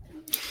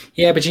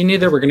 Yeah, but you knew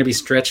there were going to be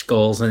stretch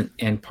goals,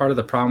 and part of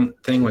the problem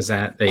thing was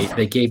that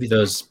they gave you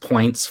those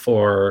points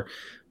for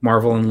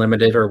Marvel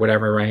Unlimited or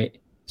whatever, right?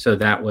 So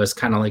that was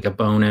kind of like a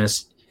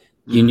bonus.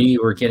 You knew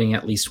you were getting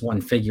at least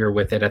one figure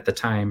with it at the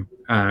time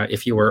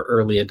if you were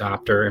early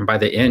adopter, and by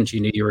the end, you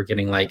knew you were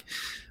getting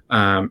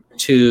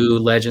 2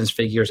 Legends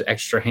figures,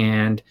 extra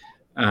hand,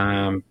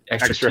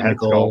 extra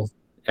tentacle,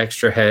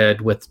 extra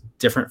head with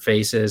different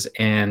faces,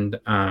 and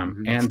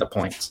the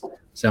points.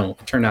 So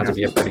it turned out to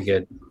be a pretty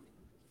good.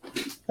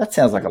 That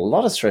sounds like a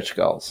lot of stretch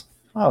goals.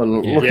 I would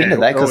look into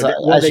that because,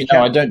 as you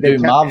know, I don't do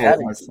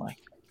Marvel. It's like,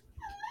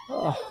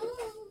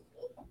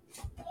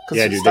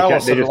 yeah, dude,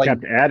 they just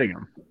kept adding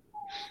them.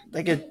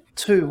 They get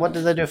 2. What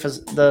did they do for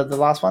the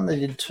last one? They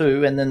did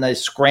 2, and then they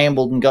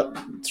scrambled and got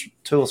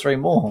 2 or 3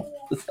 more.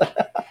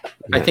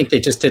 I think they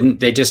just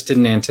didn't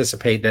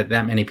anticipate that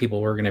many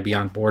people were going to be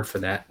on board for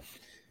that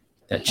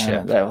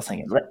ship. They were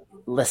thinking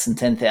less than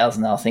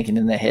 10,000. They were thinking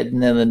in their head,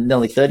 and then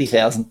nearly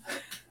 30,000.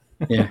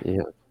 Yeah.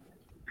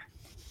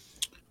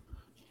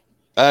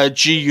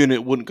 G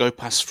Unit wouldn't go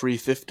past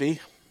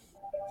 350.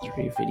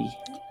 350.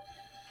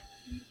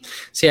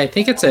 See, I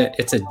think it's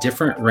a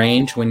different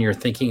range when you're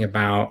thinking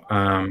about.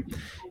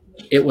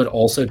 It would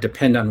also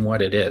depend on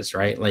what it is,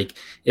 right? Like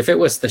if it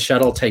was the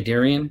shuttle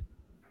Tidarian,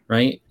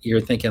 right? You're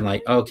thinking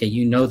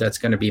okay, that's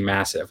going to be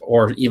massive.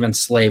 Or even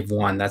Slave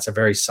One, that's a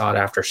very sought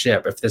after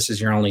ship. If this is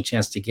your only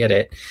chance to get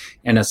it,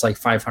 and it's like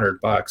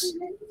 $500,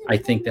 I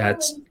think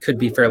that could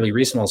be fairly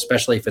reasonable,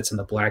 especially if it's in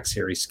the Black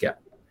Series scale,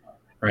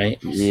 right?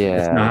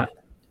 Yeah. If not,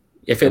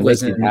 if it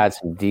was add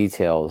some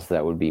details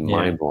that would be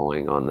mind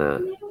blowing on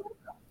that.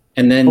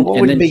 And then, what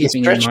would be your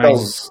stretch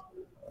goals?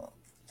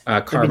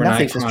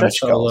 Carbonite Han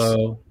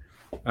Solo.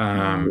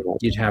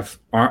 You'd have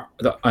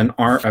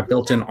a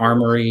built-in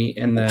armory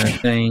in the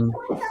thing.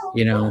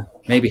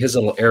 Maybe his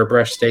little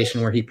airbrush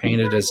station where he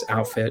painted his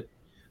outfit.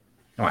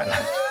 No, I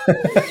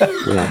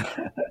don't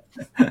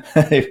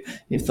know.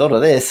 You've thought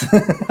of this.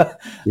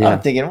 I'm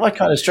thinking, what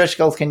kind of stretch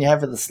goals can you have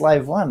for the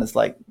Slave One? It's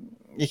like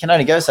you can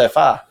only go so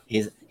far.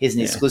 Here's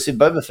an exclusive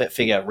Boba Fett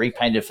figure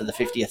repainted for the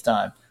 50th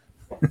time.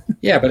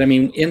 Yeah, but I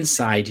mean,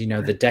 inside, the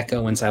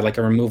deco inside, like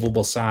a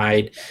removable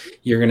side,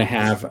 you're going to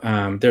have,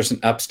 there's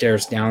an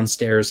upstairs,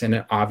 downstairs in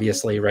it,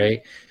 obviously,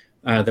 right?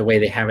 The way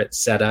they have it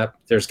set up,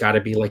 there's got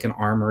to be like an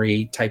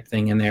armory type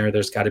thing in there.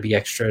 There's got to be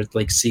extra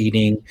like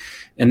seating.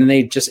 And then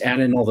they just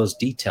add in all those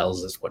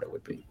details is what it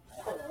would be.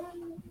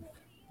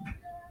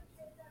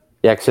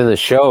 Yeah, because in the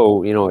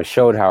show, it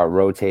showed how it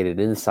rotated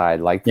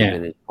inside like the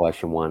Vintage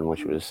Collection one,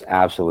 which was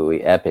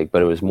absolutely epic,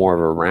 but it was more of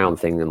a round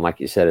thing than,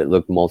 like you said, it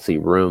looked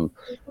multi-room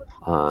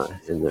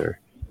in there.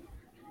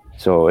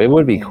 So it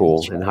would be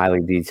cool and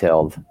highly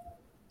detailed.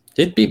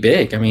 It'd be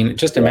big. I mean,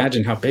 just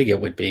imagine how big it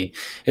would be.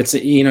 It's,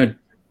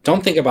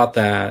 don't think about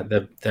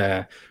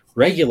the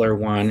regular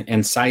one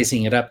and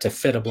sizing it up to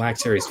fit a Black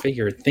Series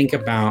figure. Think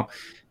about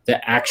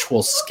the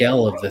actual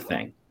scale of the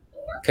thing.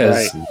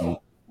 Because,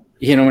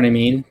 you know what I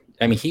mean?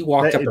 I mean, he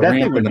walked up the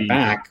ramp in the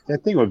back.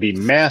 That thing would be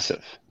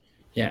massive.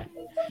 Yeah.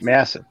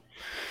 Massive.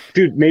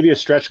 Dude, maybe a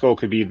stretch goal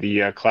could be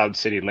the Cloud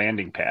City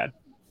landing pad.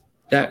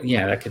 That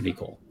could be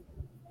cool.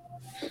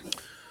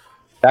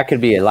 That could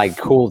be a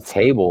cool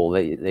table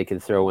that they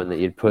could throw in that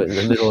you'd put in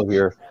the middle of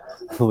your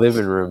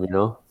living room,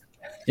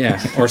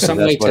 Yeah, or some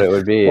way that's what it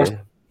would be.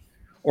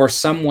 or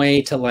some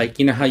way to, like,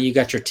 you know how you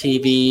got your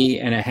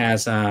TV and it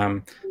has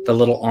the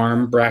little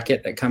arm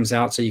bracket that comes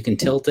out so you can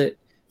tilt it.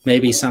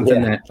 Maybe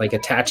something that like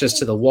attaches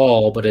to the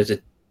wall, but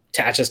it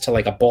attaches to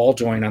like a ball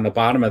joint on the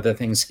bottom of the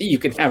thing, so you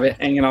can have it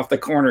hanging off the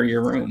corner of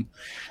your room.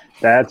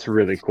 That's a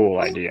really cool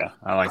idea.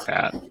 I like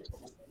that.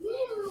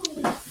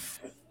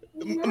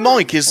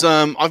 Mike, is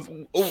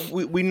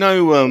we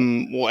know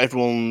what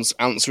everyone's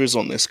answer is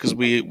on this because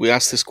we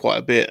asked this quite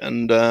a bit,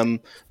 and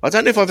I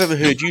don't know if I've ever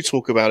heard you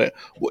talk about it.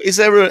 Is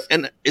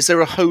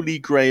there a holy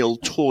grail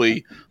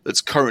toy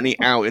that's currently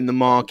out in the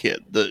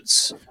market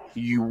that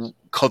you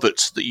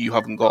covet that you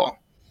haven't got?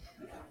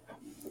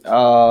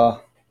 I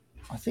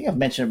think I've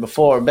mentioned it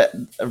before, but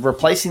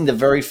replacing the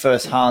very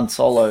first Han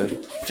Solo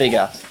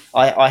figure.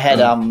 I had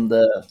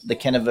the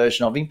Kenner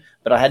version of him,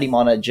 but I had him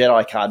on a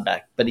Jedi card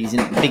back. But he's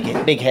in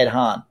big head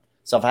Han,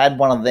 so I've had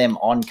one of them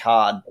on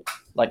card.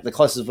 Like the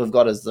closest we've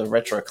got is the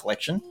retro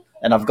collection,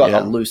 and I've got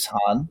a loose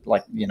Han,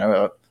 like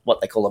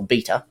what they call a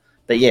beta.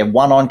 But yeah,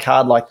 one on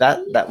card like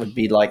that would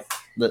be like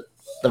the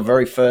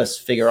very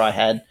first figure I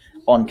had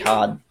on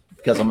card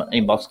because I'm an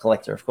inbox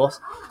collector, of course.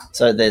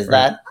 So there's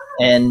that.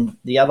 And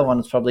the other one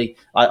is probably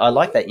I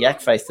like that yak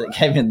face that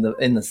came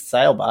in the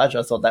sail barge.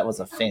 I thought that was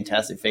a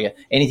fantastic figure.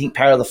 Anything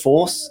Power of the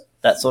Force,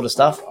 that sort of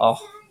stuff. Oh,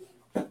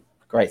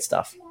 great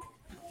stuff.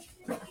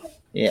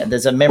 Yeah,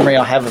 there's a memory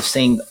I have of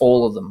seeing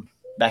all of them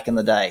back in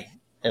the day.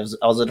 I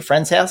was at a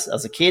friend's house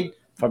as a kid,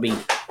 probably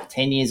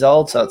 10 years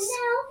old. So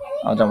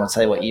I don't want to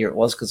say what year it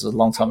was because it was a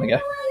long time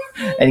ago.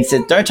 And he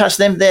said, "Don't touch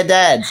them, they're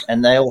dads."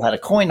 And they all had a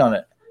coin on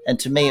it. And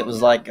to me, it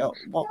was like, oh,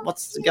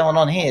 what's going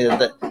on here?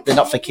 They're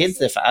not for kids,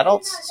 they're for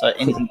adults. So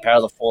anything Power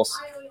of the Force,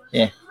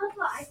 yeah,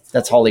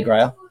 that's Holy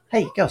Grail.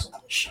 Hey, girls,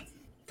 shh,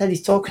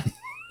 Daddy's talking.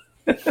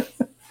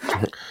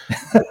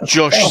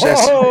 Josh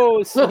says,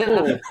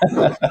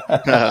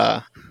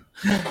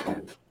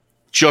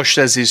 Josh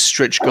says his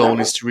stretch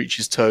goal is to reach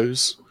his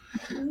toes.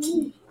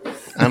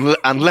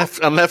 And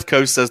left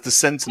coast says the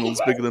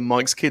Sentinel's bigger than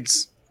Mike's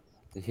kids.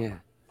 Yeah.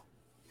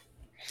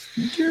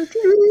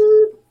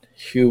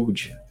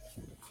 Huge.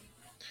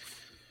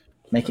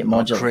 Make it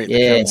modular. Create the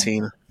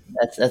cantina.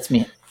 That's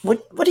me.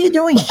 What are you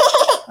doing?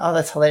 Oh,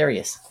 that's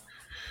hilarious.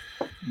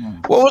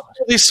 What was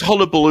this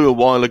hullabaloo a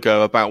while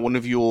ago about one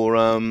of your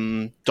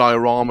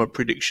diorama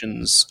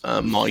predictions,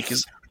 Mike?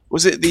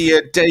 Was it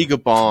the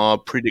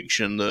Dagobah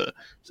prediction that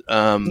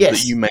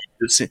that you made?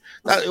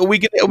 Are we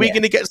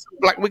going to get some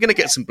black? We're going to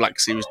get some Black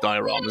Series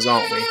dioramas,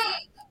 aren't we?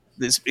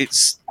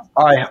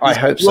 I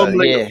hope so.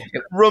 Yeah,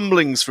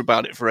 rumblings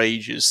about it for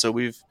ages. So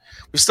we've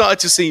started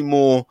to see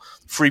more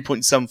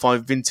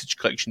 3.75 vintage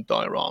collection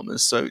dioramas.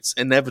 So it's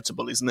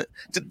inevitable, isn't it?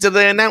 Did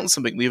they announce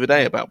something the other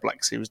day about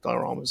Black Series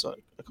dioramas? I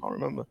can't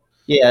remember.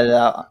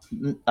 Yeah,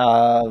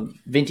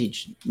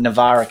 vintage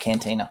Navara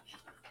Cantina.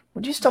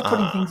 Would you stop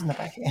putting things in the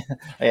back?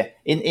 Oh, yeah,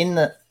 in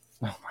the.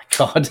 Oh my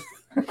god,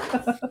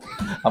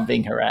 I'm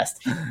being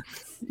harassed.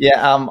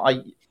 Yeah,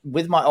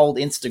 with my old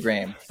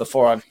Instagram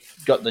before I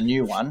got the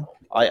new one,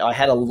 I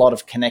had a lot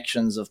of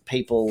connections of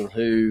people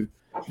who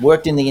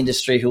worked in the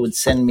industry who would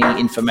send me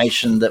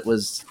information that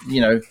was,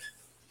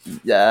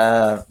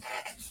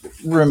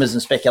 rumors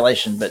and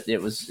speculation, but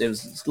it was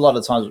a lot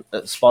of times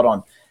spot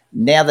on.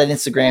 Now that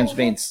Instagram's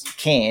been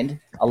canned,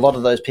 a lot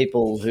of those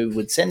people who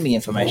would send me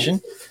information,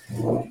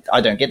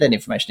 I don't get that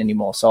information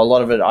anymore. So a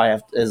lot of it,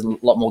 there's a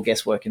lot more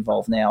guesswork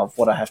involved now of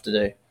what I have to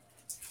do.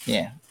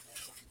 Yeah.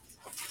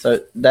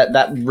 So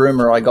that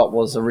rumor I got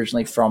was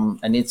originally from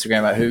an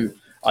Instagrammer who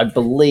I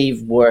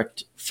believe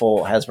worked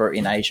for Hasbro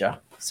in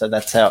Asia. So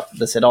that's how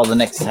they said, the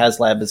next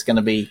HasLab is going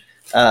to be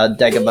a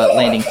Dagobah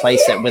landing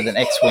playset with an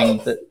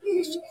X-Wing that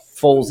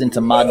falls into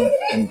mud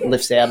and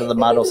lifts out of the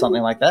mud or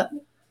something like that.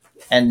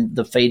 And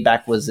the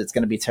feedback was it's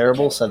going to be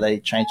terrible, so they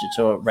changed it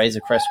to a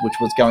Razor Crest, which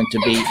was going to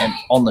be an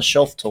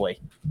on-the-shelf toy.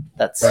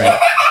 That's right.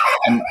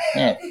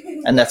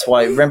 And that's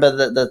why, remember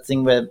the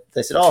thing where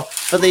they said,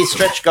 for these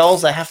stretch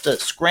goals, they have to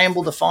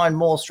scramble to find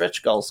more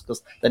stretch goals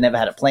because they never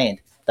had it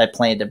planned. They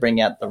planned to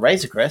bring out the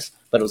Razor Crest,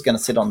 but it was going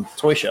to sit on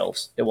toy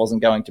shelves. It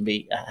wasn't going to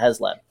be a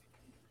HasLab.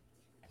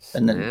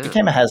 And then it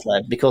became a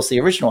HasLab because the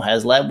original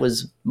HasLab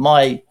was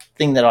my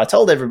thing that I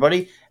told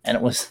everybody, and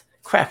it was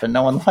crap and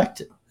no one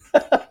liked it.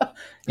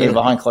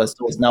 Behind closed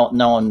doors, no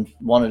one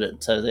wanted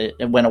it. So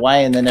it went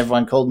away, and then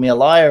everyone called me a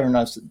liar, and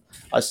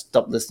I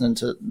stopped listening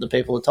to the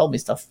people who told me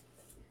stuff.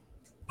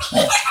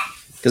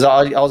 Because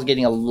I was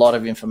getting a lot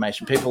of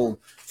information. People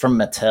from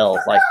Mattel,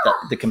 like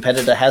the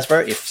competitor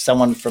Hasbro, if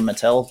someone from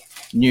Mattel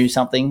knew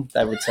something,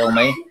 they would tell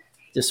me.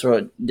 Just through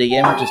a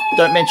DM, just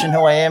don't mention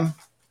who I am.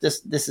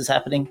 This is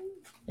happening.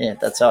 Yeah,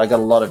 that's how I got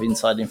a lot of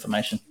inside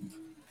information.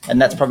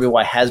 And that's probably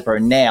why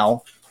Hasbro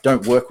now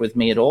don't work with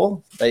me at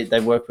all. They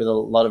work with a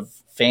lot of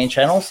fan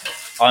channels.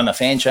 I'm a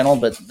fan channel,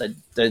 but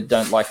they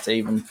don't like to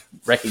even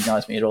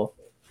recognize me at all.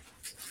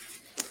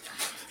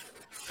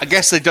 I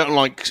guess they don't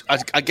like.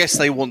 I guess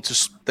they want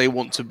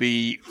to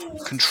be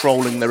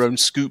controlling their own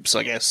scoops.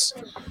 I guess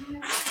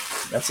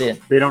that's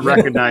it. They don't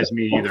recognize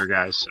me either,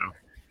 guys. So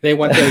they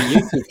want their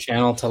YouTube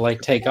channel to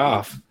take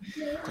off.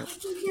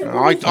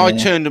 I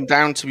turned them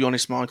down, to be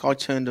honest, Mike. I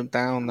turned them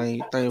down. They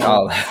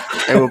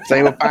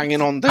were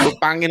banging on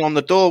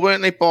the door,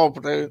 weren't they,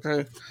 Bob? They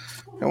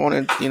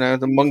wanted,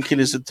 the monkey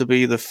lizard to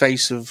be the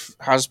face of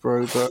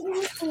Hasbro, but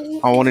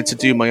I wanted to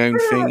do my own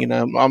thing.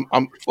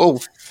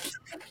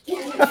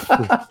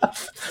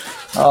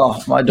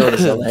 Oh, my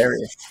daughter's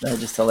hilarious. They're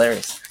just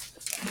hilarious.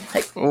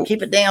 Hey,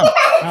 keep it down.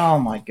 Oh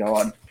my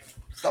god.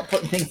 Stop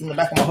putting things in the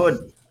back of my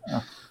hood.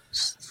 Oh.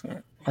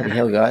 Bloody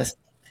hell, guys.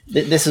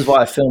 This is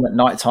why I film at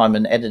nighttime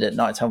and edit at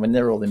nighttime when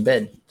they're all in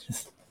bed.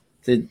 Just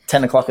to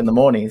 10 o'clock in the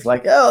morning. It's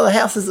like, oh, the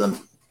house is a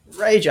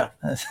rager.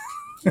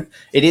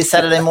 It is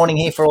Saturday morning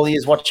here for all of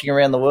you watching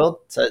around the world.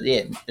 So,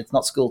 yeah, it's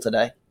not school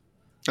today.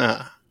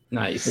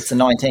 Nice. It's the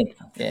 19th.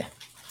 Yeah.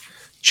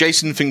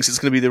 Jason thinks it's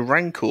going to be the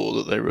Rancor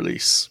that they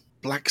release.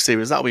 Black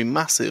Series. That'll be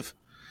massive.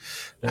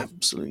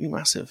 Absolutely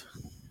massive.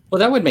 Well,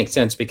 that would make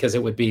sense because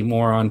it would be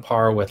more on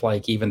par with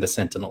like even the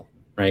Sentinel,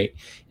 right?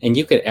 And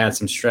you could add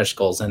some stretch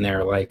goals in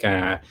there, like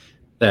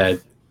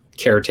the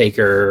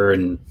Caretaker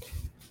and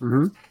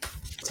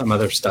some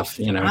other stuff,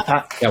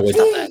 that would.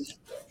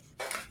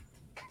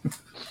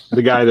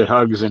 The guy that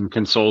hugs and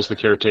consoles the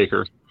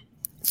Caretaker.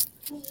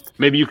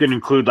 Maybe you can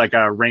include like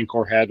a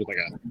Rancor head with like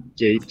a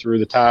gate through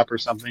the top or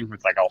something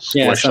with like all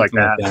squished like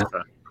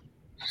that.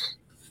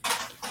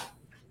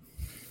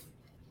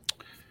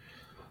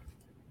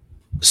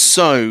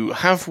 So,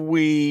 have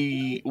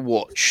we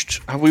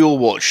all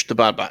watched The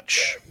Bad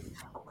Batch?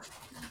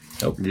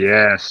 Nope.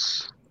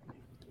 Yes.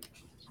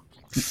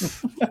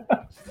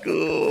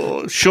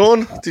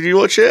 Sean, did you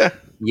watch it?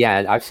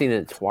 Yeah, I've seen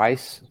it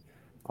twice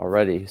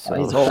already. So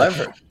He's all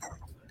over it.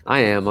 I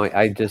am.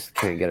 I just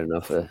can't get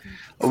enough of it.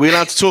 Are we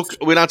allowed to talk?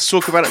 Are we allowed to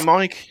talk about it,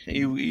 Mike?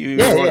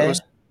 Yeah.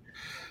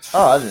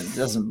 Oh, it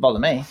doesn't bother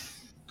me.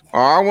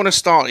 I want to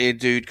start here,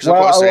 dude, because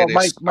I've got to say this.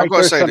 Mike, I've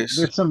got to say this.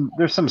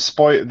 There's some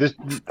spoil.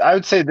 I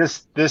would say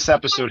this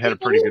episode had a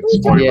pretty good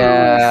spoiler.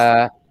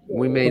 Yeah,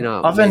 we may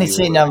not. I've only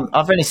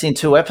seen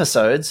 2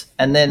 episodes,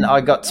 and then I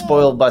got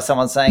spoiled by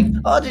someone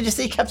saying, "Oh, did you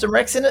see Captain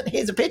Rex in it?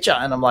 Here's a picture,"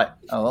 and I'm like,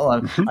 "Oh,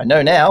 well, I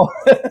know now."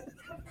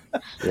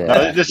 Yeah.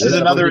 No, this one's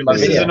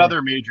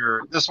another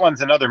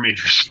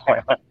major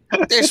spoiler.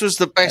 This was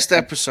the best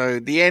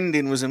episode. The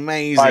ending was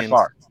amazing. By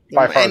far the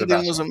the ending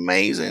best. was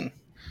amazing.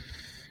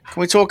 Can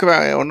we talk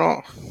about it or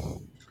not?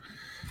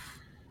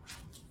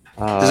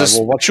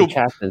 What's the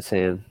captain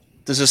saying?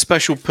 There's a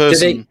special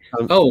person.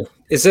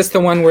 Is this the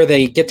one where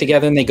they get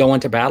together and they go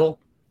into battle?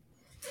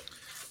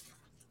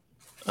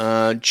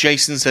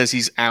 Jason says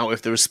he's out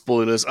if there are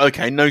spoilers.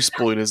 Okay, no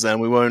spoilers then.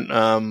 We won't.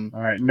 All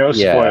right, no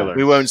spoilers.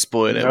 We won't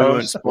spoil it. No we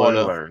won't spoil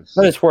spoilers.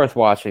 But it's worth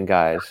watching,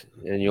 guys,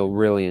 and you'll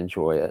really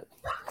enjoy it.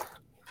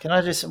 Can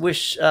I just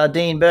wish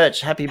Dean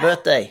Birch happy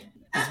birthday?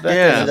 His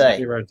birthday today.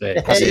 Happy birthday.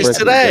 Is it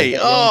today?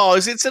 Oh,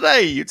 is it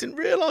today? You didn't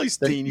realise,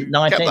 Dean. You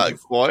 19th. kept that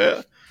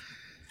quiet.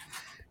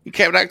 You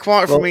kept that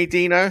quiet from me,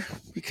 Dino.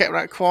 You kept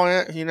that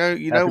quiet. You know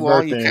why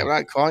birthday. you kept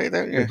that quiet,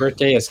 don't you? Your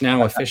birthday is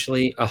now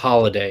officially a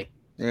holiday.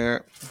 Yeah,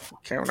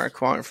 kept that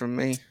quiet from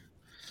me.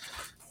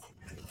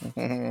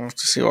 To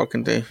see what I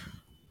can do.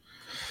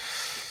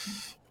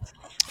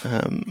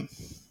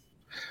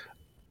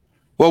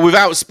 Well,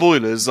 without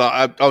spoilers,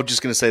 I was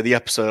just going to say the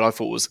episode I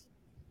thought was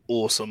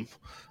awesome.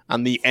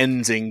 And the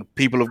ending,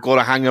 people have got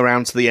to hang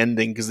around to the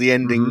ending because the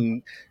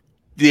ending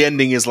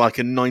is like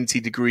a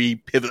 90-degree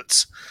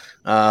pivot.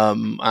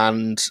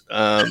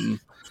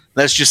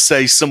 Let's just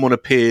say someone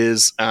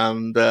appears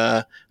and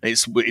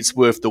it's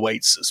worth the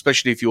wait,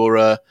 especially if you're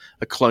a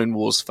Clone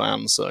Wars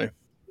fan. So,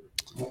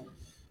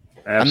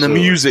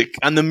 Absolutely.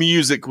 and the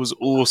music was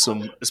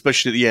awesome,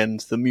 especially at the end.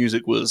 The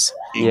music was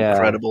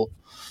incredible.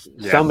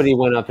 Yeah. Somebody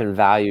went up in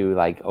value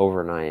like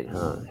overnight,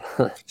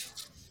 huh?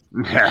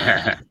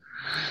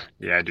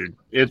 Yeah, dude.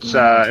 It's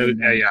I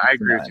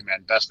agree with you,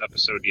 man. Best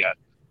episode yet.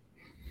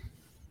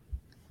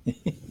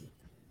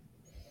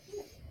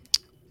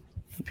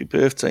 Happy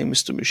birthday,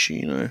 Mr.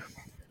 Machino.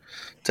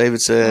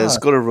 David says,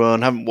 got to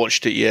run. Haven't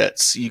watched it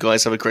yet. You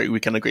guys have a great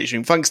weekend, a great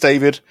stream. Thanks,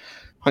 David.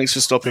 Thanks for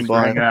stopping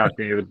by. Hanging out,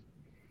 David.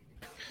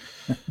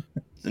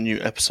 The new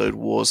episode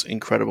was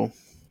incredible.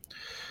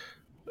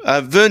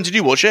 Vern, did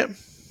you watch it?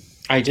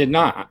 I did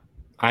not.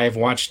 I have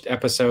watched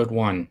episode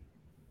 1.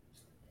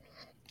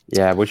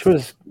 Yeah, which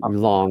was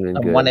long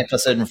and good. One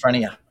episode in front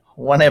of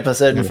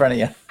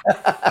you.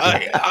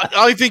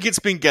 I think it's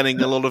been getting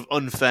a lot of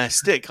unfair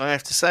stick. I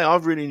have to say,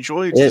 I've really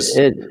enjoyed it.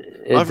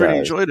 I've really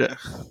enjoyed it.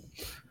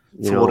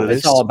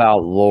 It's all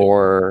about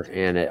lore,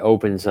 and it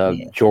opens up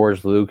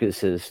George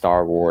Lucas's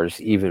Star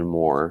Wars even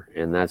more,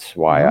 and that's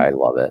why I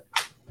love it.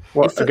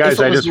 Well, if it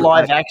was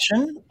live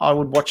action, I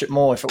would watch it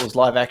more if it was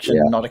live action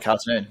and not a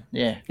cartoon.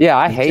 Yeah. Yeah,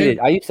 I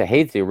used to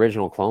hate the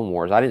original Clone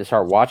Wars. I didn't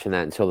start watching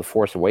that until the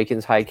Force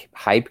Awakens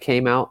hype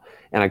came out,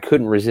 and I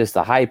couldn't resist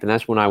the hype. And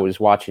that's when I was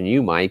watching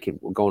you, Mike, and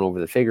going over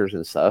the figures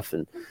and stuff.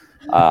 And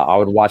I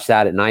would watch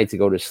that at night to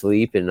go to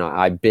sleep, and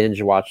I binge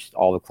watched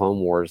all the Clone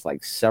Wars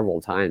like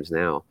several times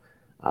now.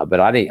 But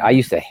I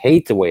used to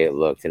hate the way it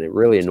looked, and it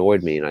really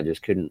annoyed me, and I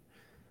just couldn't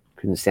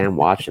stand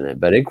watching it.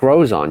 But it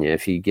grows on you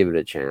if you give it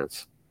a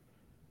chance.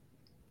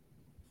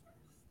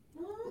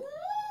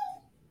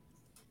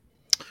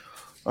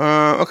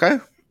 Okay.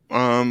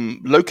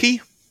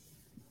 Loki.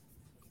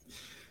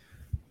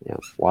 Yeah,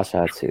 watch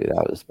that too.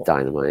 That was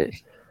dynamite.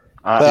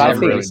 I'm But I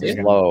think really it's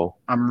digging- slow.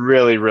 I'm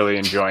really, really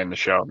enjoying the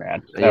show,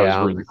 man. That was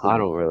Yeah, really cool. I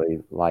don't really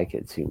like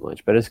it too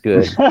much, but it's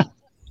good.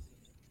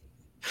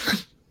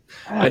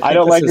 I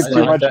don't like it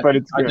too much, but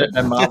it's I good.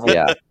 don't know Marvel.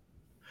 Yeah,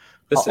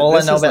 All I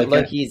This know is about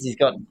like Loki is he's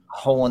got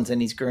horns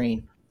and he's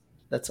green.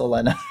 That's all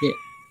I know.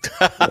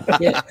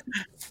 yeah.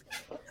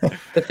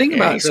 The thing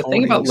Yeah,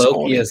 about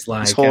Loki is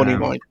like he's horny,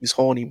 Mike. He's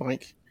horny,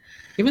 Mike.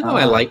 even though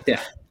I like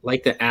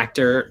the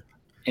actor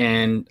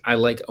and I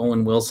like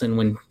Owen Wilson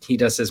when he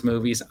does his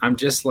movies, I'm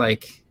just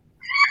like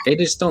they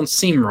just don't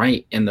seem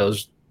right in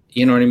those.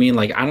 You know what I mean?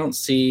 Like I don't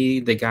see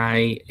the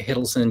guy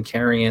Hiddleston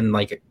carrying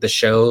like the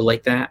show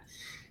like that.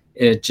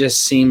 It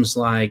just seems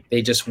like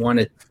they just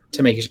wanted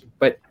to make it.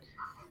 But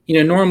you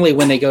know, normally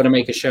when they go to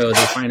make a show,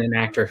 they find an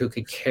actor who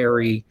could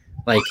carry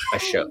like a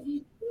show,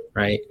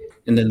 right?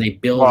 And then they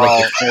build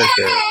like a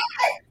character.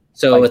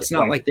 So Like- it's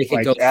not like they could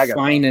like go Agatha.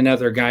 find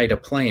another guy to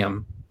play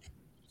him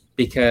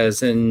because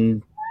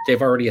then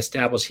they've already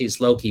established he's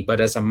Loki.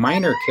 But as a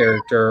minor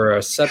character or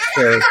a sub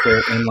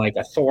character in like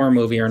a Thor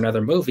movie or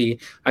another movie,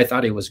 I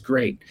thought he was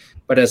great.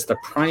 But as the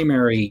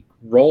primary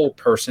role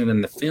person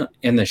in the film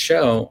in the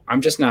show,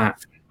 I'm just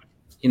not.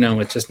 You know,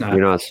 it's just not.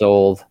 you're not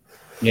sold.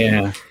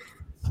 Yeah,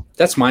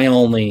 that's my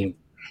only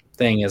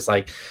thing. Is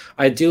like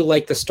I do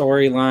like the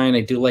storyline. I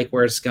do like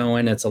where it's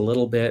going. It's a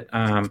little bit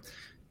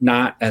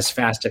not as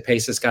fast a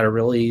pace. It's got a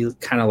really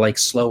kind of like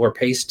slower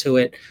pace to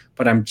it.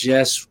 But I'm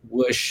just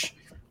wish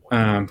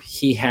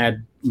he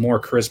had more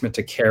charisma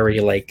to carry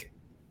like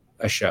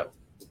a show.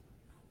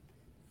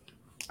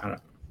 I don't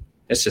know.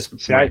 It's just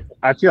See,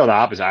 I feel the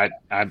opposite.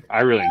 I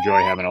really enjoy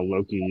having a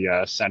Loki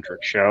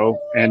centric show,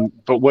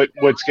 but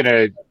what's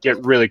gonna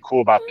get really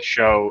cool about the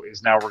show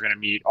is now we're gonna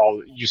meet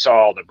you saw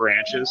all the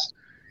branches,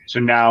 so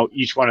now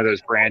each one of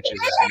those branches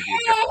is gonna be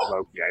a different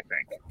Loki, I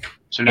think.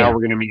 So now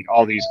we're gonna meet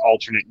all these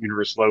alternate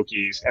universe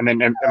Lokis, and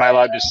then am I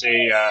allowed to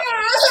say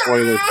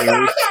spoiler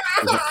theory?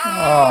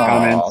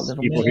 Comments,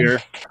 little people man.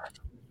 here.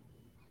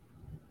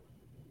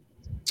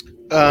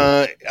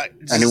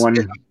 Just- Anyone?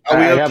 Are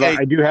we okay?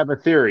 I do have a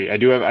theory.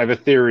 I have a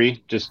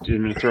theory. Just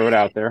I'm gonna throw it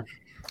out there.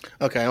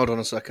 Okay, hold on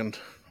a second.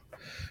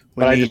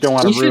 But I just don't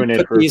want we to should ruin it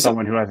put for these-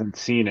 someone who hasn't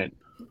seen it.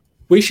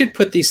 we should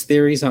put these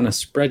theories on a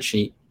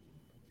spreadsheet.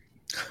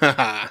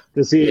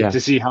 To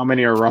see how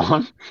many are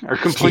wrong or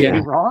completely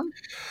Yeah. wrong.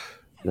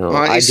 No, Well,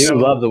 I it's do so-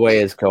 love the way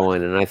it's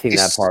going, and I think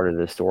that It's- part of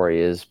the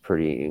story is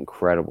pretty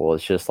incredible.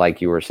 It's just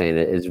like you were saying;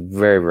 it's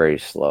very, very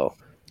slow.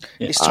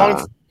 It's time.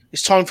 Uh,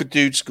 It's time for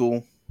Dude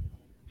School.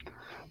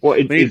 Well,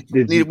 We need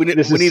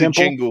this a is simple.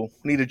 jingle.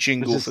 We need a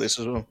jingle This for is- this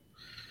as well.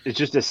 It's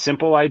just a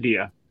simple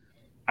idea.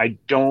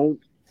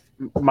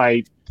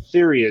 My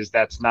theory is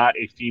that's not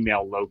a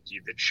female Loki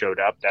that showed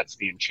up. That's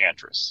the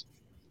Enchantress.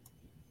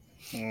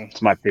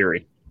 It's my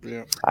theory.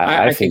 Yeah.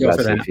 I can think go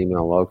that's for a that.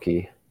 female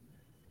Loki.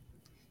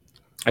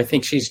 I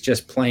think she's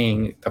just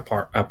playing a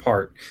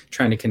part,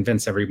 trying to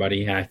convince everybody.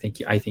 Yeah,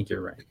 I think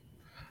you're right.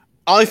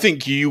 I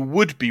think you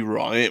would be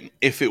right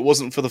if it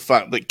wasn't for the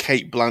fact that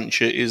Kate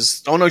Blanchett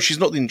is. Oh no, she's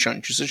not the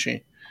Enchantress, is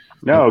she?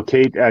 No,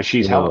 Kate,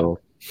 she's Helen. No.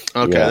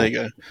 Okay, Yeah. there you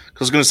go. 'Cause I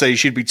was going to say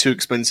she'd be too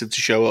expensive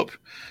to show up,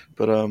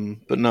 but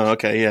no.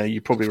 Okay, yeah,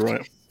 you're probably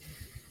right.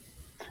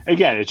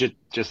 Again, it's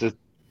just a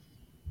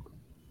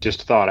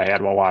thought I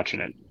had while watching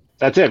it.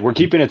 That's it. We're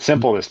keeping it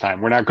simple this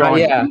time. We're not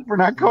going. yeah. We're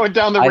not going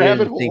down the I rabbit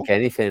didn't hole. think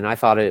anything. I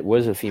thought it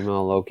was a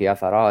female Loki. I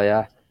thought, oh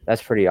yeah,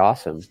 that's pretty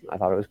awesome. I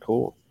thought it was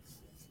cool.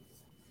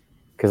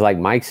 Because like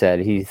Mike said,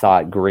 he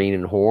thought green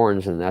and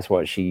horns, and that's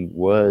what she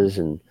was.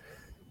 And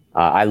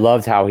I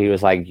loved how he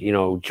was like,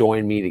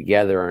 join me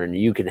together, and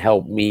you can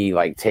help me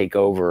like take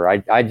over.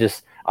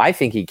 I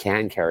think he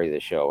can carry the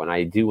show, and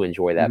I do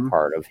enjoy that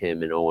part of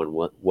him and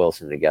Owen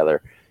Wilson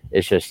together.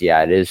 It's just,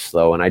 it is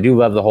slow, and I do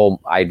love the whole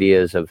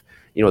ideas of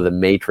the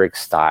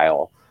Matrix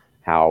style,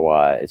 how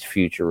it's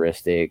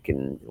futuristic,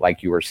 and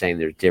like you were saying,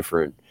 there's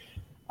different.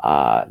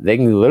 They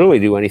can literally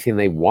do anything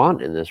they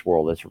want in this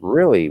world. It's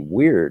really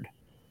weird.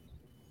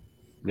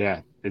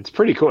 Yeah, it's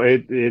pretty cool.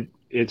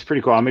 It's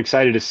pretty cool. I'm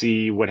excited to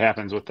see what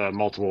happens with the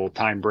multiple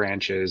time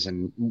branches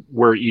and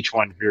where each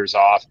one veers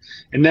off.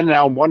 And then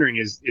now I'm wondering,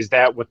 is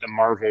that what the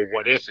Marvel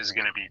What If is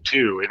going to be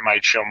too? It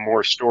might show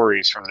more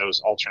stories from those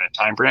alternate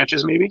time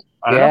branches, maybe.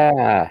 I don't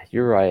know. Yeah,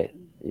 you're right.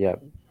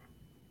 Yep.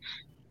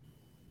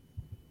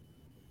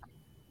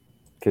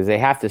 Because they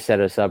have to set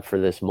us up for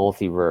this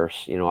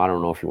multiverse. I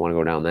don't know if you want to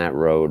go down that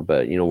road,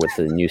 but with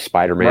the new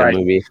Spider-Man Right.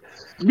 movie.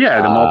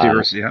 Yeah, the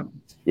multiverse. Yeah.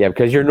 Yeah,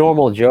 because your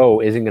normal Joe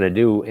isn't going to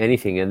do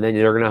anything, and then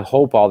they're going to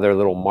hope all their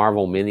little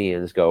Marvel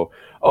minions go,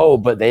 oh,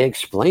 but they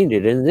explained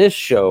it in this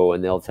show,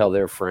 and they'll tell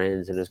their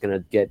friends, and it's going to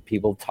get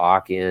people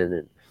talking,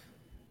 and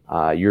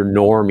your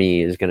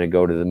normie is going to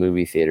go to the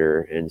movie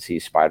theater and see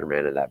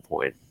Spider-Man at that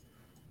point.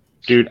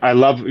 Dude, I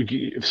love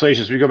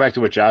Salacious. We go back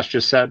to what Josh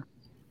just said.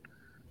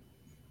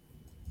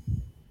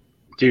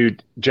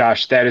 Dude,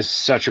 Josh, that is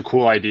such a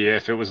cool idea.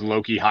 If it was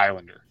Loki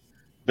Highlander,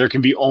 there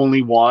can be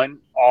only one.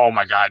 Oh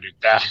my god, dude,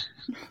 that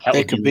There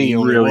would could be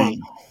only really,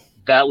 one.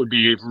 that would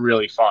be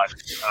really fun.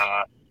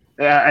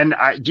 And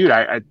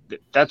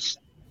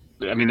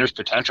there's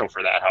potential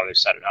for that. How they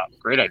set it up,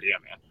 great idea,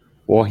 man.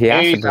 Well, he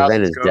has Hey, to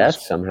prevent his Ghost.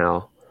 death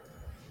somehow.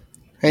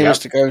 Hey, Yep.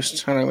 Mr.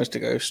 Ghost. Hello, Mr.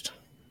 Ghost.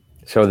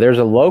 So there's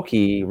a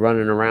Loki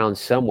running around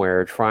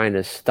somewhere trying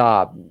to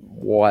stop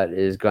what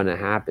is going to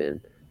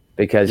happen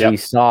because he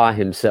saw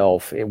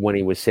himself when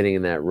he was sitting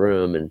in that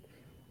room. And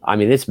I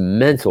mean, it's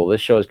mental.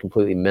 This show is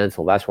completely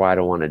mental. That's why I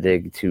don't want to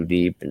dig too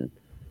deep. And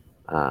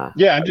I'm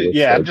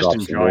just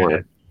enjoying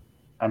it.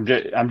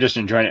 I'm just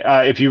enjoying it.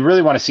 If you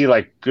really want to see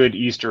like good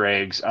Easter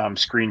eggs,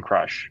 Screen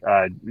Crush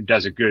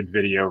does a good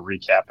video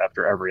recap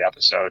after every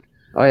episode.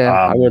 Oh yeah,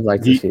 I would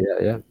like to see that.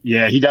 Yeah.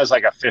 Yeah, he does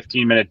like a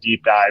 15-minute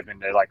deep dive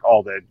into like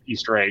all the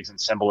Easter eggs and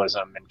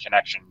symbolism and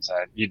connections.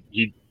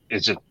 He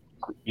does a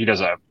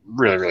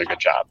really, really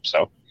good job.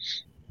 So,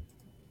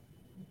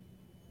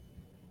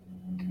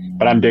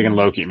 but I'm digging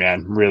Loki,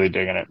 man. Really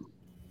digging it.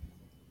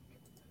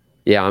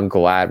 Yeah, I'm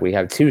glad we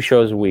have 2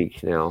 shows a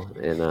week now,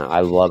 and I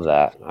love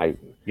that. I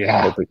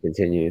hope it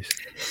continues.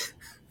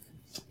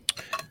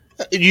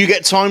 Do you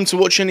get time to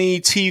watch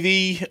any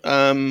TV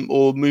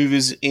or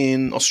movies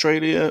in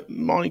Australia,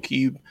 Mike?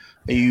 Do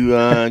you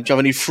have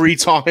any free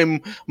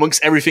time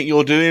amongst everything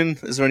you're doing?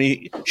 Is there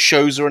any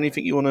shows or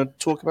anything you want to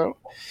talk about?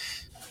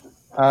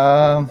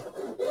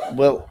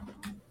 Well,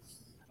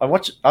 I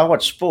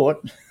watch sport.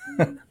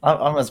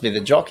 I must be the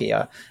jockey.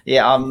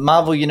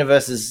 Marvel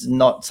Universe is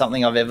not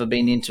something I've ever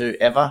been into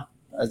ever.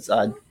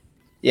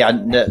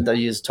 They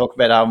used to talk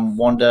about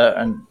Wanda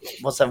and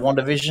what's that,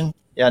 WandaVision?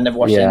 Yeah, I never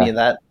watched any of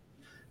that.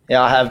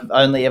 Yeah, I have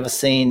only ever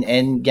seen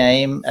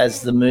Endgame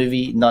as the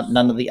movie,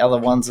 none of the other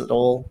ones at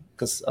all.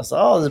 Because I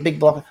thought, there's a big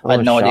block. I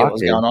had no idea what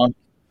was going on.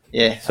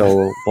 Yeah.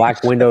 So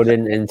Black Widow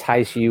didn't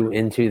entice you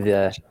into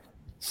the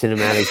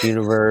cinematic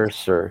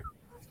universe, or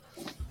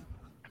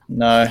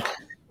no?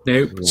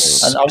 Nope.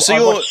 And I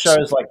watch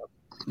shows like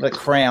The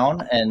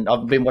Crown, and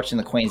I've been watching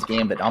The Queen's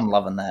Gambit. I'm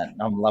loving that.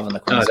 I'm loving The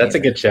Queen's Gambit. That's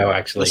a good show,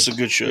 actually. That's a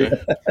good show.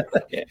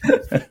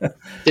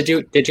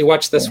 Did you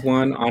watch this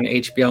one on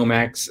HBO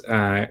Max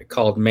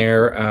called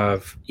Mayor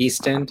of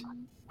East End?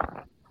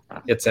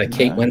 It's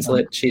Kate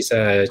Winslet. She's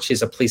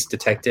a police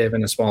detective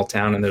in a small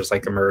town, and there's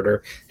like a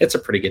murder. It's a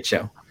pretty good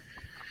show.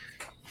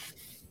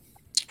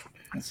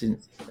 It's in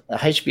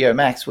HBO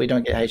Max. We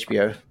don't get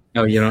HBO.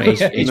 Oh, you don't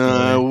HBO?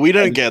 No, we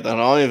don't get that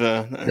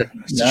either.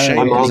 It's a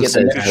shame. There's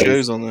some good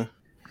shows on there.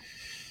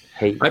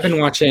 I've been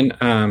watching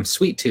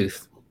Sweet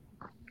Tooth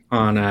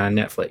on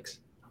Netflix.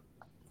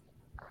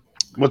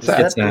 What's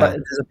that?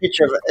 There's a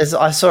picture of it.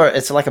 I saw it.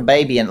 It's like a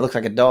baby, and it looks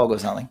like a dog or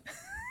something.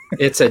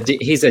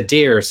 He's a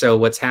deer. So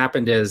what's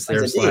happened is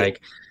there's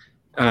like,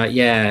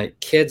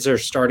 kids are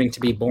starting to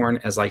be born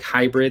as like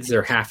hybrids.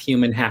 They're half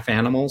human, half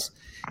animals.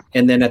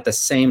 And then at the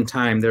same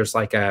time, there's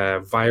like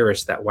a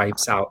virus that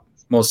wipes out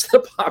most of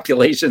the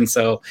population.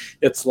 So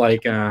it's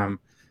like, like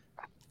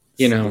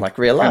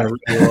real life.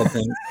 Real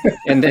thing.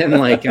 And then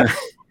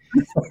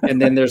and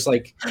then there's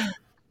like,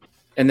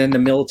 and then the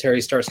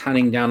military starts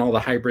hunting down all the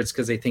hybrids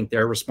because they think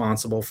they're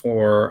responsible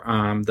for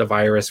the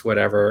virus,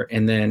 whatever.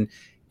 And then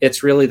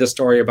it's really the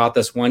story about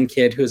this one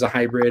kid who's a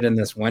hybrid and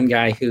this one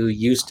guy who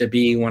used to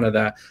be one of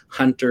the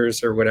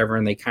hunters or whatever.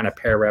 And they kind of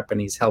pair up,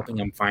 and he's helping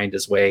him find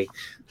his way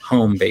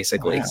home,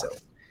 basically. Wow. So,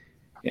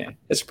 yeah,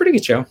 it's a pretty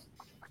good show.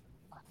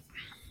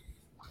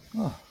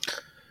 Oh.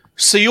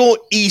 So you're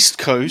East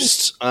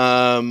Coast,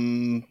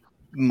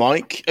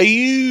 Mike.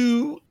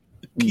 You're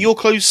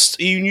close?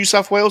 Are you New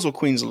South Wales or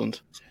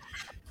Queensland?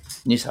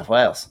 New South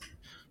Wales.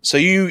 So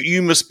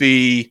you must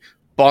be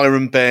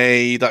Byron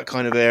Bay, that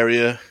kind of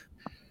area.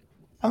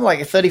 I'm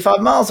like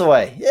 35 miles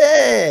away.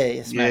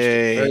 Yay! Smashed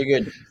it. Very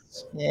good.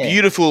 Yeah.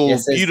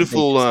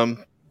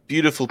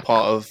 Beautiful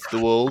part of the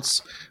world.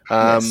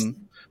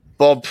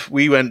 Bob,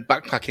 we went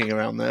backpacking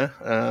around there.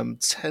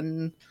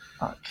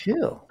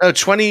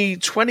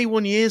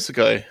 21 years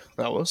ago,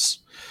 that was.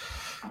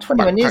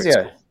 21 years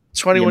ago?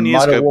 21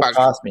 years ago.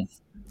 Past me.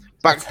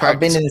 Backpacked. I've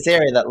been in this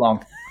area that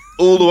long.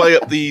 All the way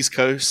up the East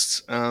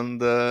Coast,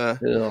 and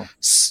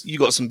you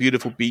got some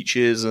beautiful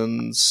beaches,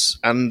 and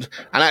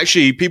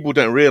actually people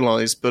don't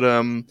realise, but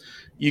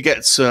you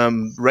get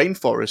some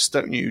rainforest,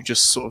 don't you?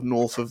 Just sort of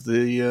north of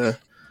the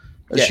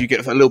as you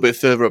get a little bit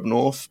further up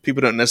north.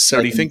 People don't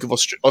necessarily think of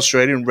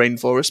Australian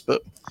rainforest,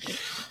 but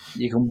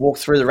you can walk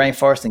through the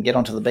rainforest and get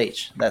onto the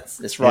beach.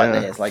 It's right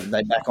there. It's like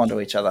they back onto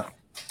each other.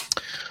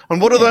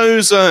 And what are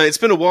those? It's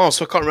been a while,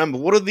 so I can't remember.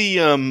 What are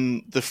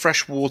the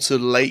freshwater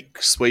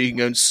lakes where you can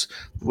go?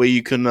 Where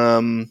you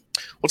can?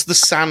 What's the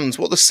sand?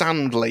 What are the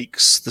sand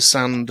lakes? The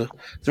sand.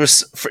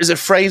 Is it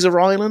Fraser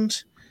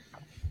Island?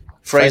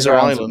 Fraser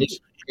Island.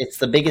 It's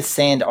the biggest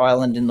sand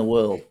island in the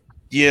world.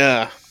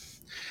 Yeah,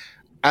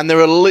 and there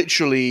are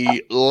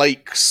literally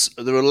lakes.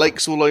 There are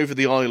lakes all over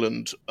the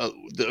island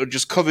that are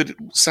just covered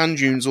sand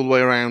dunes all the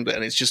way around it,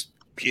 and it's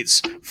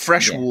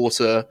fresh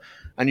water.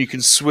 And you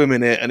can swim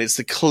in it, and it's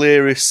the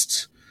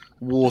clearest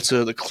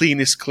water, the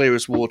cleanest,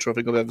 clearest water I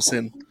think I've ever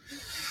seen.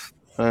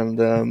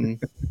 And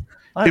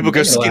people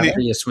go skiing.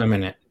 You swim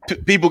in it.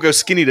 people go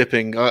skinny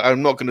dipping.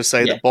 I'm not going to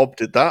say that Bob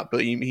did that,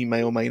 but he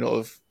may or may not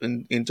have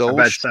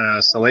indulged. I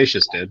bet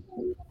Salacious did.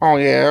 Oh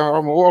yeah,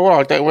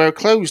 I don't wear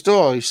clothes, do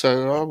I?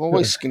 So I'm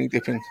always skinny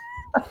dipping.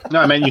 No,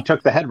 I mean you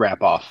took the head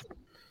wrap off.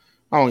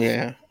 Oh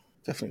yeah,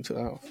 definitely took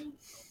that off.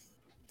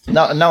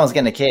 No one's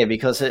going to care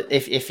because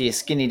if you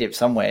skinny dip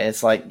somewhere,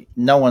 it's like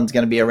no one's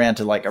going to be around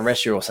to like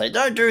arrest you or say,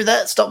 "Don't do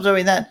that, stop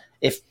doing that."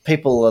 If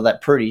people are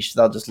that prudish,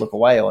 they'll just look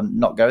away or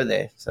not go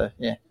there. So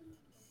yeah,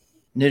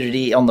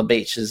 nudity on the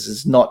beach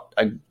is not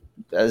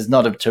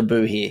a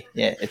taboo here.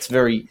 Yeah, it's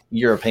very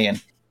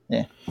European.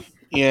 Yeah.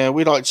 Yeah,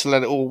 we like to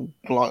let it all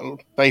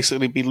like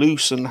basically be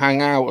loose and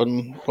hang out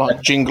and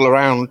like jingle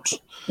around.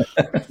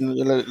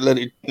 let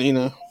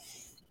it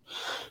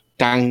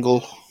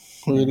dangle.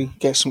 Really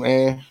get some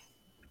air.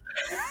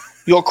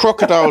 You got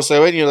crocodiles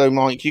though, ain't you, though,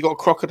 Mike? You got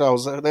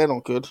crocodiles. They're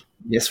not good.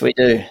 Yes, we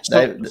do.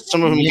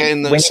 Some of them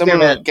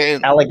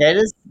getting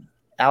alligators.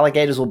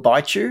 Alligators will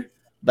bite you,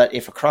 but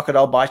if a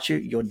crocodile bites you,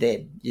 you're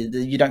dead.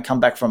 You don't come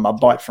back from a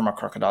bite from a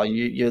crocodile.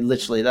 You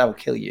literally they will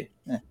kill you.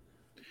 Yeah.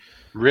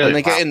 Really? And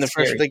they get in the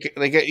fresh.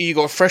 They get you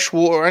got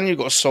freshwater and you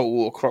got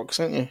saltwater crocs,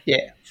 haven't you?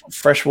 Yeah,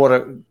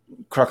 freshwater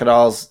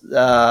crocodiles.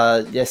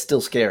 They're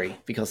still scary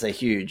because they're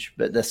huge,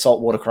 but the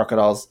saltwater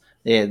crocodiles.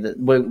 Yeah,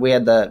 we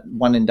had the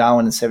one in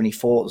Darwin in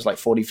 '74. It was like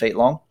 40 feet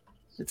long.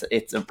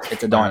 It's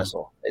a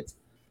dinosaur. It's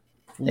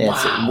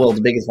the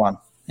world's biggest one.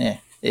 Yeah,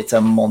 it's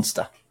a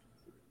monster.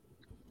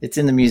 It's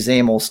in the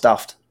museum, all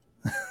stuffed.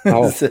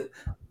 Oh,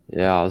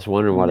 yeah. I was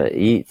wondering what it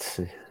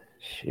eats.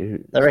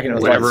 Shoot, I reckon it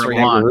was whatever like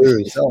it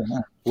wants.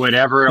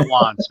 Whatever it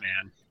wants,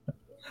 man.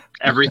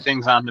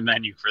 Everything's on the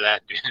menu for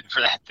that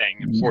thing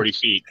at 40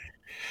 feet.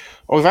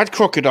 Oh, we've had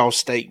crocodile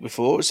steak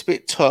before. It's a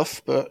bit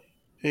tough, but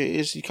it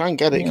is. You can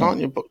get it, can't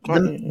you?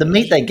 The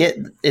meat they get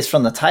is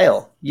from the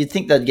tail. You'd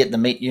think they'd get the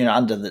meat,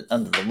 under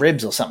the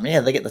ribs or something.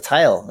 Yeah, they get the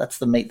tail. That's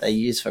the meat they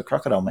use for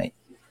crocodile meat.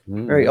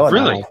 Very odd.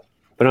 Really?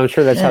 But I'm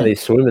sure that's how they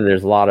swim, and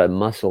there's a lot of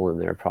muscle in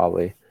there,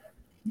 probably.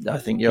 I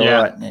think you're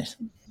right. Yes.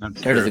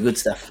 Go to the good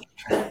stuff.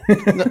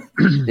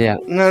 Yeah.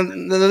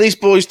 No, these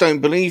boys don't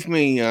believe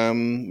me,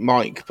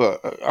 Mike,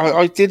 but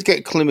I did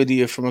get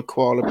chlamydia from a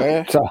koala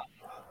bear.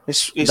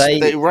 It's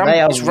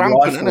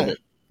rampant, isn't it?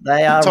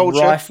 They are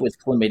rife with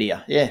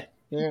chlamydia. Yeah.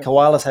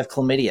 Koalas have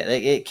chlamydia.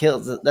 It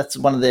kills. That's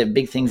one of their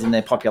big things in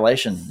their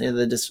population.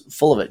 They're just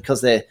full of it because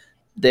they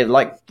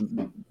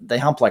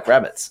hump like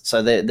rabbits,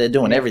 so they're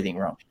doing everything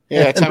wrong.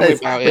 Yeah, tell me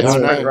about it.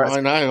 I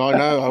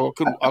know.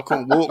 I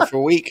couldn't walk for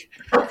a week.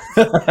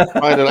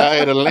 I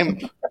had a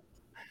limp.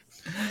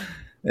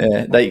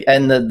 Yeah,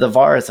 the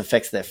virus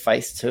affects their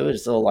face too.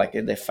 It's all like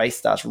their face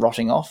starts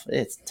rotting off.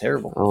 It's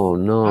terrible. Oh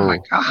no! Oh my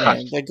god!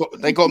 Yeah,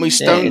 they got me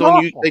stoned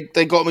on you.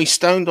 They got me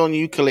stoned on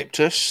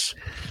eucalyptus,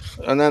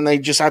 and then they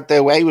just had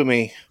their way with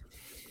me.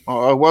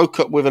 I woke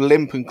up with a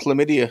limp and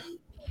chlamydia.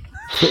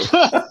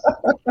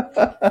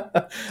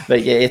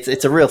 But yeah,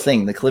 it's a real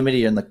thing. The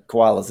chlamydia and the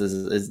koalas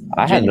is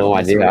I had no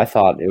idea. I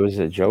thought it was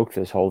a joke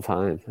this whole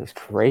time. That's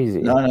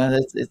crazy. No,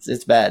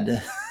 it's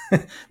bad.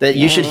 That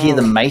you should hear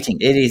them mating.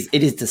 It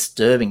is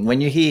disturbing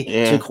when you hear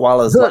two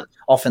koalas like,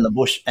 off in the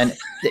bush, and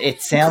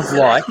it sounds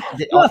like.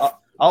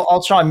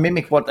 I'll try and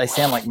mimic what they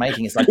sound like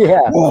mating. It's like yeah,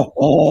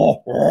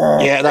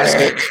 that's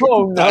it.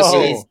 Oh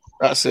no,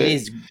 that's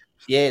it.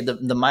 Yeah,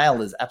 the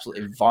male is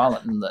absolutely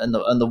violent, and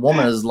the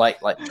woman is like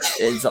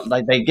it's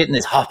like they get in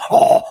this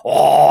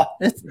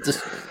it's just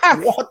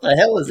what the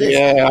hell is this?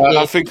 Yeah,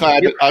 I think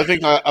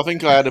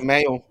I had a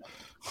male.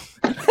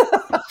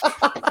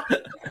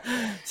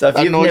 So if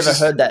you've never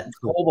heard that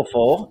call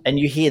before, and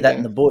you hear that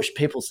in the bush,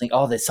 people think,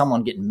 "Oh, there's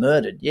someone getting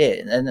murdered."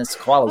 Yeah, and it's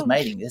koalas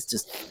mating.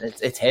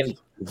 It's heavy.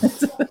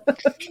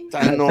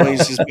 That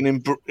noise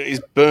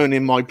is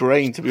burning my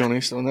brain. To be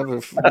honest, I'll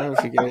never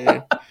forget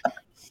it.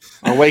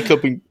 I wake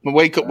up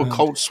with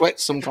cold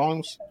sweats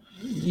sometimes.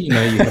 You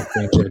have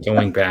things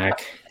going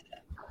back.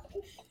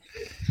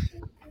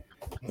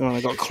 Oh,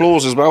 I got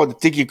claws as well.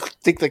 Dig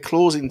their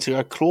claws into. I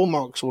had claw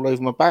marks all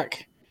over my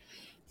back.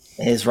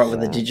 There's right with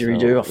the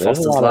didgeridoo, a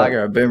Foster's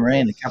Lager, a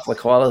boomerang, a couple of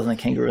koalas, and a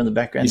kangaroo in the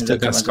background. You still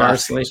got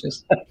scars,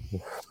 Salacious?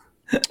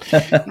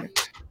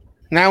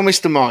 Now,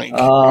 Mr. Mike,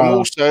 I'm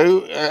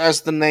also,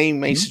 as the name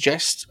may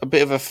suggest, a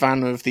bit of a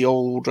fan of the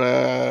old,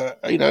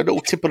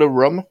 little tipple of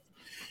rum.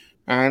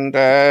 And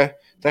there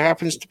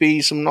happens to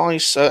be some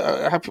nice.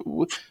 I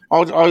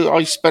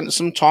spent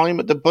some time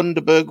at the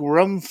Bundaberg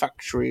Rum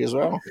Factory as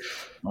well.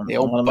 One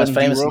of the most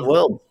famous in the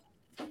world.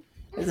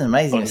 It's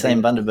amazing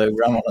saying Bundaberg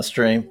Rum on a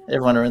stream.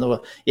 Everyone around the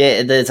world.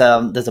 Yeah, there's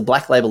a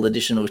black label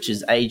edition which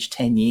is aged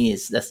 10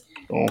 years. That's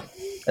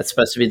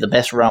supposed to be the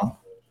best rum.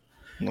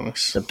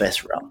 Nice. The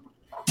best rum.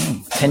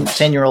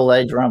 10-year-old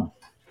age rum.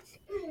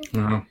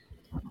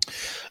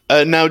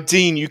 Mm-hmm. Now,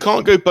 Dean, you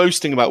can't go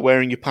boasting about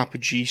wearing your Papa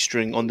G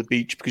string on the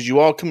beach because you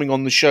are coming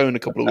on the show in a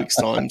couple of weeks'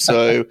 time.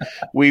 So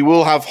we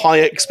will have high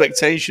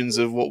expectations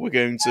of what we're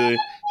going to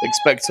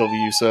expect of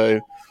you.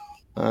 So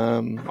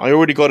I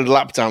already got a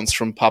lap dance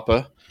from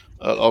Papa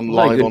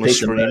live on a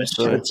stream.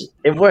 So.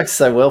 It works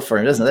so well for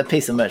him, doesn't it? That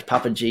piece of merch,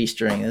 Papa G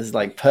string, is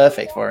like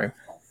perfect for him.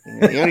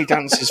 He only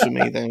dances for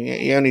me, though.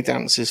 He only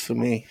dances for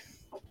me.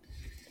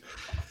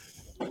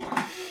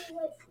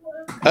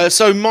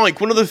 So,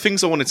 Mike, one of the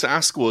things I wanted to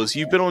ask was,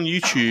 you've been on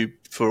YouTube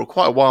for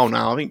quite a while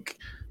now. I think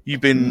you've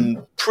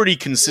been pretty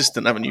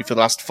consistent, haven't you, for the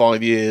last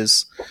 5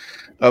 years?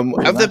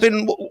 Have there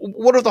been?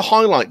 What have the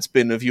highlights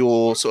been of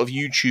your sort of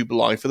YouTube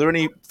life? Are there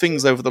any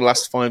things over the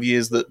last 5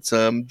 years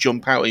that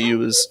jump out at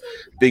you as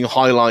being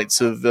highlights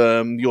of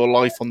your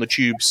life on the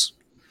tubes?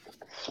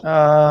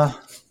 Do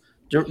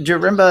you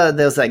remember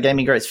there was that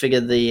Gaming Greats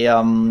figure,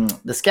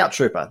 the Scout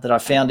Trooper that I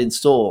found in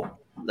store?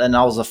 And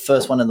I was the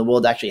first one in the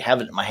world to actually have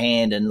it in my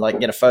hand and like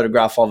get a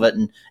photograph of it.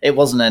 And it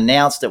wasn't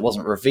announced, it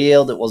wasn't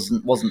revealed, it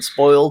wasn't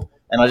spoiled.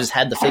 And I just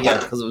had the figure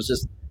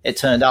because it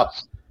turned up,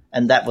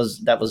 and that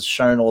was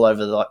shown all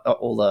over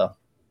all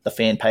the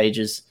fan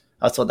pages.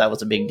 I thought that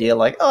was a big deal.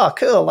 Like, oh,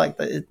 cool! Like,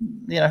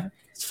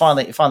 it's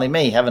finally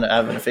me having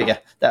a figure.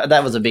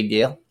 That was a big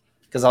deal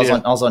because I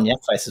was on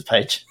Yakface's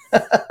page.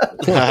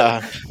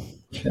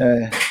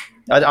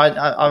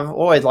 I've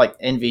always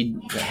envied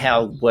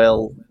how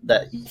well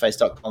that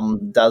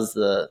Yakface.com does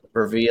the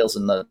reveals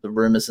and the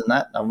rumors and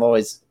that. I've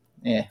always,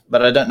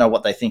 but I don't know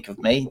what they think of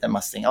me. They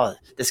must think, oh,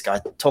 this guy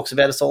talks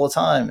about us all the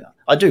time.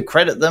 I do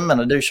credit them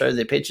and I do show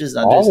their pictures.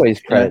 And I always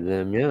credit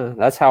them. Yeah,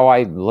 that's how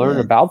I learned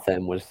about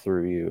them, was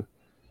through you.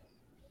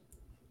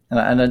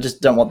 And I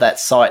just don't want that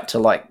site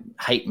to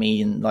hate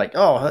me and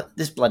oh,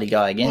 this bloody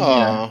guy again.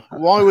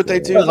 Why would they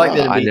do that?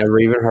 I never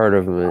even heard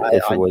of him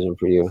if it wasn't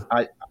for you.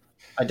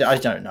 I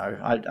don't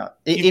know.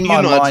 In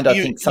my mind, I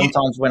think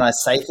sometimes when I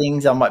say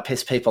things, I might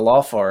piss people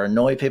off or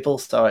annoy people.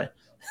 So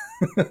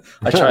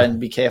I try and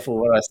be careful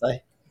what I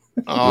say.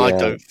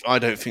 I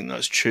don't think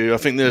that's true. I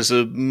think there's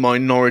a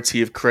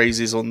minority of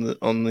crazies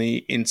on the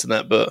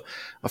internet, but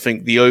I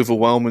think the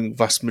overwhelming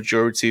vast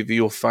majority of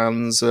your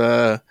fans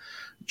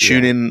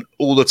tune in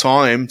all the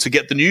time to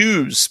get the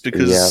news,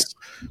 because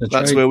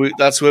that's where we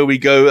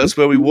go. That's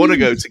where we want to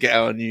go to get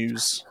our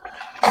news.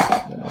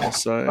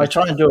 So I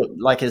try and do it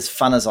as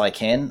fun as I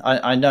can.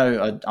 I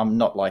know I'm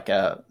not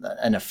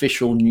an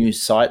official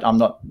news site. I'm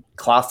not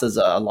classed as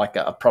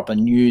a proper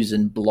news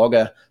and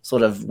blogger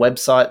sort of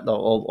website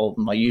or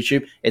my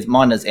YouTube.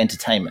 Mine is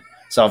entertainment.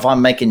 So if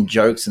I'm making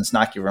jokes and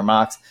snarky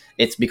remarks,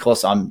 it's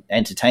because I'm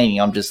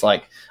entertaining. I'm just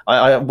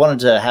I wanted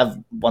to have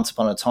once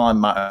upon a time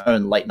my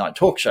own late night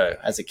talk show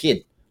as a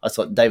kid. I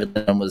thought David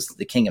Letterman was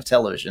the king of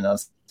television. I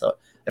thought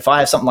if I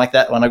have something like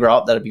that when I grow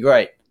up, that'd be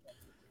great.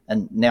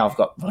 And now I've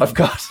got what I've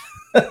got,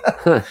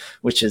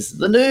 which is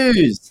the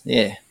news.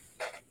 Yeah.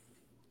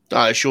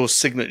 It's your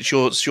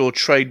signature. It's your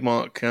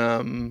trademark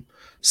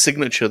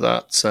signature.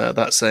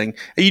 That saying.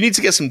 You need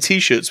to get some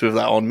T-shirts with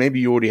that on. Maybe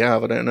you already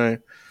have. I don't know.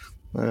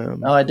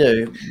 No, I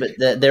do,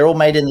 but they're all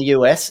made in the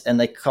US, and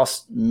they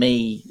cost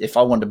me, if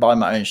I wanted to buy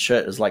my own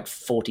shirt, it was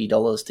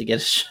 $40 to get a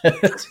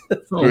shirt.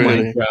 Oh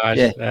my gosh!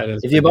 Yeah. That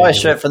is if you buy a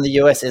shirt from the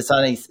US, it's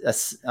only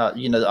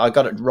I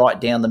got it right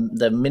down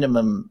the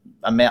minimum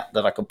amount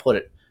that I could put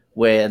it,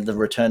 where the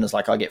return is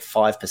I get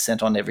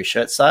 5% on every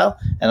shirt sale,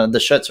 and the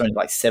shirts are only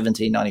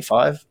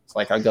 $17.95. It's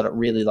I got it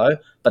really low,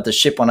 but the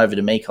ship one over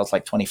to me cost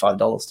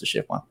 $25 to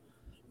ship one.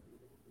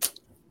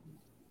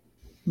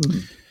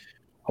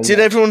 Did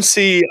everyone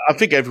see? I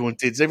think everyone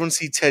did. Did everyone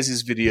see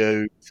Tez's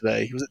video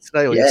today? Was it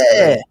today or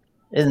yesterday?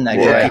 Isn't that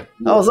great?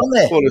 I was on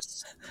there.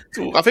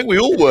 I think we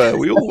all were.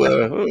 We all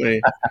were, weren't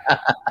we?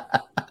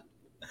 That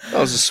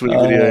was a sweet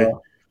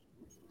video.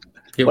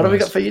 What have we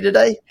got for you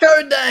today?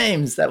 Code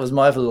names. That was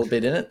my little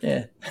bit in it.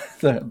 Yeah.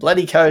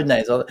 Bloody code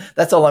names.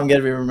 That's all I'm going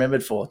to be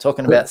remembered for.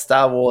 Talking about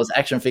Star Wars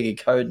action figure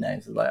code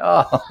names. It's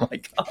oh my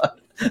God.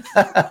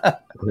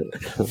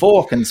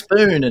 Fork and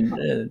spoon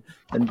and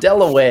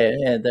Delaware.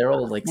 Yeah, they're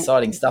all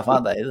exciting stuff,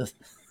 aren't they?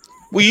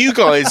 Well, you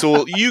guys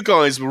were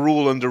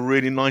all under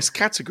really nice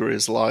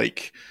categories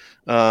like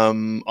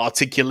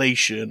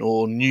articulation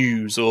or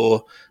news,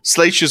 or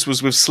Slacius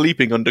was with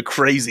sleeping under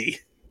crazy.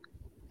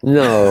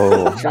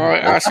 No. That's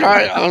right. I'm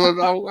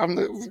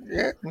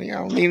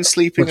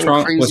sleeping.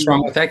 What's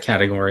wrong with that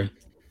category?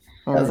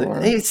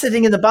 He's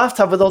sitting in the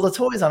bathtub with all the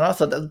toys on. I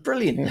thought that was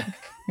brilliant.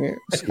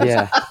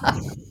 Yeah.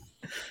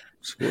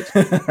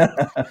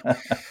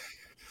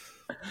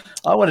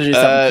 I want to do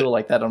something cool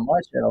like that on my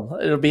channel.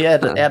 It'll be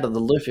out of the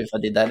loop if I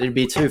did that. It'd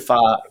be too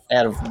far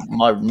out of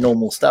my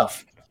normal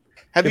stuff.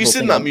 Have you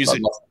seen that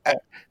music?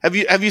 Have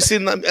you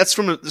seen that? That's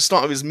from the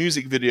start of his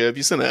music video. Have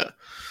you seen it?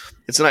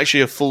 It's actually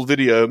a full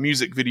video,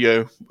 music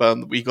video.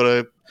 We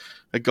got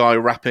a guy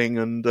rapping,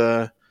 and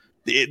the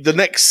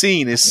next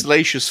scene is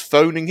Slacius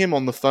phoning him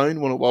on the phone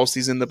whilst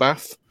he's in the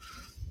bath,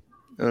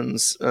 and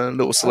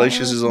little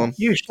Slacius is on.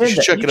 You should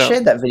check it out. You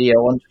shared that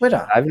video on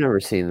Twitter. I've never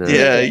seen that.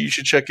 Yeah, you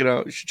should check it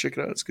out.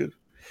 It's good.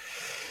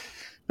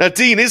 Now,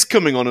 Dean is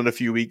coming on in a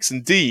few weeks,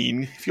 and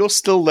Dean, if you're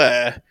still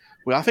there,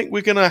 I think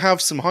we're going to have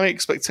some high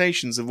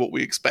expectations of what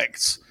we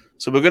expect.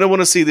 So we're going to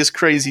want to see this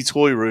crazy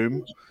toy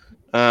room.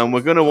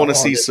 We're going to want to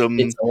see some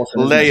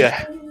awesome,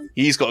 Leia.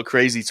 He's got a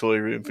crazy toy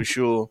room for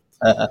sure.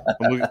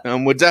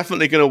 and we're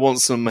definitely going to want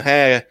some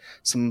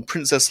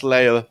Princess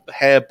Leia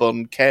hair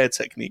bun care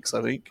techniques,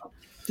 I think.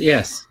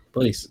 Yes,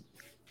 please.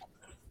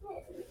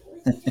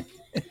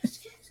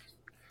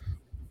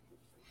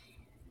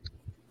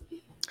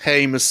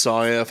 Hey,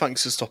 Messiah.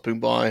 Thanks for stopping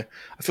by.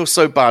 I feel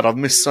so bad. I've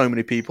missed so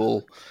many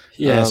people.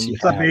 Yes,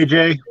 What's up,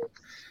 AJ?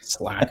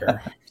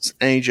 slacker. It's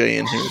AJ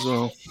in here as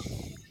well.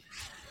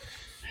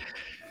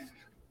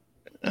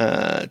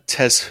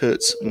 Tez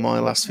hurts my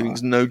last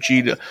feelings. No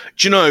Gina.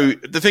 Do you know,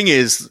 the thing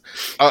is,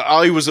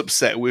 I was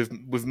upset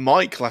with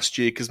Mike last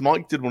year because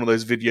Mike did one of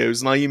those videos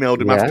and I emailed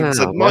him after and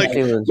said, Mike,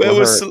 where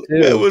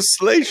was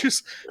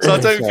Salacious? So I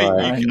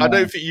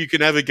don't think you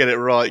can ever get it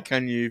right,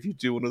 can you, if you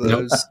do one of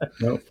those?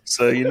 Nope.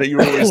 So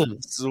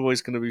there's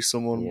always going to be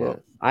someone. Yeah.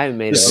 But I haven't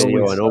made a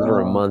video in over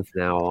a month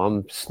now.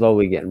 I'm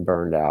slowly getting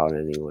burned out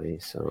anyway.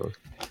 So,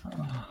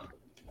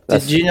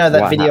 did you know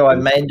that video I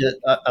made?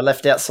 I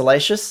left out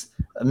Salacious.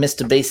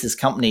 Mr. Beast's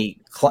company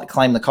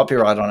claimed the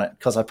copyright on it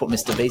because I put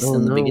Mr. Beast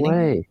in the beginning.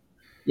 Way.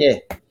 Yeah,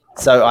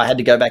 so I had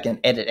to go back and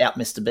edit out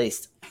Mr.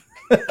 Beast.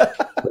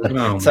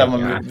 So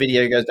my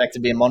video goes back to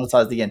being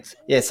monetized again.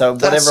 Yeah, so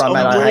whatever I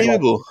made, I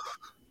had.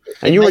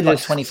 And you were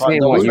just like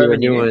saying what you were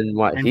doing,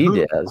 what And he who,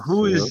 did.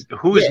 Who is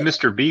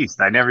Mr.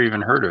 Beast? I never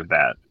even heard of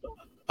that.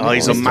 Oh,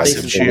 he's a Mr.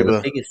 massive Beast is one of the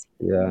tuber. biggest,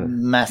 Yeah.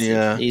 massive.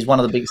 Yeah. He's one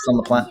of the biggest on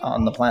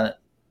the planet.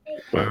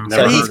 Never So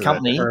heard his of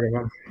company,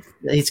 it.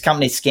 his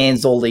company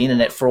scans all the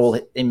internet for all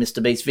in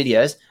Mr. Beast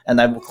videos, and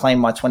they will claim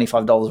my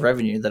 $25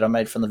 revenue that I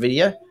made from the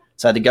video.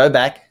 So I had to go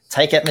back,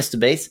 take out Mr.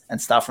 Beast,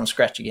 and start from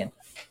scratch again.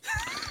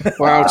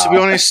 Well, to be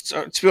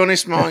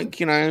honest, Mike,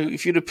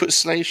 if you'd have put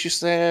Salacious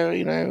there,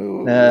 Instead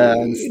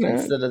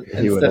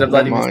of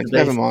bloody Mr.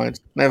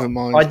 Beast. Never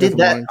mind. I did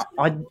that.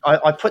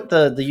 I put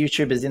the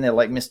YouTubers in there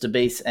like Mr.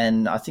 Beast,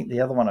 and I think the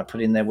other one I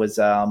put in there was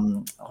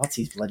what's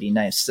his bloody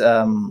name?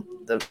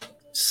 The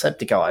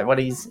Septiceye.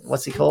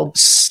 What's he called?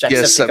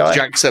 Jacksepticeye.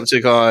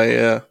 Jacksepticeye.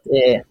 Yeah.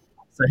 Yeah.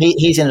 So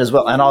he's in it as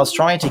well, and I was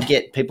trying to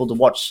get people to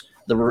watch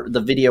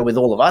the video with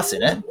all of us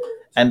in it,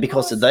 and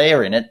because they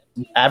are in it,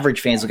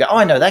 average fans will go, "Oh,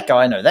 I know that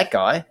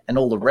guy," and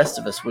all the rest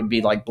of us would be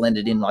like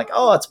blended in, like,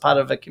 "Oh, it's part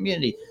of a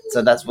community."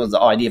 So that was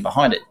the idea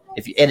behind it.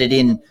 If you edit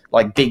in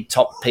like big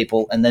top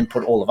people and then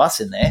put all of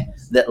us in there,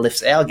 that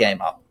lifts our game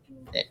up.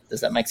 Yeah.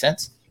 Does that make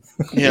sense?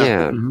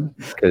 Yeah.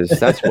 Because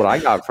that's what I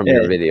got from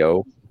your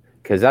video.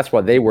 Because that's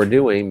what they were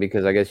doing,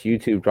 because I guess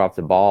YouTube dropped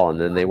the ball and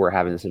then they were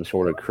having some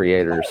sort of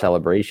creator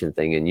celebration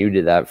thing, and you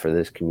did that for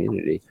this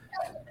community.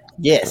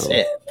 Yes,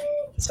 yeah.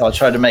 So I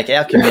tried to make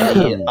our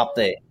community up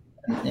there.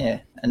 Yeah,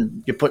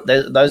 and you put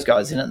those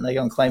guys in it and they're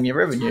going to claim your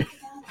revenue.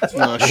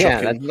 No,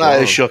 shocking.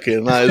 That is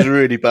shocking. That is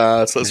really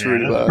bad. That's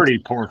really bad. Pretty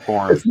poor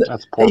form.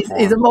 That's poor form.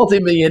 He's a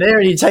multi-millionaire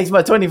and he takes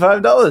my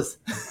 $25.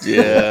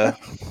 Yeah,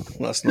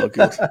 that's not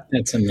good.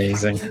 That's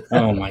amazing.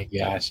 Oh my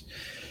gosh.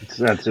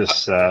 That's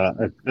just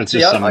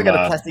some I got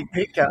a plastic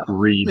pit car.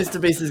 greed. Mr.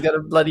 Beast has got a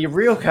bloody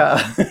real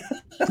car.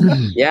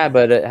 Yeah,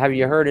 but have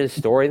you heard his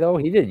story though?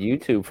 He did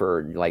YouTube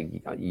for like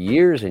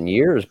years and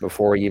years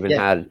before he even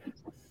had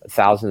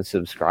 1,000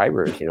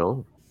 subscribers.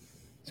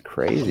 It's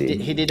crazy.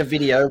 He did a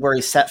video where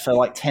he sat for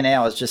like 10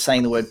 hours just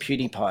saying the word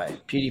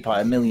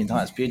PewDiePie a million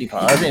times, PewDiePie.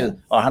 I think it was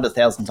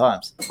 100,000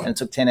 times, and it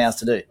took 10 hours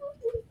to do.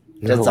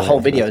 That's the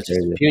whole video. It's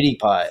just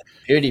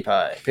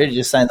PewDiePie,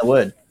 just saying the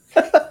word.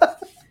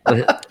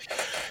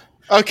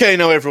 Okay,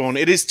 now everyone,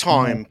 it is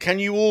time. Can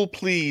you all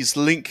please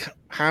link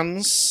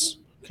hands?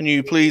 Can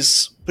you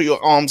please put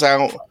your arms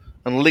out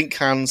and link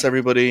hands,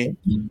 everybody?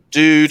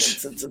 Dude,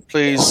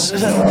 please,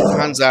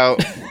 hands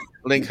out,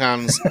 link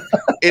hands.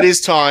 It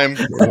is time.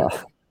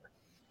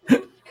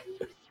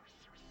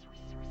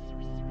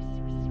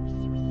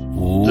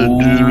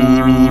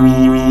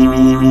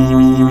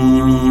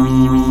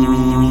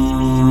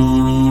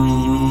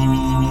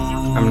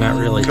 I'm not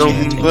really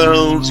chanting.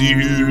 Compels you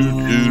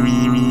to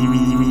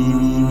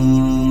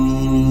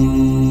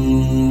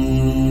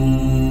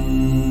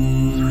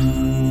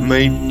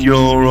make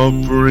your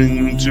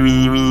offering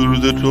to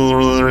the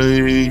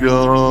toy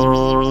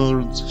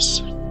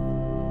gods.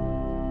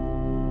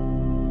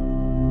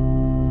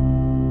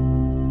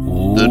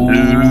 The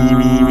dude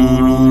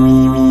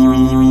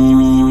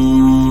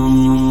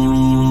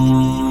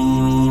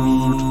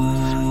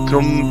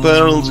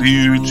compels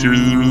you to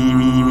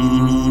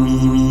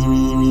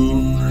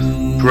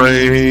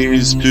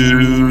praise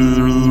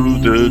to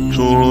the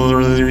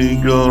toy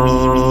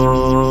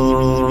gods.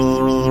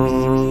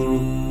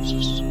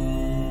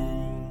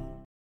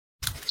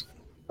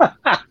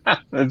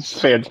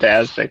 That's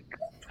fantastic.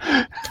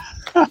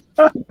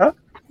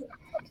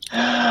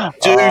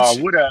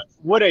 Dude,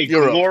 what a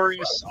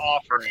glorious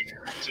offering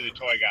to the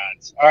toy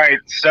gods. All right,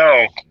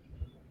 so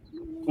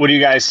what do you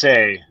guys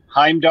say?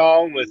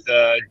 Heimdall with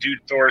Dude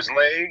Thor's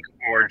leg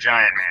or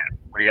Giant Man?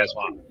 What do you guys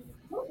want?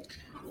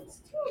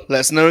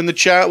 Let us know in the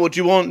chat. What do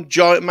you want,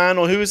 Giant Man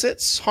or who is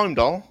it?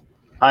 Heimdall.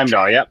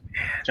 Heimdall, yep.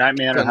 Giant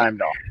Man or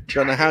Heimdall?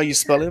 Don't know how you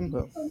spell him,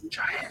 but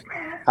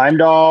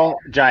Heimdall,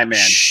 Giant Man.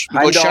 Shh,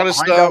 we got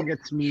Heimdall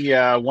gets me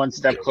one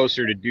step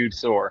closer to Dude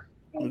Thor.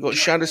 We've got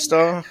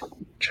Shadowstar.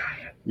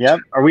 Yep.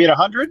 Are we at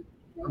 100?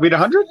 Are we at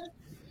 100?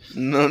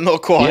 No,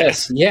 not quite.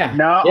 Yes. Yeah.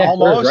 No, yeah,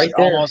 almost. right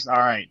there. Almost. All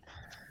right.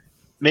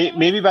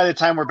 Maybe by the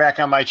time we're back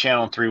on my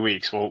channel in 3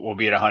 weeks, we'll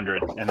be at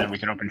 100, and then we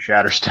can open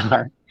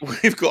Shatterstar.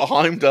 We've got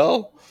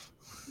Heimdall.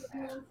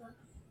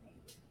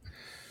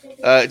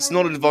 It's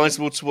not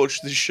advisable to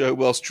watch this show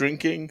whilst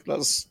drinking.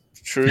 That's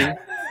true.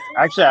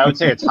 Actually, I would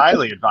say it's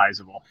highly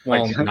advisable.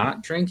 While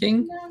not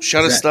drinking?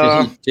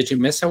 Shatterstar. Did you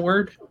miss a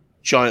word?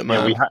 Giant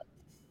Man. Yeah,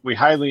 we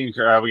highly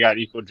we got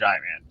equal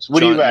Giant Man. So what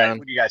do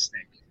you guys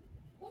think?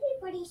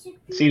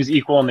 Seems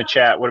equal in the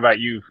chat. What about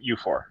you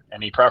four?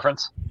 Any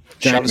preference?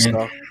 Giant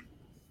Man.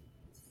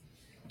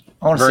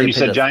 Vern, you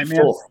said Giant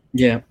Man?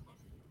 Yeah.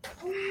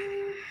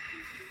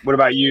 What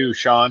about you,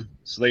 Sean?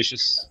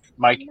 Salacious?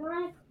 Mike?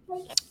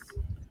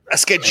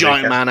 Let's get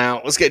Giant Man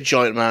out.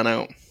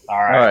 All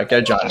right,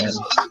 go Giant Man.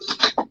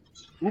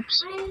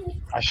 Oops.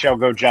 I shall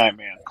go Giant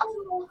Man.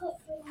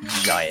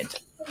 Giant.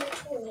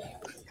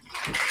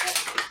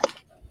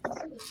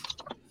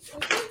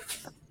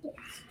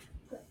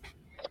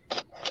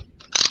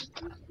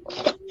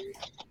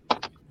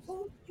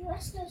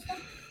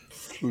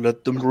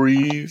 Let them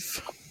breathe.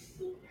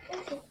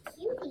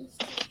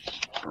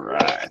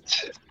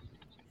 Right.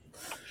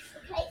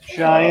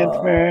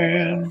 Giant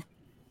Man.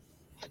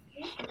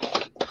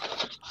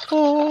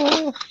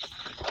 Oh.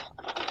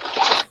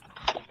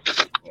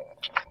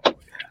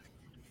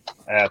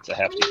 That's a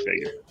hefty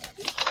figure.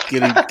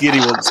 Gilly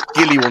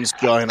wants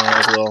Giant Eye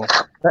as well.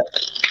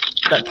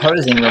 That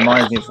posing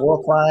reminds me of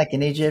walk like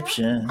an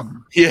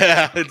Egyptian.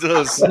 Yeah, it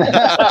does.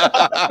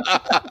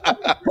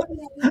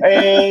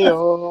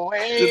 Ayo,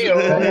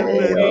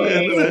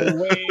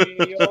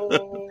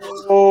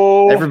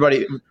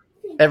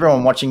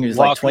 Everyone watching who's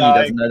like 20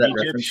 doesn't know that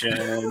reference.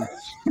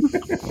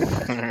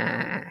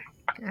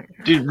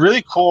 Dude,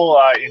 really cool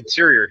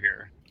interior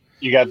here.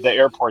 You got the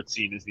airport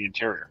scene as the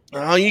interior.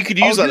 Oh, you could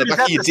use that in the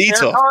back of your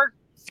Detox.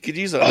 You could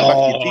use that in the back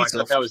of your I Detox.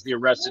 thought that was the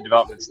Arrested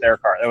Development stair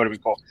car. That would have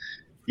been cool.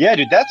 Yeah,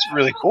 dude, that's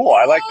really cool.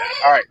 I like that.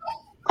 All right.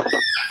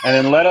 And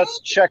then let us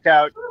check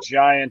out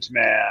Giant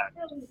Man.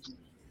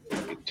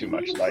 Too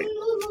much light.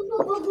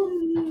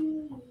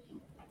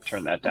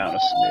 Turn that down a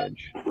smidge.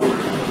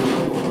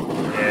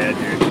 Yeah,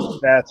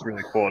 dude, that's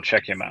really cool.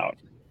 Check him out.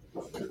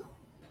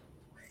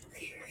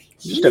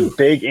 Just a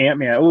big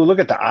Ant-Man. Oh, look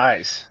at the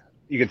eyes.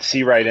 You can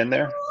see right in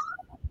there.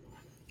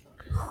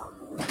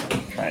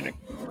 Trying to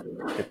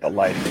get the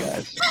lighting,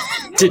 guys.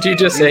 Did you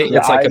just say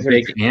it's like a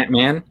big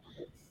Ant-Man?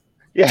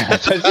 Yeah,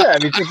 that's what I said. I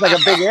mean, just like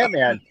a big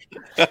Ant-Man.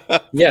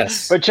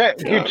 Yes. But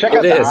check out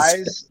the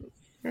eyes.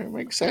 It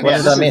makes sense. What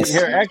did I miss?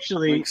 Here,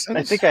 actually,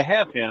 I think I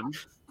have him.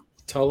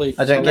 Totally.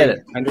 I don't get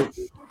it.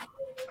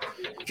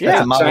 Yeah,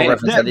 that's a Marvel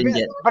reference I didn't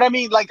get. But I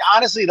mean, like,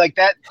 honestly, like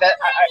that.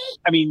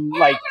 I mean,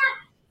 like,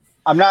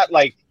 I'm not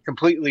like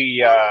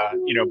completely,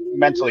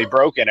 mentally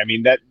broken. I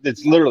mean,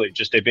 it's literally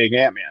just a big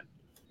Ant-Man.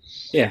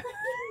 Yeah.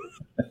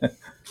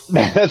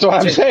 That's what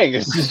I'm saying.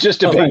 This is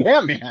just a big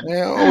Ant-Man.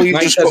 Yeah, or you've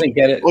Mike just doesn't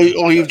get it.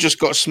 Or you've just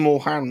got small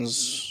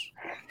hands.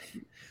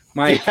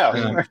 Mike,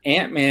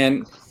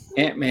 Ant-Man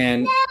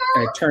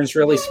turns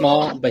really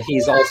small, but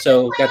he's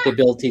also got the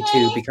ability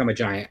to become a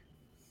giant.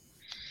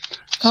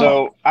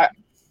 So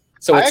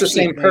it's the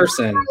same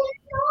person.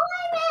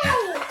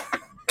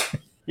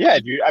 Yeah,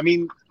 dude. I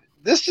mean,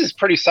 this is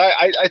pretty.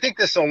 I think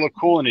this will look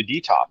cool in a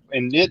D-top,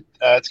 and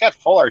it's got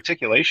full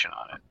articulation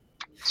on it.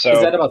 So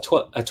is that about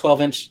a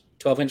 12-inch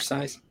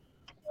size?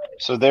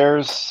 So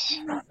there's.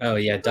 Oh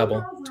yeah,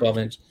 double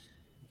 12-inch.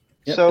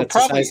 Yep, so that's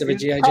probably, the size of a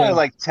G.I. Joe. Probably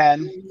like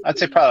 10. I'd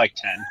say probably like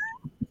 10.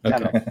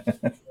 Okay.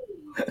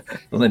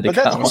 Linda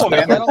but that's cool,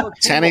 man.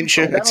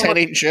 10-incher, a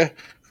 10-incher.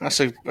 That's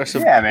a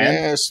yeah, man.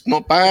 Yeah, it's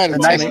not bad.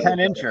 It's a nice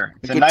 10-incher.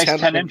 It's a nice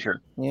 10-incher.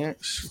 Yeah,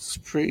 it's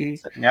pretty.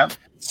 Yep.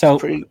 So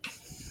pretty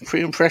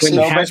impressive.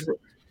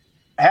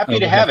 Happy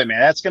to have it, man.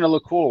 That's going to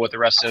look cool with the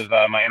rest of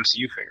my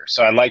MCU figures.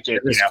 So I like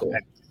it. Cool.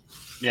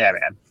 Yeah,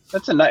 man.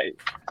 That's a nice.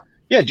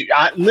 Yeah, dude.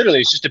 Literally,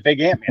 it's just a big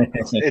Ant-Man.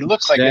 It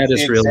looks like That it's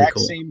is the really exact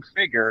cool. same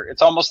figure.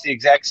 It's almost the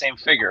exact same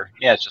figure.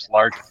 Yeah, it's just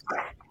larger.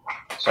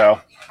 So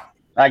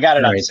I got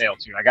it on sale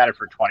too. I got it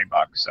for $20.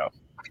 So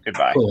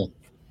goodbye. Cool.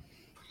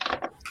 All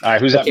right,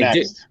 who's up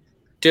next?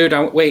 Dude, I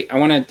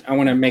want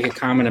to make a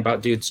comment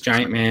about Dude's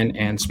Giant Man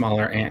and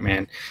smaller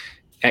Ant-Man.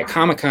 At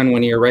Comic-Con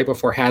one year, right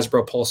before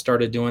Hasbro Pulse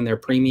started doing their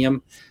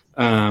premium,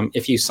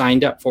 if you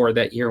signed up for it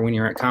that year when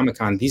you're at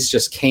Comic-Con, these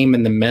just came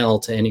in the mail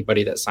to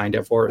anybody that signed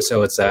up for it.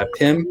 So it's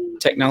PIM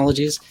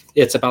Technologies.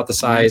 It's about the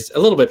size, a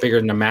little bit bigger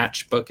than a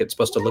matchbook. It's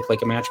supposed to look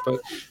like a matchbook,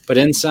 but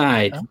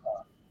inside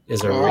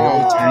is a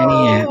really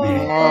tiny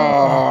Ant-Man.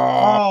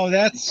 Oh,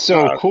 that's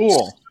so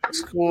cool.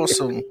 It's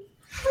awesome.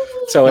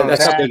 So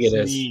that's how big it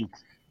is. Neat.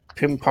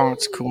 Pin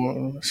part's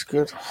cool. It's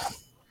good.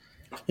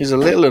 He's a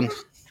little one.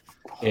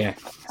 Yeah.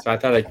 So I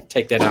thought I'd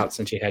take that out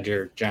since you had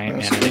your Giant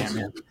Man and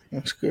Ant-Man.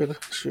 That's good.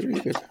 It's really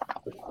good.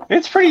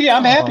 It's pretty.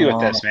 I'm happy with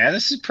this, man.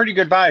 This is a pretty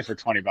good buy for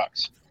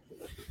 $20.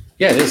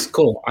 Yeah, it is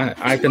cool.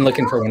 I've been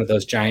looking for one of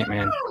those Giant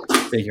Man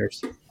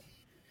figures.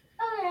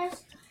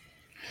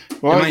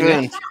 Right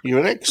then,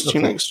 you're next. Okay.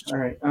 You're next. All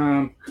right.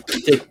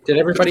 Did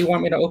everybody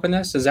want me to open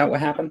this? Is that what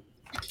happened?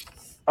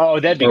 Oh,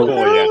 that'd be cool.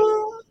 Yeah.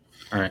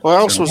 All right. What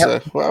else was there?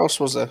 What else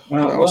was there?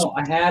 Well,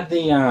 I had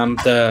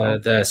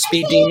the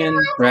Speed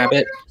Demon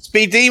Rabbit.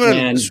 Speed Demon.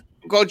 And,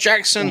 We've got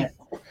Jackson. and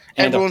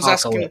Everyone's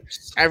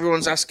Apocalypse.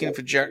 asking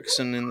for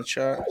Jackson in the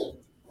chat.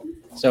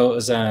 So it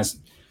was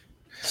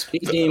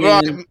Speed Demon.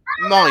 Right,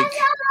 Mike.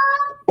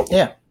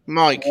 Yeah.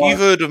 Mike, you've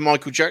heard of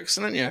Michael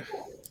Jackson, haven't you?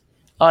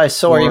 I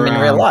saw him in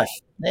real life.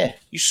 Yeah.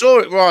 You saw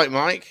it, right,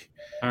 Mike?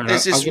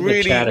 There's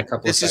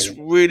There's this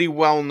really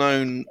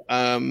well-known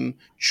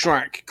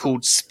track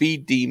called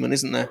Speed Demon,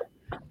 isn't there?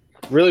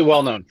 Really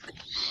well known.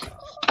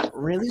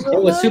 Really?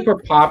 It was super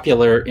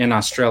popular in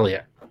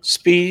Australia.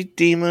 Speed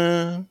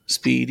Demon,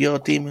 speed your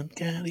demon,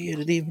 carry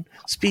the demon,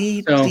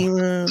 speed So,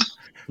 demon.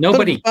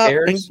 Nobody Put 'em up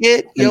cares and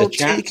get in your the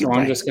chat, ticket so I'm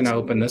back. just going to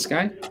open this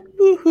guy.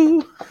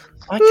 Woohoo.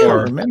 I can't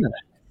Or- remember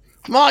that.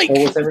 Mike,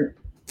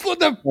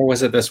 Or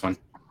was it this one?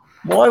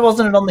 Why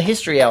wasn't it on the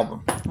History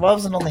album? Why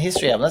wasn't it on the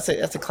History album?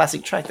 That's a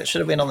classic track that should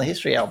have been on the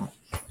History album.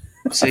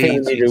 I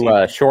think we need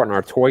to shorten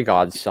our Toy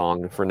Gods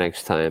song for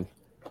next time.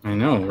 I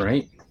know,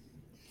 right?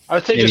 I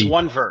would say Maybe- just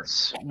one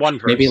verse. One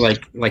verse. Maybe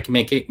like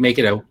make it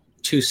a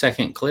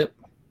 2-second clip.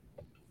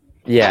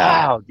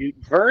 Yeah, Wow, dude.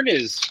 Vern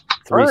is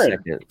 3 Vern.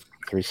 seconds.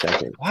 3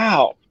 seconds.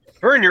 Wow.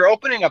 Vern, you're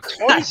opening up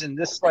toys in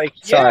this Sorry,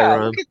 yeah,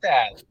 Ron. look at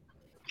that.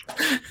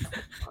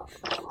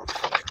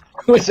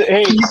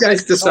 Hey, You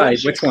guys decide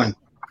Salacious- which one.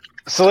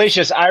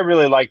 Salacious, I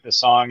really like the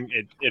song.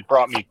 It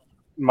brought me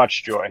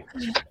much joy.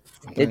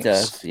 It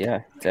does.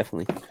 Yeah,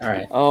 definitely. All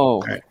right.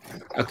 Oh, right.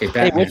 Okay, hey,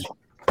 Batman.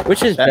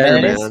 which is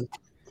Batman better, it is? man?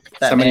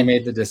 Somebody Batman.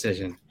 made the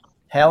decision.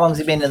 How long's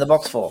he been in the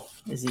box for?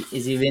 Is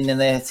he been in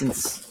there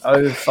since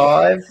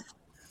 05?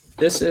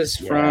 This is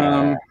Yeah.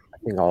 from, I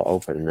think I'll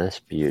open this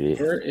beauty.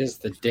 where is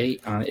the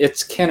date on it?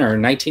 It's Kenner,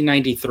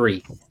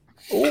 1993.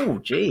 Oh,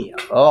 gee.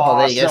 Oh,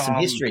 there you go. Some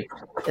Awesome. history.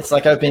 It's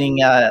like opening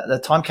the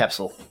time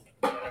capsule.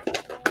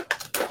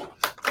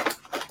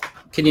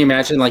 Can you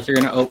imagine, like, you're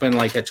going to open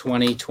like a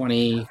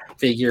 2020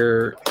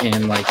 figure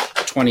in like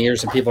 20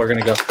 years and people are going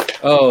to go,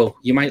 oh,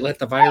 you might let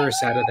the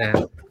virus out of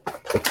that.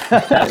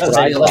 That's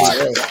I what thought.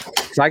 it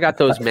is. So I got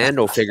those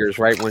Mando figures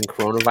right when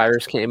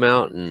coronavirus came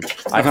out, and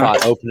I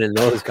thought opening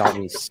those got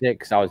me sick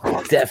because I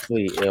was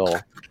definitely ill.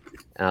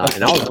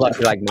 And I was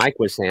lucky, like Mike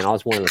was saying, I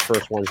was one of the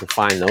first ones to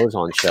find those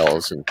on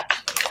shelves, and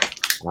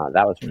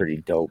that was pretty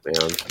dope,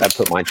 man. That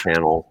put my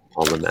channel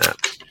on the map.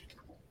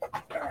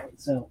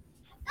 So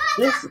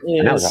this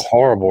And that was a is,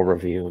 horrible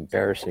review,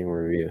 embarrassing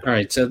review. all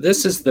right, so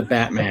this is the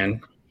Batman.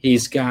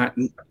 He's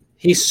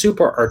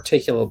super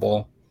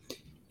articulable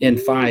in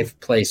 5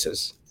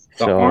 places.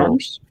 The So,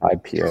 arms,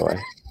 IPOA.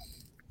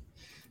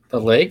 the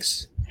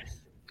legs,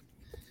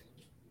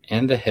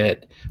 and the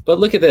head. But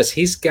look at this.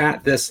 He's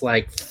got this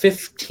like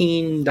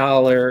 $15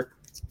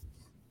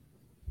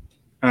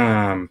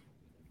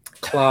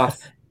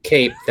 cloth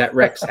cape that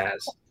Rex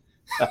has.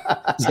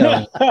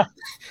 So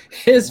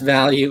his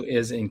value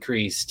is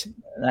increased.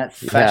 That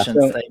fashion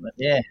So- statement.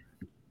 Yeah.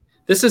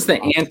 This is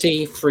the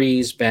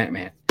anti-freeze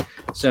Batman.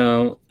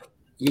 So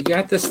you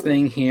got this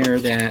thing here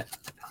that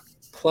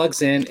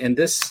plugs in, and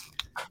this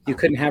you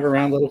couldn't have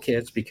around little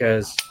kids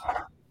because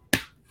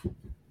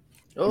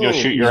You'll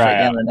shoot your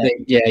eye out.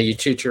 you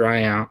shoot your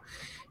eye out.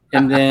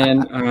 And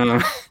then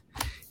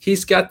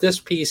he's got this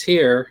piece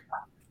here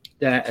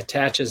that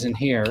attaches in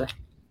here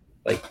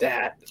like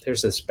that.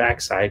 There's this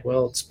backside.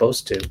 Well, it's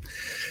supposed to.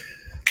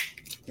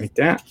 Like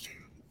that.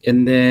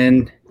 And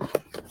then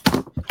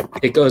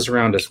it goes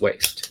around his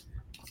waist.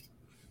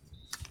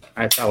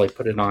 I probably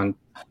put it on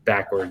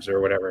backwards or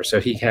whatever. So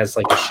he has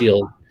like a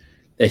shield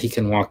that he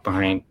can walk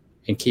behind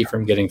and keep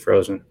from getting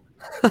frozen.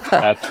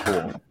 That's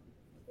cool.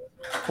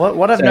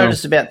 What I've So-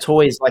 noticed about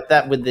toys like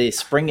that with the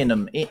spring in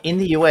them, in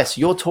the US,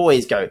 your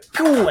toys go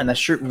pew, and they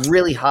shoot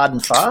really hard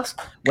and fast.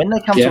 When they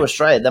come Yeah. to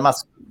Australia, they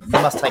must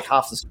take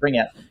half the spring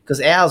out,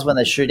 because ours, when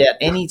they shoot out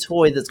any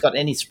toy that's got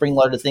any spring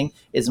loaded thing,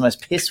 is the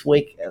most piss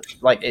weak.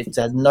 Like, it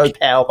has no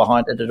power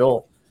behind it at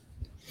all.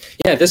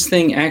 Yeah, this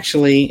thing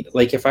actually,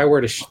 like if I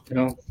were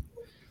to,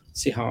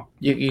 see how.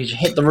 You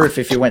hit the roof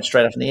if you went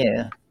straight up in the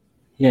air.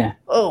 Yeah.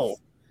 Oh,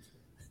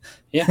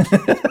 Yeah,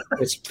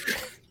 it's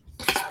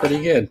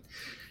pretty good.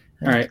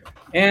 All right,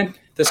 and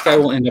this guy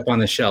will end up on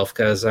the shelf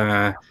because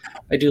I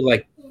do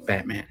like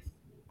Batman.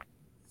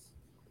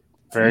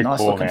 Very Nice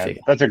cool, looking man.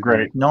 figure. That's a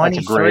great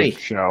 93.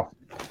 show.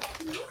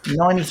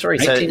 93.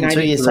 So in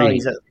 2 years' 1993.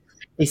 time,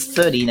 he's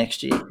 30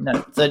 next year. No,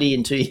 30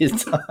 in 2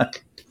 years' time.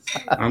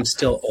 I'm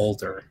still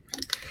older.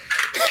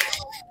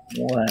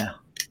 Wow.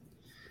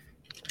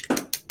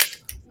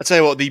 I tell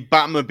you what, the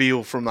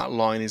Batmobile from that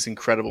line is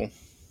incredible.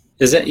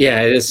 Is it?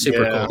 Yeah, it is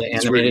super Yeah, cool. The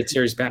it's animated really-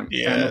 series Yeah,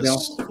 Batmobile.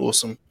 it's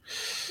awesome.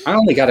 I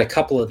only got a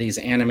couple of these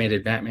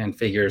animated Batman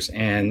figures,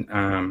 and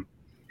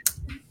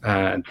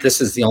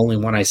this is the only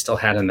one I still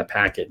had in the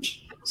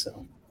package.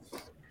 So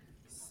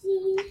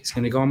he's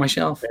going to go on my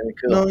shelf. Very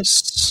cool.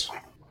 Nice.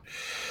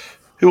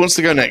 Who wants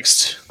to go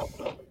next?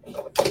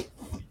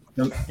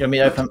 You want me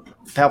to open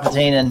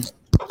Palpatine and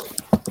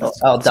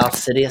Darth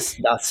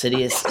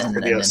Sidious,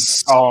 and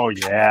Yes. Oh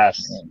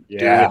yes,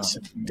 yeah.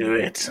 Do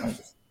it.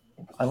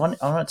 I want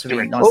it to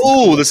be nice.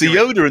 Oh, and there's a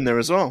Yoda in there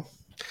as well.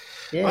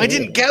 Yeah, I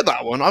didn't get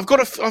that one. I've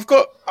got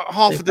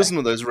half a dozen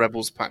of those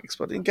Rebels packs,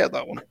 but I didn't get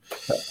that one.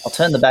 I'll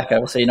turn the back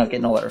over so you're not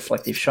getting all that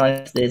reflective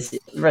shine. There's the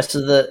rest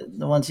of the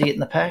ones you get in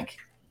the pack.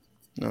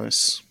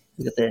 Nice.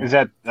 Is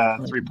that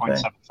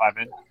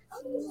 3.75 in?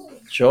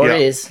 Sure Yeah.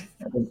 is.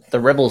 The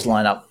Rebels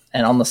lineup,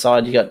 and on the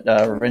side you got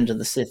Revenge of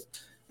the Sith,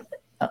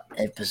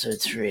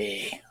 episode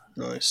 3.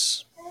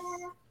 Nice.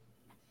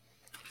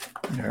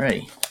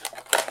 Alrighty.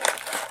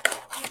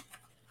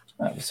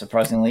 That was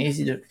surprisingly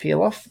easy to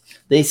peel off.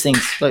 These things,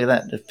 look at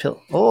that.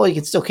 Oh, you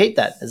can still keep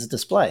that as a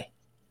display.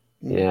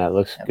 Yeah, it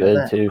looks How about good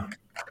that? too.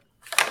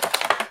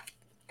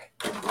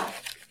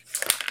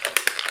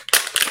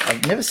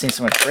 I've never seen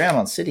so much brown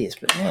on Sidious,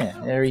 but yeah,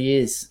 there he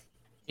is.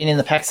 Been in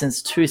the pack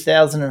since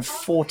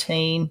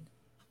 2014.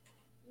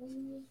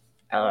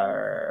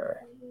 Arr.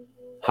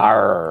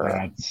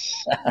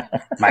 That's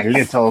my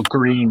little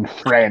green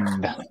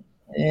friend.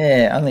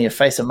 Yeah, only a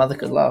face a mother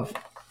could love.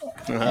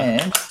 Uh-huh.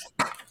 And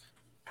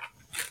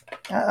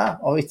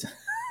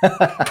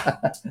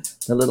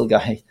the little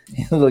guy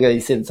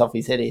he's sitting top of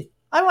his head here.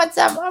 I want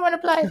some. I want to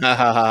play.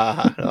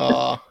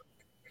 Oh.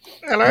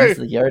 Hello. That's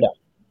the Yoda.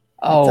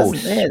 Oh, It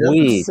doesn't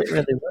sweet. sit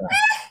really well.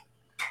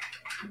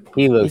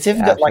 He looks He's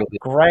even got like absolutely-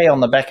 grey on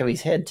the back of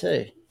his head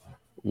too.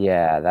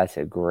 Yeah, that's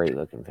a great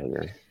looking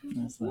figure.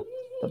 That's the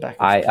back.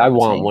 Of I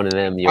want one of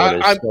them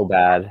Yodas I- so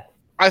bad.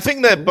 I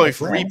think they're both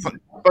Brands.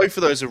 both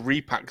of those are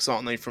repacks,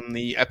 aren't they? From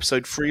the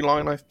episode 3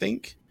 line, I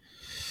think.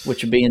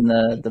 Which would be in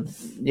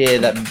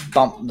that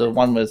bump, the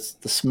one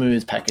with the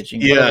smooth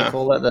packaging. What do Yeah. they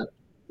call that?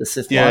 The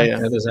Sith Yeah, line. yeah.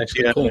 That is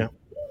actually Yeah, cool. yeah.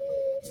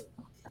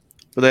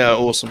 But they are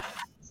awesome.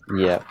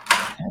 Yeah.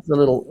 Has a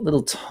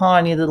little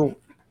tiny little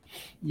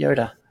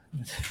Yoda.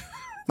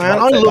 Man, I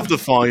Like that. love the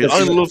five. This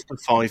I is- love the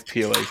 5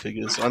 POA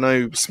figures. I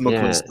know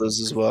Smugglers Yeah.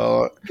 does as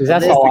well. Because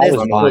that's There's- all I there's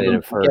was two of buying them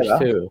at first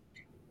together. too.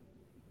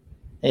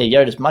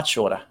 Yeah, Yoda's much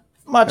shorter.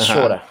 Much Uh-huh.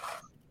 shorter.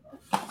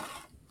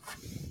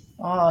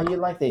 Oh, you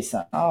like these,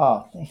 son?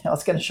 Oh, I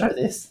was going to show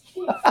this.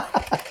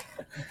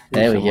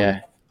 There we go.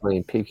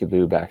 Playing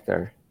peekaboo back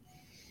there.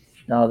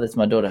 No, that's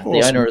my daughter. Awesome.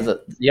 The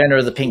owner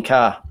of the pink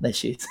car. There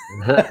she is.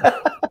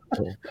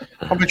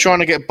 I've been trying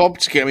to get Bob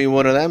to get me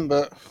one of them,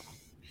 but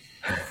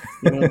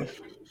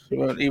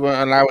he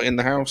won't allow it in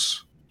the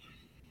house.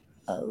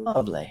 Oh,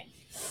 lovely.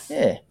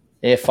 Yeah.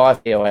 Yeah,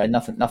 5 POA.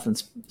 Nothing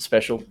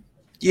special.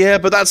 Yeah,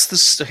 but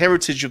that's the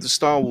heritage of the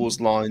Star Wars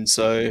line,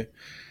 so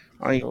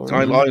I love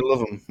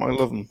them. I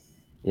love them.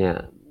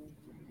 Yeah.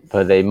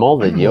 But they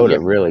molded Yoda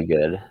really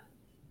good.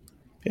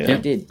 Yeah.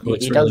 He did.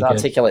 Looks He really does good.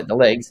 articulate the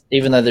legs,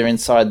 even though they're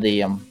inside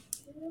the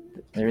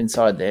they're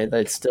inside there.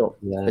 They still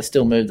Yeah.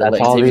 move the That's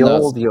legs, all even the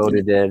though old it's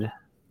Yoda did.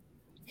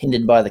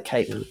 hindered by the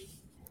cape. I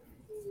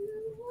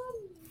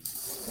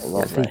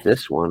Lovely. think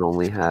this one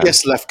only has.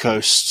 Yes, Left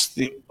Coast.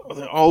 The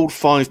old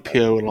 5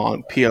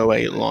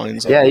 POA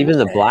lines. Yeah, even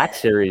the Black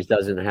Series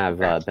doesn't have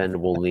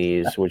bendable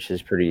knees, which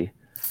is pretty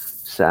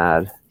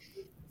sad.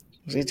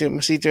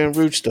 Was he doing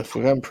rude stuff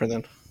with Emperor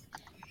then?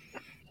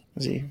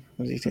 Was he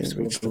doing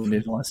rude stuff?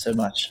 Move on so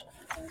much.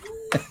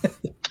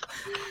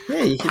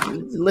 Yeah, you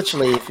could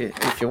literally,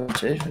 if you want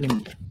to, put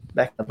him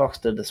back in the box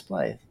to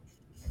display.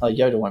 Oh,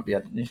 Yoda won't be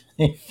able to.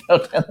 He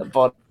fell down the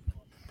bottom.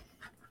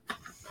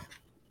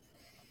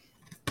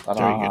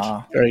 Very good.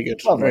 Ta-da. Very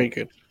good. Lovely. Very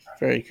good.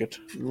 Very good.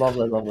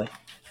 Lovely, lovely.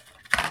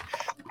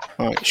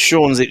 All right,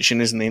 Sean's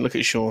itching, isn't he? Look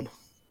at Sean.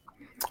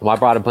 Well, I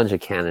brought a bunch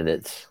of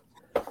candidates.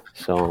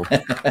 So,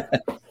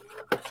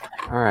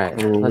 all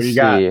right, Ooh, what let's do you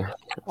got?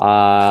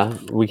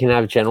 see. We can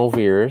have General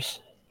Veers.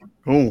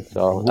 Oh,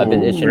 So I've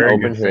been Ooh, itching to very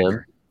open good him.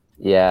 figure.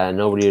 Yeah,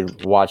 nobody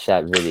would watch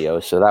that video,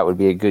 so that would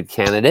be a good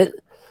candidate.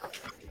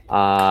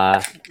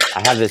 I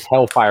have this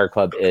Hellfire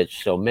Club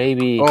itch, so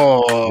maybe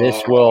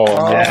this will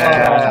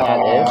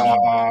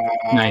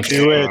Nice.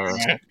 Do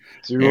it.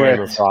 Do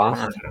Emma it.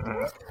 Frost.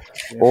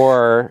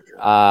 Or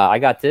I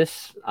got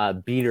this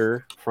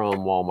beater from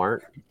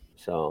Walmart.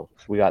 So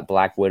we got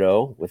Black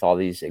Widow with all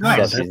these Nice.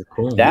 accessories. That's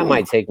cool. That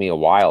might take me a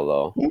while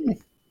though.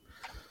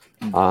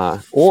 Several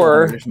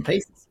Or different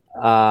pieces.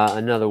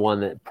 another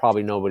one that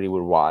probably nobody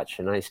would watch.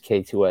 A nice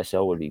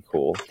K2SO would be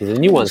cool because the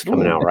new one's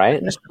coming out,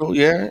 right? He's cool.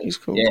 Yeah, he's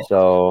cool. Yeah.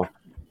 So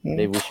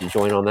maybe we should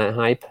join on that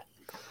hype.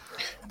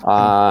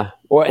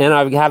 And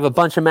I have a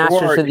bunch of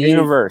Masters Or of the you-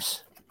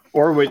 Universe.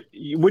 Or what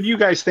do you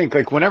guys think?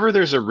 Like whenever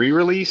there's a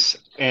re-release,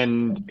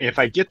 and if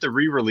I get the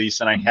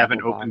re-release and I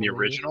haven't opened the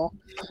original,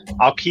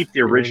 I'll keep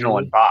the original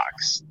in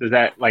box. Does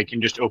that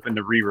and just open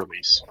the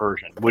re-release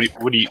version? What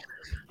do you?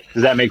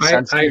 Does that make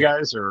sense to you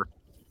guys? Or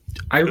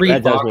I That does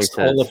make reboxed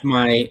sense. all of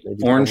my Maybe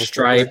orange double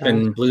stripe check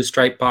and blue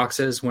stripe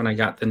boxes when I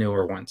got the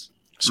newer ones.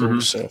 So it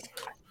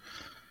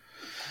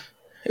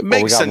Well, we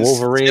makes got sense.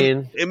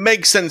 Wolverine. It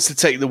makes sense to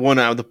take the one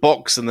out of the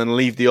box and then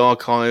leave the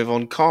archive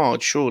on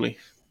card. Surely.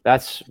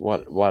 That's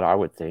what I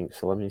would think.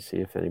 So let me see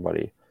if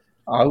anybody.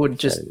 I would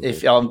just,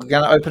 if I'm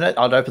going to open it,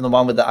 I'd open the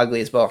one with the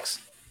ugliest box.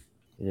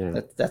 Yeah.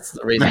 That's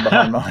the reason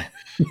behind mine.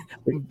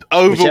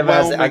 Whichever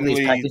has the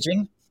ugliest Overwhelmingly,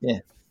 packaging. Yeah.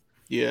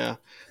 yeah.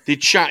 The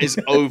chat is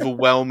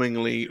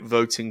overwhelmingly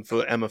voting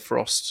for Emma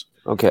Frost.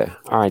 Okay.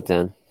 All right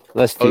then.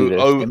 Let's do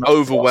this.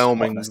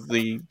 Overwhelming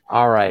the.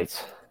 All right.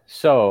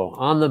 So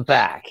on the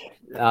back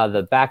of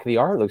the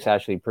art looks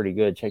actually pretty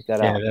good. Check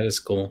that out. Yeah, that is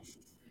cool.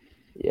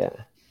 Yeah.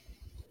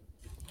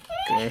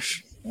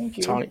 Gosh, Thank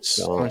you. tights,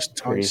 So nice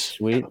pretty tights.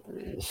 sweet.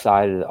 The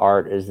side of the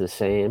art is the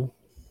same.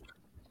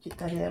 Get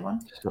that here,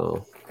 one.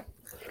 So,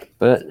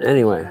 but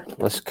anyway,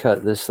 let's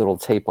cut this little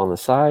tape on the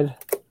side.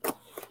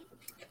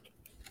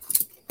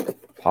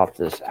 Pop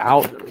this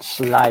out.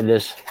 Slide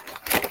this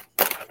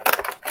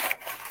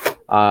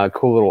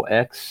cool little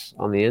X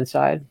on the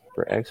inside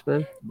for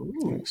X-Men.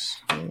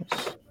 Nice.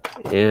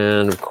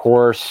 And of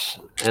course,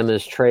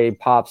 Emma's tray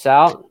pops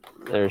out.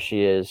 There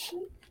she is.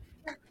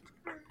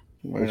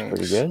 Very Looks nice.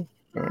 pretty good.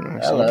 Very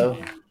nice. Hello.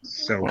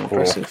 So Quite cool.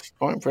 impressive.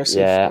 Quite impressive.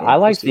 Yeah, Quite I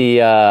like impressive.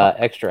 the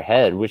extra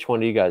head. Which one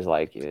do you guys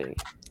like? You think?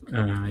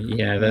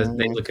 Yeah, they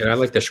look good. I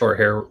like the short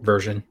hair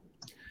version.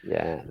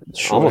 Yeah,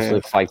 Short almost hair.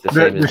 looks like the The,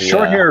 same the as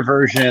short hair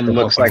version the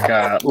looks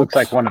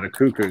like one of the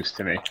cuckoos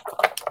to me.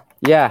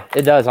 Yeah,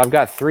 it does. I've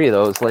got 3 of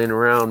those laying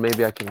around.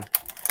 Maybe I can.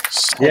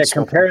 Yeah,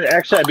 compare.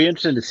 Actually, I'd be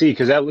interested to see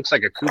because that looks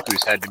like a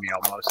cuckoo's head to me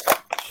almost.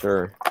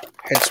 Sure.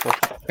 Head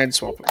swap. Head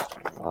swap.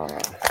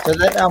 So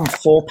that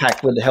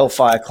 4-pack with the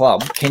Hellfire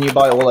Club, can you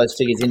buy all those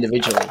figures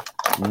individually?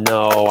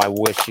 No, I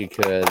wish you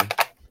could.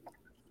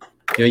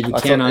 Yeah, you I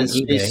can thought on it's,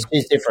 eBay.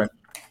 it's different.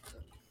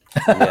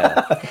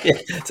 Yeah, Yeah,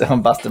 so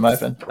I'm bust them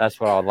open. that's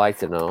what I'd like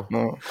to know.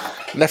 No.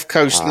 Left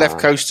coast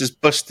has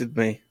busted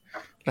me.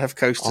 Left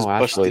coast has Oh,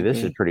 busted actually, this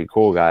me. is pretty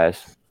cool,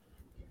 guys.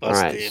 All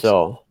right, Busted.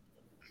 so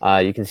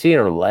you can see in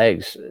her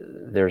legs,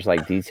 there's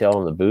like detail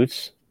in the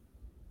boots.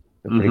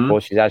 They're pretty Mhm. cool.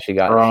 She's actually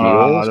got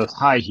Oh, heels. those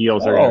high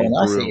heels are Oh, going to be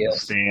nice brutal to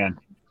heels. stand.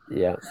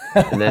 Yeah,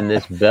 and then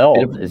this belt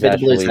is bit of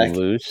blue actually tack.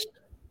 loose.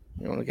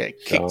 You want to get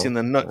kicked So, in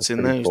the nuts that's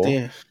in pretty those, cool. do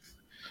you?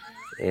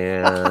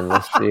 And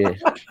let's see.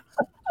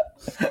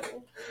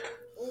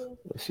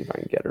 Let's see if I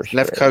can get her.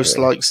 Left straight coast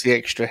here. likes the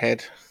extra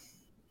head.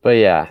 But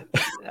yeah,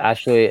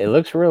 actually, it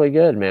looks really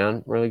good,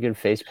 man. Really good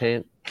face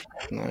paint.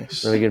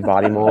 Nice. Really good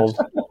body mold.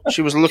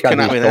 She was She's got looking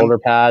at these me then. shoulder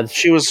pads.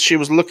 She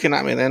was looking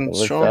at me then.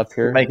 Lift Sean. up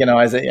here. Making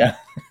eyes at you.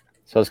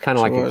 So it's kind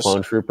of like She a was.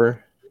 clone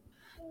trooper.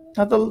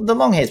 No, the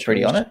long hair's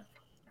pretty on it.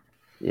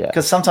 Yeah.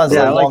 Because sometimes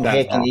Yeah, I the like long that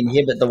hair can part.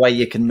 inhibit the way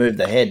you can move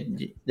the head.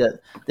 The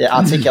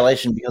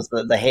articulation, because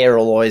the hair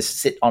will always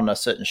sit on a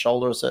certain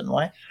shoulder a certain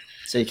way.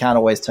 So you can't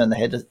always turn the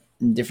head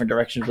in different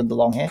directions with the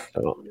long hair.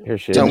 So here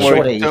she Don't is. worry,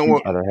 Short don't hair,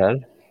 worry. other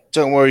head.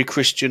 Don't worry,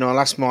 Christian. I'll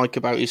ask Mike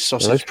about his It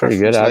sausage looks pretty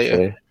good, preference later.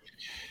 actually.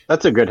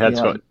 That's a good head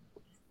Yeah. sculpt.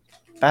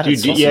 Battered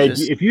Dude, yeah,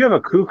 sausages. if you have a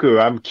cuckoo,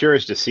 I'm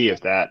curious to see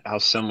how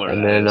similar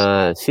And that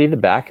then is. see the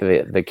back of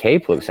the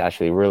cape looks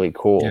actually really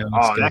cool. Yeah.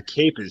 Yeah. Oh, that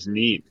cape is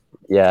neat.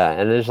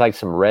 And there's like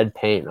some red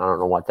paint. I don't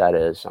know what that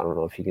is. I don't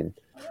know if you can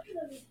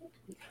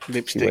see what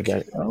Lipstick.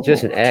 that. Oh.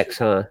 Just an X,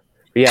 huh?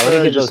 But yeah,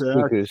 let me get those just,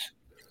 cuckoos.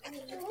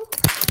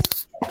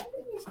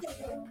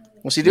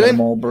 What's he Let them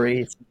doing? all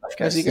breathe.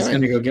 Where's he He's going?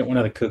 going to go get one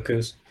of the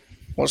cuckoos.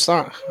 What's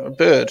that? A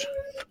bird.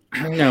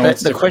 No, But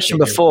it's the different question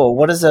figures. before,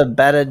 what is a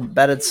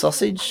battered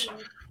sausage?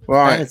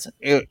 Right.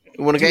 Battered-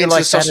 You want to Do get you into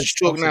like the sausage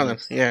battered talk now then?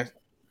 sausages? Yeah.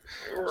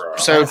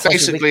 So sausage,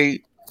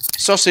 basically,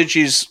 sausage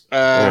is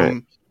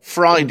Right.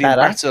 fried in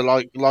Batter. batter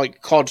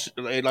like cod,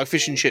 like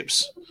fish and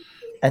chips.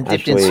 And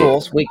dipped in Actually-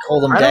 sauce. We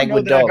call them I don't know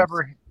Dagwood that I've dogs.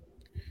 ever.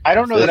 I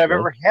don't know This that I've one.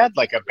 ever had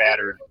like a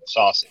battered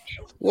sausage.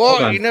 What?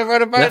 Hold on. You never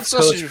had a bad Left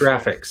sausage? Coast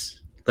Graphics.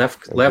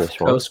 Left this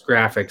one. Coast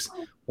Graphics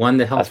won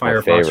the my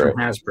Hellfire box from favorite.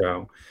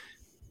 Hasbro.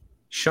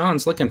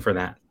 Sean's looking for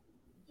that.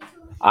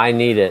 I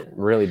need it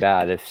really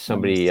bad if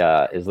somebody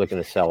is looking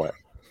to sell it.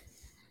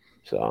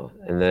 So,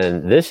 and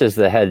then this is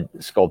the head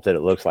sculpt that it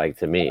looks like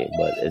to me,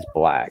 but it's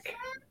black.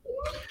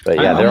 But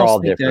yeah, I they're almost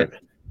all think different.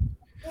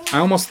 I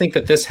almost think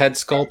that this head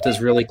sculpt is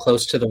really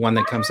close to the one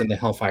that comes in the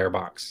Hellfire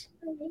box.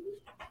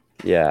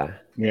 Yeah.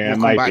 Yeah, it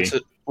might be.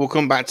 We'll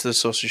come back to the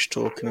sausage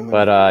talk in a minute.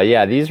 But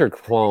yeah, these are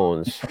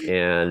clones,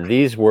 and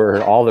these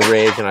were all the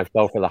rage, and I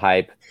fell for the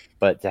hype.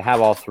 But to have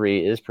all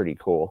 3 is pretty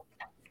cool.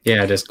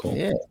 Yeah, it is cool.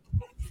 Yeah.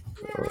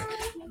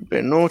 A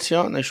bit naughty,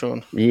 aren't they,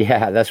 Sean?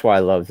 Yeah, that's why I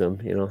loved them.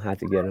 You know, had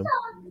to get them.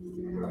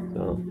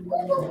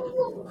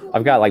 So,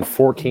 I've got like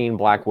 14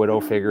 Black Widow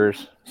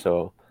figures,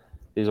 so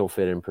these will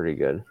fit in pretty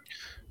good.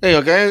 There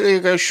you go. There you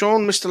go,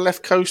 Sean. Mr.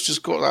 Left Coast has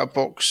got that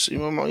box. You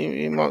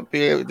might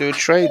be able to do a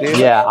trade here.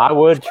 Yeah, I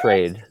would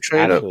trade.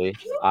 Trade up. Actually,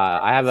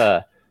 I have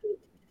a.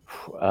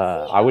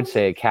 I would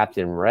say a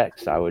Captain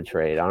Rex. I would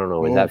trade. I don't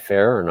know. Is Oh. that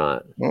fair or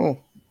not? Oh,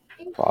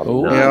 Probably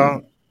Oh, not. yeah.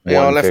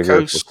 Yeah, One Left figure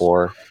Coast.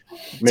 before,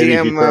 Maybe DM,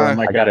 if you throw in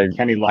like I got a a-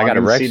 Kenny I got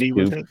a Loggins Rex CD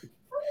with dupe. it.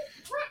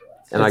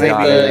 and I Maybe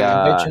got the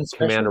a convention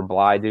special. Commander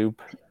Bly dupe.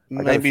 got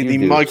a maybe few the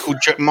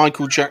dupes.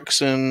 Michael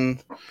Jackson,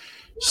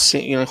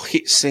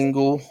 hit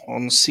single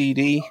on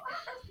CD.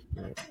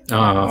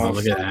 Oh,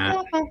 look at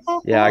that.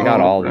 Yeah, I got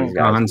all these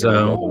guys.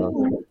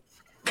 Gonzo.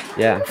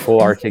 Yeah,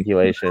 full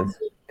articulation.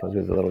 Comes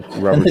with a little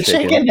And rubber the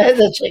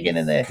chicken. chicken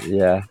in there.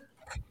 Yeah.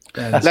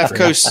 That is Left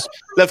great.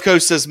 Left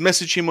Coast says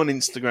message him on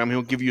Instagram.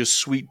 He'll give you a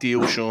sweet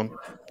deal, Sean.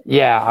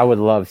 Yeah, I would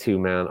love to,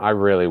 man. I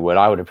really would.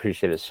 I would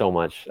appreciate it so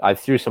much. I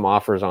threw some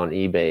offers on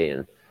eBay,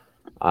 and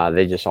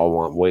They just all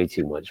want way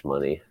too much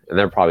money, and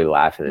they're probably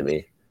laughing at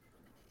me.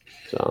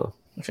 So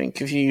I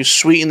think if you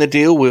sweeten the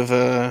deal with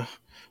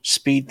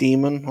Speed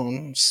Demon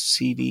on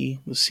CD,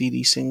 the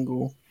CD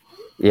single,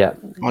 yeah,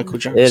 Michael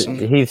Jackson,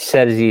 he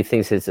says he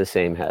thinks it's the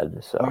same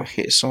head. So a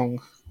hit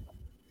song.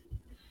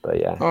 But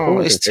yeah. Oh,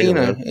 it's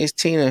Tina. It's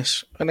Tina.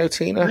 Hello,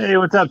 Tina. Hey,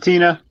 what's up,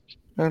 Tina?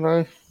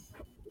 Hello.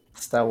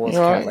 Star Wars You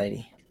cat alright?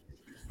 lady.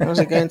 How's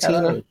it going, Tina?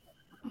 Hello.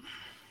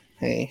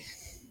 Hey.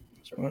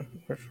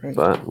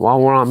 But while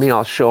we're on me,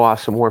 I'll show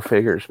off some more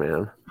figures,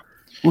 man.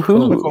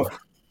 Woohoo!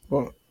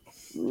 What?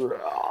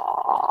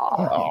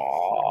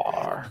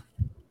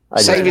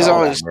 I Save did his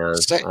all eyes. that,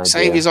 man. I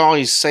Save did. his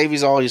eyes. Save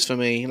his eyes for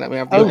me. Let me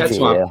have the Oh Head eyes.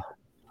 swap. dear.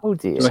 Oh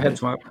dear. Go ahead,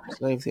 swap.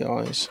 Save the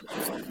eyes.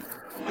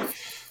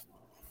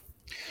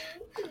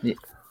 Yeah.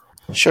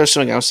 Show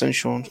something else then,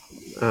 Sean.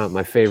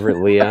 My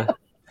favorite Leah.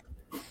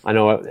 I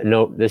know.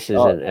 No, this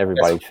isn't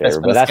everybody's Best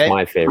favorite, but that's Escape?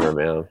 my favorite,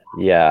 man.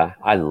 Yeah,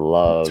 I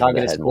love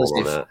Target the head mold on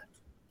exclusive. that.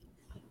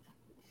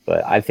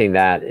 But I think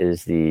that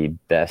is the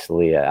best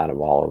Leah out of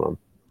all of them,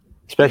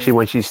 especially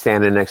when she's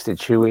standing next to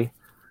Chewie.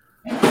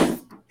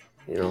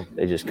 You know,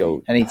 they just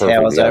go. And he perfect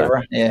towers together. over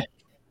her. Yeah.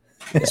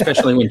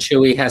 Especially when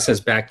Chewie has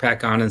his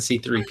backpack on and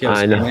C-3PO's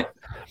I in know. it.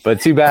 But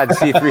too bad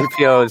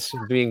C-3PO is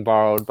being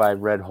borrowed by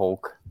Red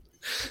Hulk.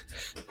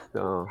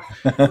 So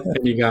And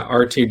you got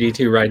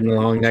R2-D2 riding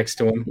along next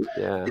to him.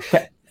 yeah,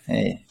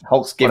 Hey,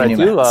 Hulk's What giving I him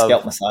do a love-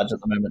 scalp massage at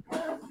the moment.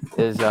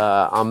 is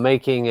I'm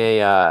making a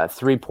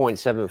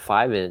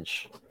 3.75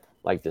 inch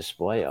like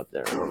display up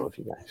there. I don't know if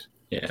you guys.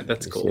 Yeah,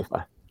 that's Let me see cool. if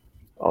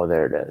oh,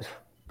 there it is.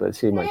 But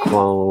see my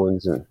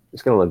clones, and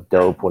it's gonna look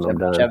dope when I'm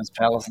done. Jabba's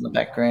Palace in the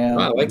background.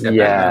 Oh, I like that.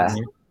 Yeah.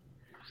 background.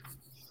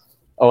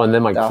 Oh, and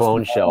then my Darth clone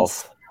Maul.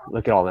 shelf.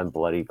 Look at all them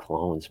bloody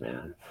clones,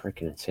 man!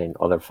 Freaking insane!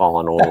 Oh, they're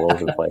falling all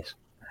over the place.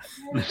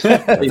 There's They a,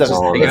 just- they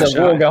got there's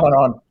a war shot. going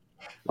on.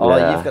 Oh,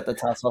 Yeah. you've got the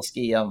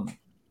Tartovsky,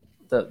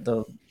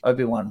 the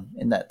Obi-Wan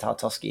in that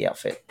Tartovsky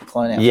outfit, the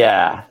clone outfit.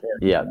 Yeah,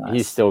 Very yeah. nice.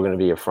 He's still gonna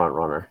be a front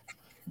runner.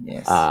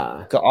 Yes.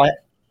 Uh,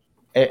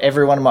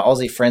 Every one of my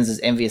Aussie friends is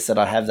envious that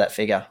I have that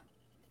figure.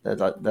 They're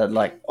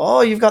like,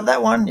 oh, you've got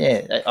that one?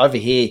 Yeah. Over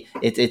here,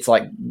 it's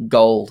like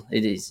gold.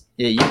 It is.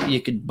 Yeah, you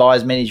could buy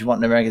as many as you want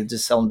in America,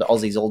 just sell them to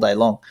Aussies all day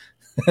long.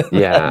 I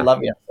yeah, love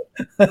you.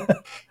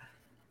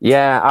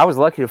 yeah. I was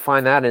lucky to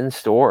find that in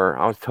store.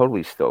 I was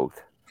totally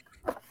stoked.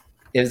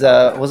 It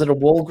was it a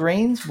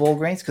Walgreens?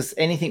 Walgreens? Because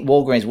anything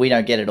Walgreens, we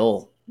don't get it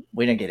all.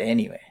 We don't get it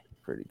anywhere.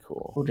 Pretty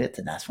cool. We'll get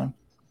the nice one.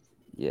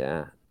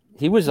 Yeah.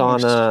 He was on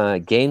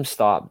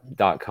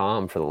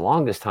GameStop.com for the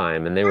longest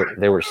time, and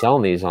they were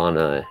selling these on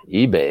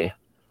eBay.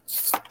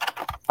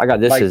 I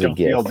got this Mike, as a don't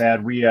feel gift.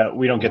 bad. We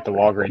don't get the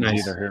Walgreens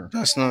Nice. either here.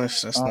 That's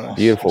nice. That's Oh. nice.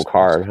 Beautiful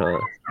card, huh?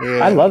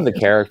 Yeah. I love the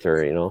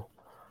character, you know.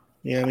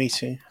 Yeah, me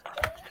too.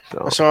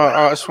 So,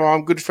 That's why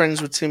I'm good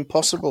friends with Tim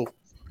Possible.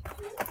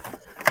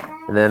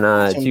 and then,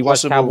 It's do you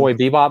watch impossible. Cowboy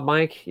Bebop,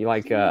 Mike? You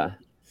like?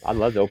 I'd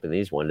love to open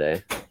these one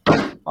day.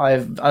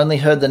 I've only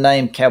heard the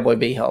name Cowboy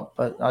Bebop,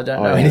 but I don't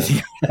Oh, know yeah.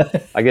 anything.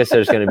 I guess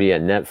there's going to be a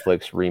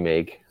Netflix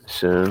remake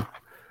soon.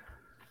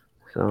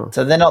 So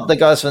So they're not the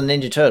guys from the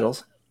Ninja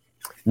Turtles.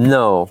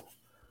 no.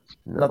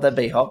 Not that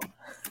Bebop.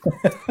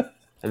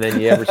 And then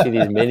you ever see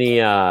these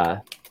mini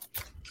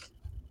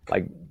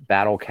like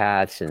Battle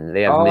Cats, and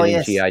they have Oh, mini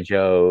yes. GI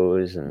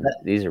Joes, and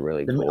these are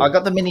really cool. I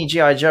got the mini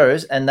GI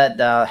Joes, and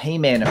that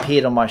He-Man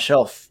appeared on my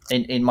shelf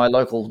in my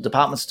local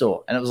department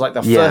store, and it was like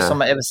the Yeah. first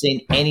time I ever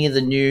seen any of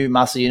the new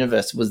Master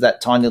Universe was that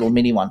tiny little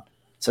mini one.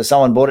 So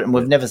someone bought it, and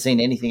we've never seen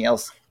anything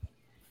else.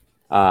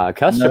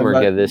 Customer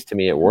No, gave this to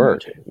me at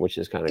work, which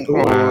is kind of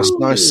cool. Oh, that's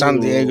nice. San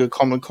Diego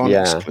Comic Con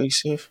Yeah.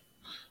 exclusive.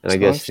 And I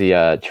That's guess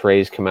the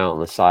trays come out on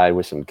the side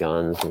with some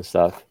guns and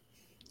stuff.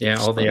 Yeah,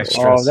 all the Oh,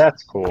 extras.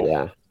 that's cool.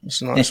 Yeah.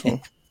 It's a nice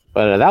one.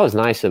 But that was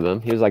nice of him.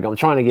 He was like, I'm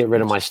trying to get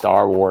rid of my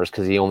Star Wars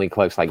because he only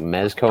collects like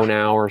Mezco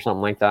now or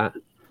something like that.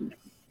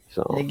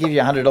 So, They give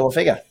you $100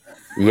 figure.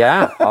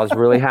 yeah, I was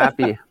really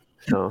happy.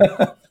 So,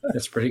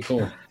 That's pretty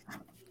cool.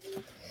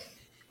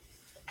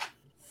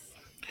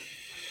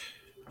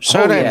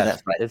 So Oh, then, yeah,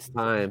 that's right. it's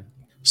time.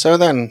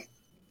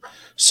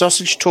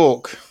 sausage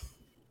talk.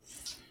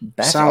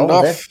 Sound oh,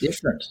 off. that's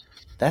different.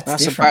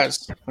 That's different.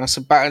 That's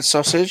a battered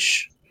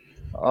sausage.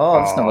 Oh,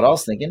 that's not what I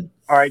was thinking.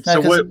 All right. No,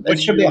 So 'cause what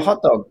it should be a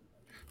hot dog.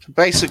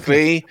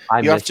 Basically, I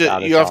you have missed to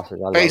out you have sausage.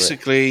 I love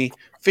basically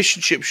fish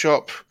and chip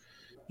shop.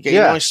 You get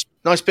Yeah. a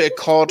nice bit of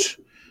cod,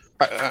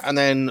 and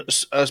then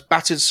a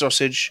battered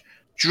sausage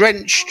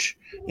drenched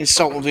in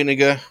salt and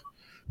vinegar,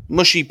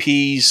 mushy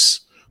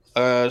peas,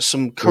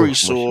 some curry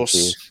Mushy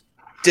sauce.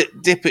 peas.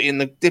 Dip it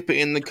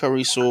in the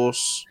curry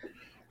sauce,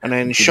 and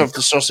then shove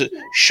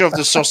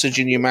the sausage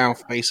in your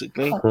mouth.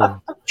 Basically,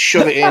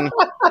 shove it in.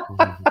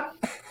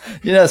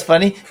 You know, it's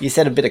funny. You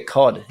said a bit of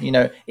cod. You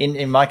know,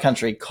 in my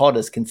country, cod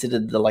is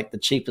considered the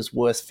cheapest,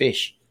 worst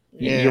fish.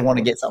 Yeah. You want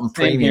to get something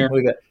Same premium. here.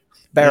 We got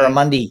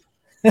barramundi,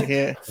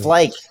 Yeah,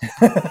 flake.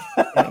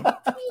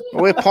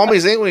 we're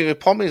pommies, ain't we? We're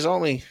pommies,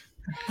 aren't we?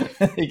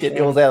 You get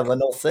yours out of the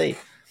North Sea.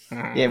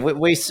 Yeah,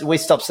 we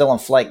stopped selling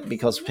flake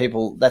because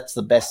that's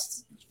the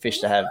best fish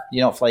to have.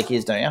 You know what flake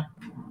is, don't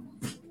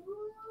you?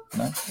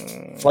 No?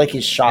 Flake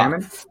is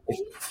shark.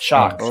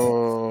 Shark.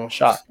 Oh,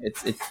 Shark.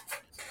 It's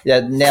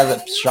now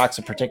that sharks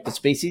are protected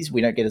species,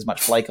 we don't get as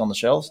much flake on the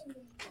shelves.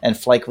 And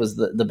flake was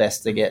the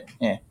best to get.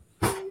 Yeah.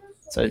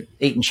 So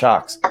eating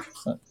sharks.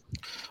 So.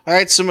 I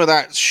had some of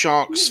that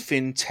shark's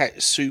fin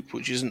soup,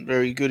 which isn't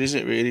very good, is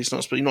it? Really, it's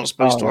not. You're not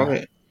supposed to have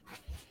it.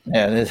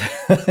 Yeah, it is.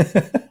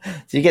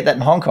 So you get that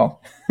in Hong Kong?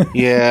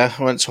 Yeah,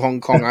 I went to Hong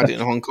Kong. I had it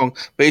in Hong Kong,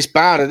 but it's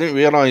bad. I didn't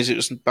realize it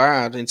was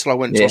bad until I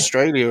went to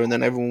Australia, and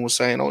then everyone was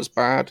saying, "Oh, it's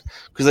bad,"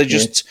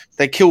 because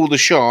they kill the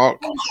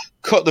shark,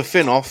 cut the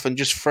fin off, and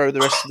just throw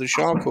the rest of the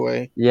shark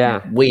away.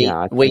 Yeah, we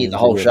eat the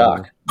whole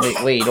shark.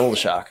 We eat all the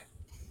shark,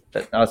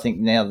 but I think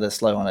now they're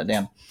slowing it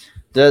down.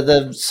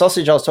 The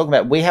sausage I was talking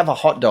about, we have a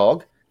hot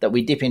dog that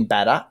we dip in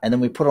batter, and then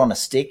we put on a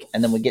stick,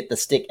 and then we get the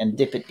stick and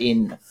dip it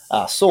in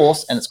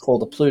sauce, and it's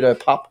called a Pluto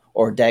pup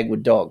or a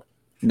Dagwood dog.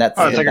 And that's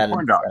it's like a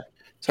corn dog.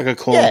 It's like a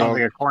corn dog.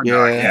 Like a corn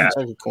dog. Yeah, it's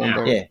like a corn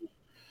dog.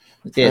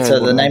 Yeah.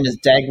 So the name is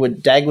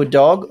Dagwood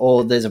dog,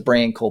 or there's a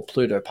brand called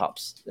Pluto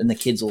pups, and the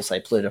kids all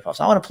say Pluto pups.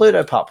 I want a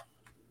Pluto pup.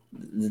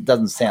 It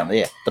doesn't sound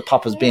the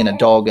pup as being a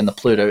dog, and the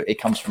Pluto, it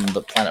comes from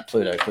the planet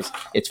Pluto because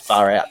it's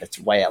far out. It's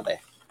way out there.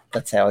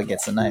 That's how it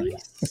gets the name.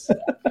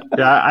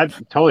 Yeah, I'm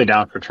totally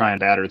down for trying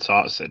battered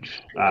sausage.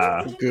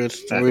 Good.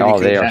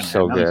 Really they are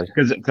so good.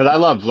 Because I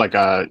love like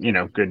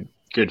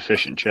good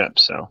fish and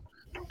chips. So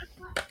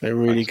they're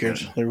really good.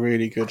 They're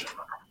really good.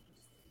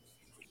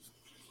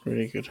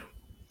 Really good.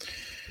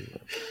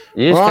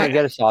 You just can't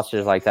get a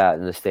sausage like that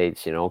in the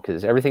States,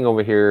 because everything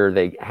over here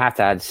they have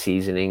to add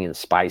seasoning and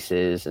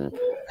spices, and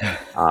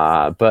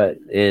but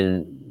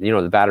in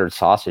the battered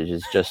sausage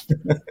is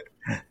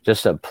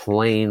just a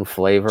plain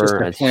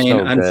flavor. Just a plain,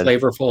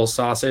 unflavorful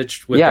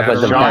sausage. With but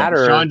the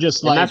batter. Sean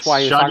just likes. That's why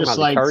you're talking about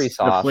the curry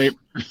sauce.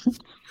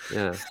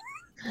 Yeah.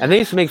 And they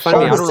used to make fun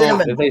of me. I don't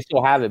know if they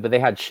still have it, but they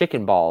had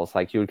chicken balls.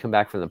 Like you would come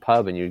back from the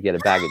pub and you'd get a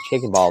bag of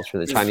chicken balls from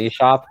the Chinese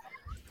shop,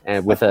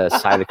 and with a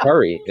side of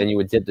curry, and you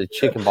would dip the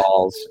chicken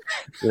balls,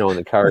 in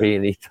the curry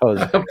and eat those.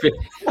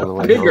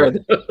 Bigger are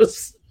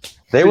those.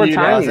 They were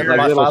tiny,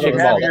 like little chicken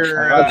balls.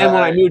 But then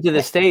when I moved to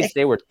the States,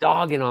 they were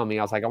dogging on me.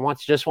 I was like,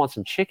 just want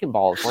some chicken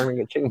balls. We're going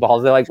to get chicken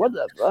balls. They're like, what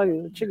the fuck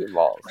is chicken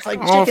balls? It's like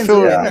chickens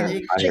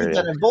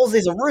and balls.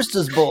 These are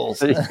roosters'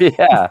 balls.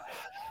 Yeah.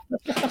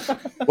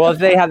 Well, if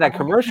they have that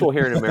commercial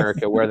here in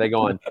America where they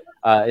going,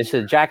 it's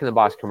a Jack in the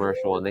Box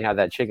commercial, and they have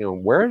that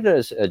chicken. Where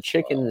does a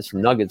chicken's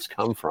nuggets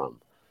come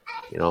from?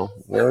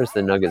 Where does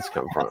the nuggets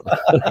come from?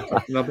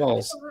 The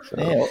balls.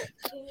 Yeah.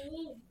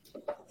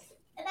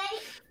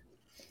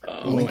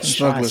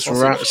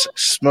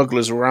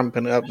 Smuggler's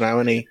ramping it up now,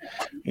 and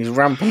he's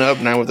ramping it up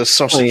now with the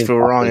sausage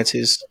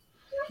varieties.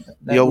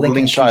 The old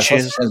Lincolnshire,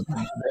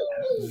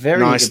 very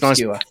nice.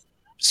 obscure.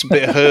 It's a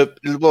bit of herb.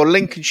 Well,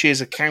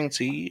 Lincolnshire's a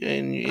county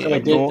in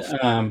north.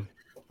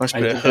 Nice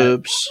bit of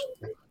herbs.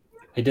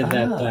 I did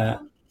that.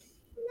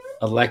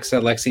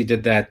 Lexi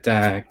did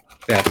that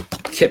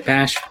Kit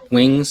Bash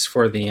wings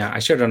for the. I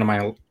showed it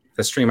on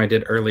the stream I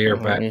did earlier,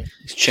 but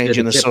he's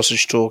changing the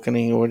sausage talk, and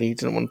he already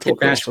didn't want to talk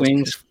Kit Bash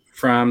wings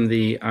from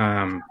the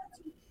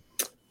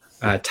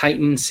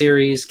Titan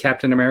series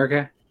Captain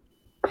America,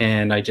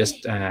 and I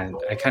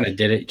kind of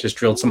did it, just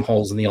drilled some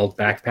holes in the old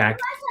backpack.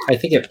 I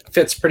think it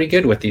fits pretty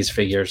good with these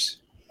figures.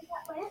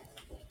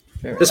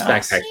 This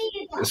backpack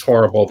is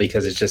horrible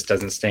because it just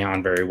doesn't stay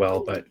on very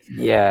well, but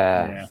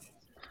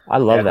I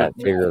love that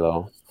figure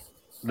though.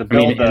 The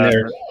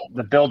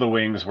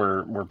Build-A-Wings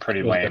were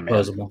pretty lame.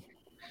 Opposable.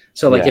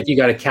 So if you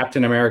got a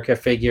Captain America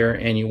figure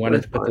and you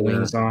wanted to put the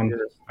wings on,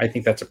 I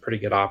think that's a pretty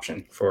good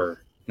option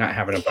for not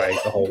having to buy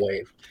the whole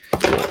wave.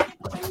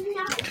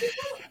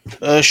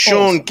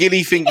 Sean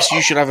Gilly thinks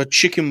you should have a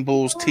Chicken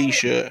Balls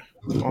t-shirt.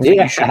 I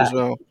think you should as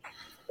well.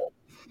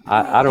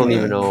 I don't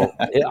even know.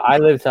 I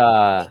lived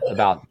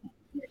about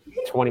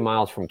 20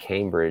 miles from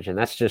Cambridge, and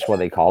that's just what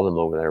they call them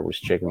over there, was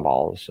chicken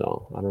balls.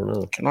 So I don't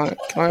know. Can I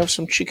have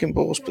some chicken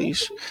balls,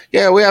 please?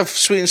 Yeah, we have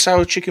sweet and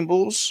sour chicken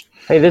balls.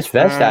 Hey, this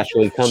vest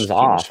actually comes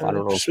off. I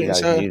don't know if you guys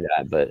do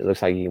that, but it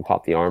looks like you can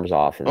pop the arms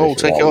off. And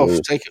take it off.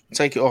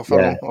 Take it off.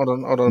 Yeah. Hold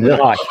on.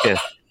 No, I can't.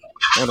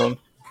 Hold on.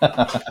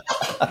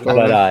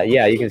 But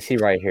you can see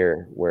right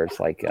here where it's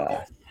like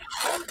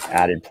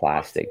added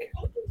plastic.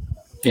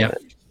 Yeah.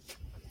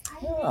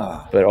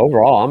 But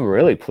overall, I'm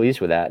really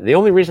pleased with that. The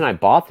only reason I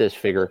bought this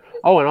figure.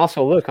 Oh, and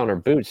also look on her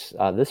boots.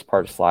 This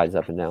part slides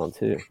up and down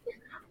too.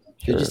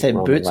 Did you say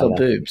boots or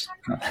boobs?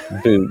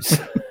 Boots.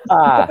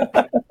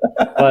 But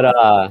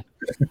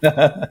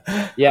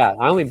yeah,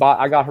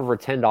 I got her for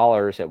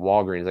 $10 at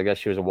Walgreens. I guess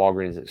she was a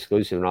Walgreens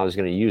exclusive, and I was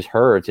going to use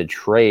her to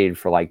trade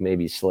for like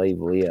maybe Slave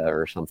Leah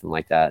or something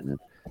like that. And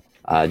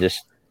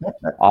just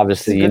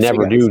obviously you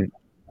never do.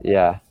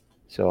 Yeah.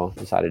 So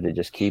decided to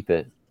just keep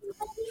it.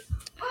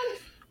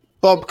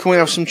 Bob, can we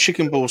have some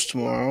chicken balls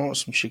tomorrow? I want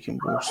some chicken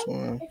balls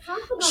tomorrow.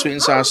 Sweet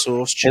and sour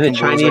sauce, chicken in the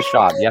Chinese balls,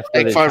 shop. You have to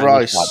egg fried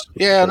rice.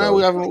 Yeah, no,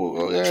 we haven't.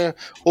 Yeah,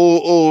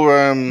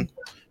 or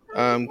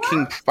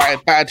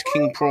bad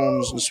king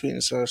prawns and sweet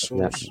and sour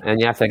sauce. Yeah. And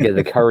you have to get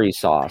the curry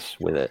sauce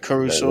with it.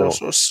 Curry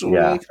sauce.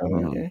 Yeah.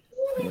 Yeah,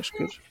 that's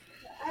good.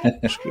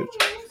 That's good.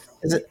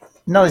 Is it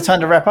nearly time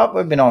to wrap up?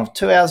 We've been on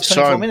 2 hours,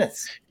 24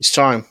 minutes. It's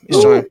time.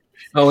 It's time.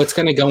 Oh, it's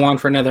going to go on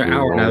for another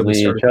hour now that we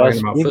started talking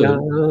about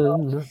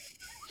food.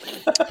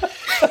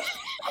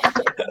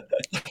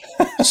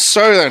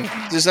 So then,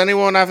 does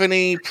anyone have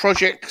any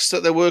projects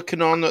that they're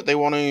working on that they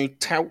want to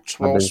tout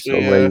whilst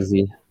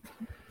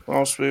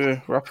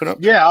we're wrapping up?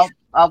 Yeah,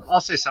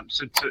 I'll say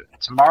something. So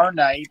tomorrow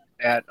night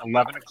at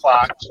 11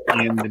 o'clock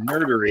in the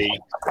Nerdery,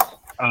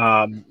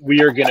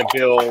 we are going to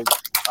build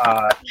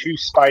 2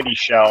 Spidey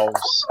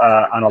shelves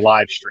on a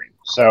live stream.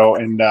 So,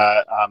 and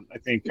I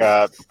think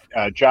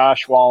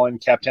Josh Wallen,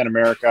 Captain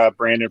America,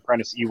 Brandon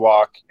Prentice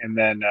Ewok, and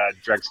then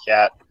Dreg's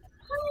Cat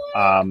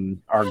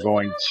are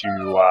going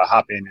to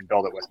hop in and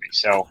build it with me.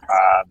 So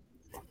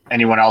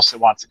anyone else that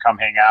wants to come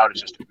hang out,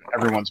 it's just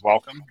everyone's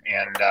welcome.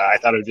 And I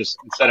thought it would just,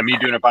 instead of me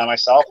doing it by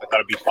myself, I thought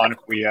it'd be fun if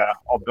we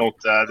all built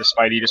the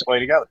Spidey display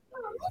together.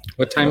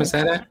 What time is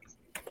that at?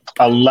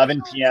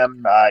 11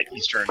 p.m.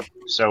 Eastern,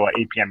 so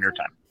 8 p.m. your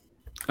time.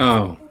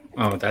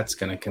 Oh, that's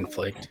going to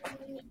conflict.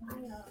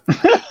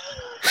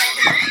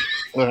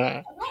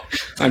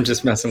 I'm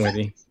just messing with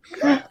you.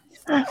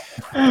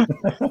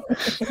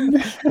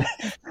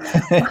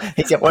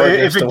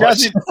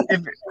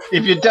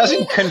 If it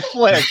doesn't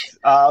conflict,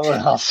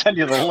 I'll send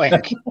you the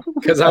link.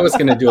 Because I was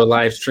going to do a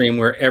live stream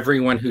where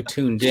everyone who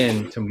tuned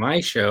in to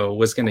my show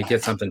was going to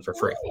get something for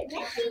free.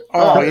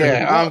 Oh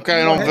yeah, I'm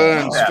going on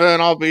Vern's. Yeah.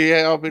 Vern, I'll be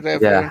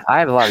there. Yeah, Vern. I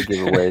have a lot of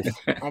giveaways.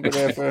 I'll be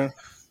there, Vern.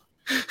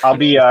 I'll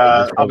be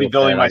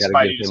building my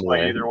Spidey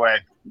display either way.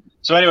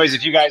 So, anyways,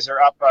 if you guys are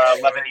up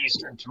 11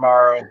 Eastern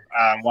tomorrow,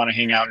 want to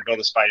hang out and build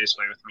a Spidey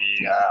display with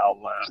me,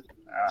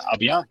 I'll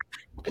be on.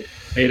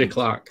 8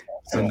 o'clock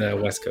on the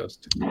West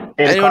Coast.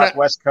 8 o'clock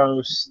West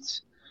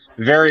Coast.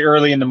 Very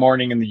early in the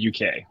morning in the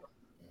UK.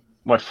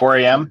 What, 4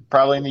 a.m.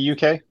 probably in the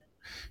UK?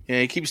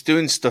 Yeah, he keeps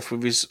doing stuff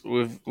with his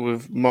with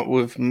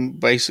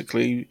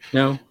basically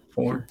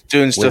 4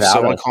 doing stuff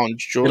so I can't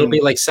join. It'll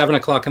be like 7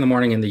 o'clock in the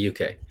morning in the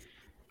UK.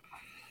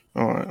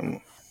 All right.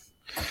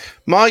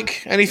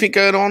 Mike, anything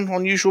going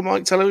on Usual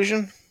Mike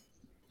Television?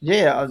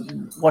 Yeah,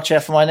 watch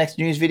out for my next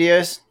news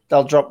videos.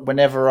 They'll drop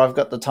whenever I've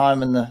got the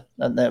time and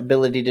the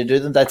ability to do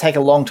them. They take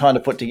a long time to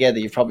put together.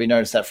 You've probably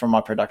noticed that from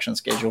my production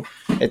schedule.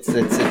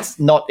 It's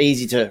not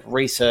easy to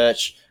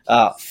research,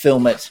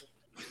 film it,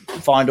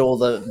 find all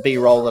the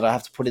B-roll that I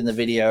have to put in the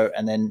video,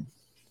 and then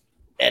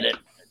edit,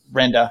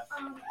 render,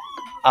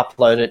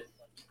 upload it.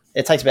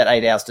 It takes about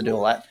 8 hours to do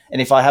all that.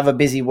 And if I have a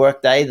busy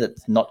work day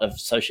that's not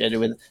associated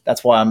with it,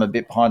 that's why I'm a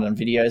bit behind on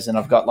videos. And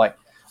I've got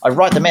I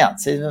write them out.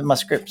 See my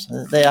scripts.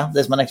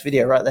 There's my next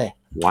video right there.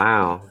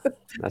 Wow.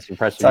 That's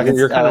impressive. So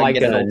You're kind of like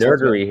a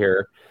Nerdery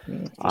here.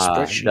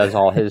 Does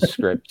all his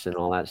scripts and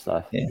all that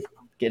stuff. Yeah.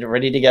 Get it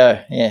ready to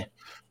go. Yeah.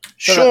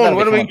 Sean,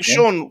 when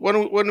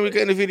are we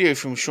getting a video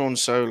from Sean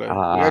Solo?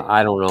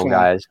 I don't know,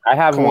 guys. I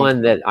have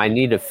one that I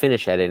need to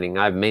finish editing.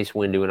 I have Mace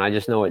Windu, and I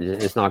just know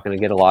it's not going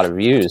to get a lot of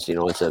views. You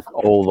know, it's an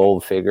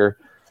old figure.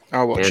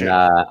 I'll watch it.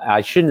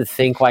 I shouldn't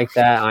think like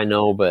that. I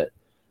know, but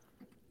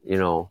you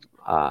know,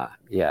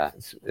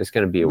 it's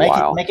going to be a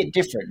while. Make it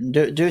different.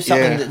 Do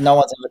something that no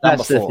one's ever done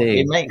before. The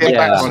thing. Make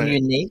it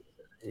unique.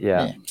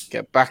 Yeah.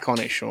 Get back on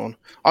it, Sean.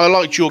 I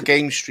liked your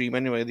game stream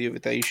anyway the other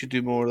day. You should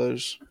do more of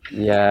those.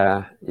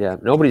 Yeah.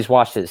 Nobody's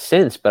watched it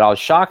since, but I was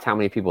shocked how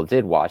many people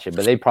did watch it.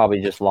 But they probably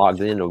just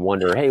logged in to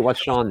wonder, hey, what's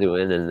Sean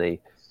doing? And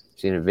they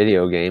seen a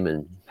video game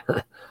and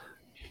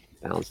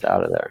bounced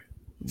out of there.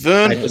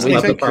 Vern, I just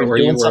love the part where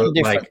you were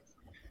like,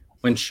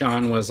 when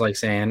Sean was like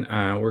saying,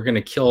 we're going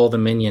to kill the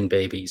minion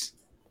babies.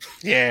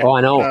 Yeah. Oh,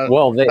 I know.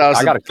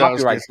 I got a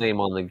copyright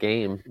claim on the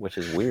game, which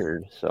is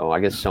weird. So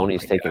I guess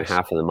Sony's taking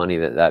half of the money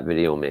that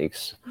video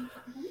makes.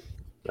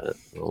 But,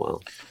 oh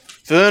well.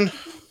 Vern?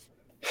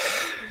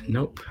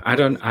 Nope. I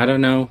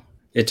don't know.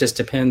 It just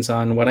depends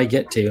on what I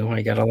get to.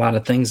 I got a lot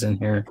of things in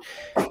here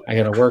I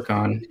got to work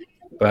on.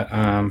 But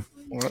I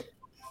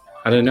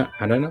don't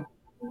know.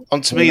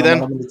 On to me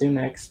then. What I'm going to do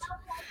next.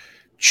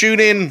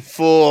 Tune in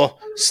for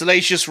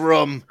Salacious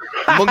Rum,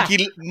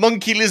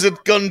 Monkey Lizard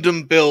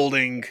Gundam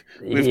building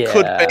with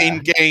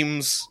Cudbane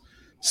Games,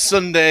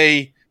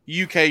 Sunday,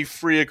 UK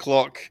 3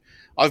 o'clock.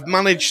 I've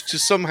managed to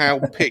somehow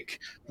pick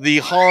the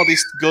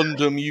hardest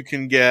Gundam you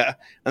can get,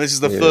 and this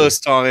is the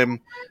first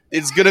time.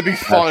 It's going to be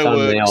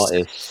fireworks. That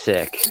thumbnail is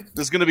sick.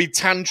 There's going to be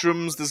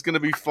tantrums. There's going to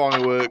be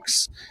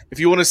fireworks. If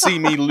you want to see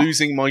me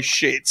losing my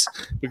shit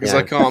because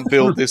I can't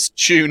build this,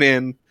 tune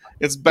in.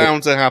 It's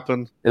bound to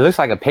happen. It looks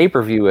like a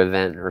pay-per-view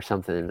event or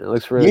something. It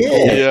looks really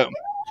cool. Yeah.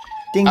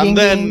 Ding,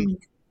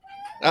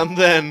 And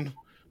then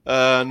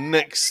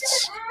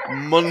next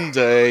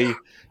Monday,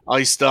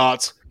 I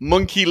start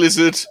Monkey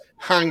Lizard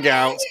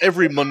Hangout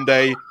every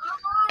Monday,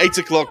 8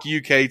 o'clock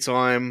UK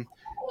time.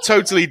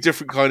 Totally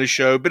different kind of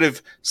show. A bit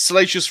of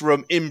Salacious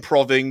Rum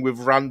improving with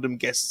random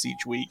guests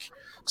each week.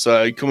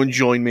 So come and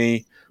join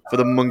me for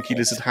the Monkey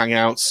Lizard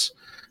Hangouts.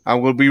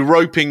 And we'll be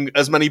roping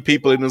as many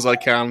people in as I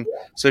can.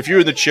 So if you're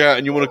in the chat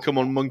and you want to come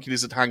on Monkey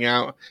Lizard hang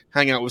out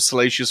with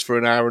Salacious for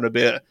an hour and a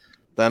bit,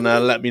 then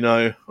let me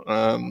know.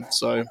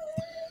 So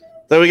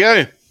there we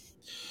go.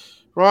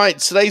 Right,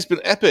 today's been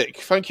epic.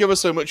 Thank you ever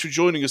so much for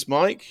joining us,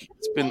 Mike.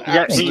 It's been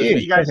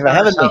absolutely. You guys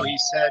notice how he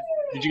said?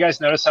 Did you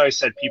guys notice how he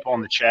said people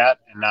in the chat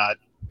and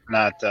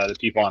not the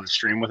people on the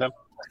stream with him?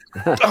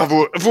 I've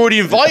already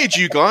invited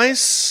you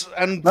guys,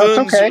 and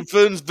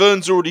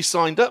Vern's already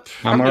signed up.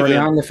 I'm already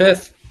on the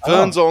 5th.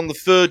 Vern's on the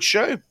 3rd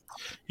show.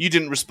 You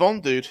didn't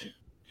respond, dude.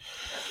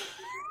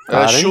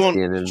 I didn't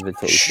see an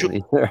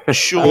invitation either.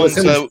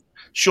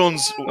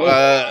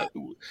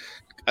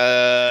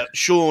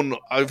 Sean,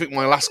 I think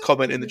my last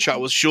comment in the chat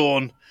was,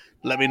 Sean,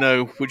 let me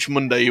know which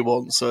Monday you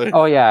want. So.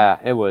 Oh, yeah,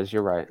 it was.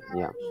 You're right.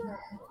 Yeah.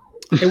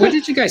 Hey, what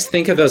did you guys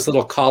think of those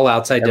little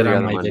call-outs I did Every on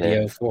other my Monday.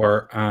 video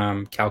for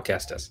Cal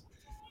Kestis?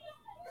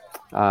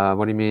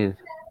 What do you mean?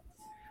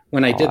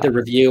 When I did the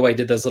review, I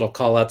did those little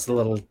call-outs, the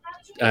little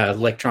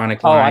electronic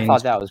Oh, lines. I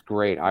thought that was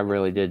great. I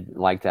really did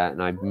like that,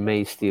 and I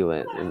may steal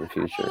it in the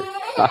future.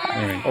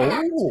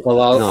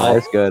 Well, No,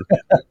 it's good.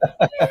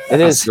 It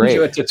I'll is send great.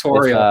 you a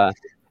tutorial.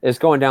 It's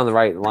going down the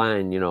right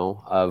line,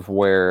 of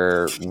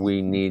where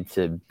we need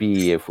to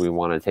be if we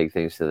want to take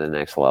things to the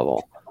next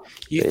level.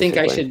 You think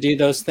I basically. should do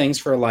those things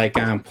for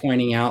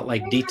pointing out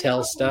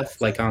detail stuff,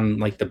 on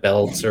the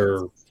belts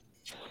or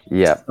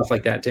Yeah. stuff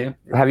like that too?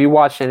 Have you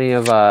watched any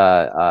of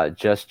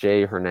Just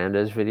Jay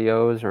Hernandez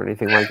videos or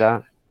anything like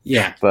that?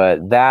 Yeah.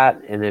 But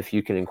that, and if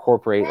you can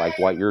incorporate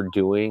what you're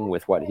doing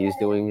with what he's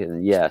doing,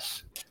 and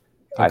yes,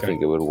 I Okay.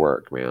 think it would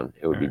work, man.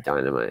 It would be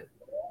Alright. dynamite.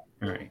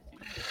 All right.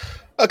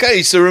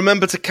 Okay, so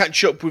remember to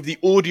catch up with the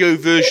audio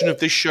version of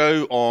this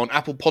show on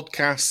Apple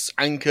Podcasts,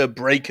 Anchor,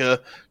 Breaker,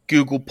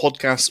 Google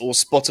Podcasts, or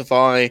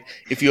Spotify.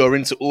 If you are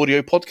into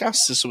audio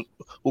podcasts, this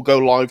will go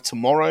live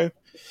tomorrow.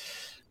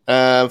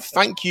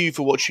 Thank you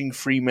for watching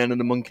Three Men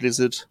and a Monkey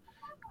Lizard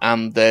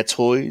and their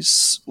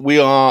toys. We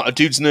are A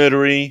Dude's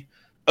Nerdery,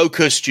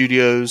 Oakhurst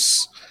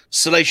Studios,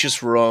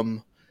 Salacious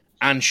Rum,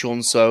 and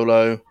Sean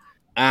Solo.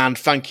 And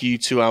thank you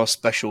to our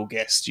special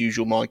guest,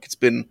 Usual Mike. It's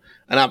been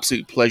an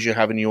absolute pleasure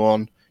having you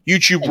on.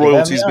 YouTube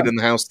Royalty has been in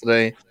the house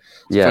today.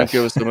 Yes. Thank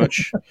you ever so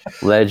much.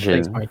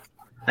 Legend. Thanks, Mike.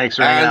 Thanks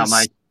for hanging out,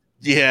 Mike.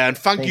 Yeah, and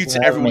thank you Thanks to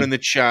for having everyone me. in the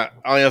chat.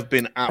 I have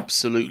been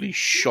absolutely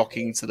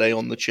shocking today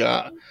on the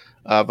chat.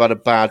 I've had a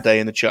bad day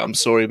in the chat. I'm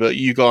sorry, but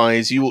you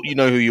guys, you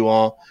know who you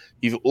are.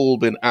 You've all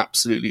been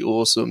absolutely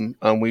awesome,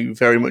 and we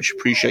very much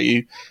appreciate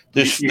you.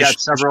 You got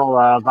several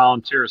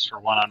volunteers for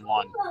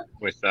one-on-one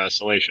with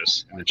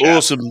Salacious in the chat.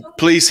 Awesome.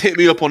 Please hit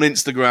me up on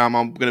Instagram.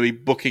 I'm going to be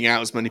booking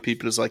out as many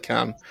people as I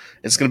can.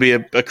 It's going to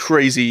be a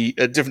crazy,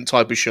 different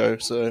type of show.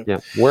 So, Yeah.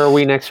 Where are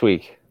we next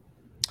week?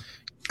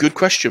 good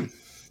question.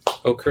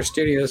 Oakhurst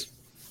Studios.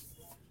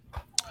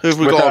 Who have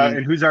we With, got?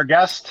 and who's our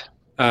guest?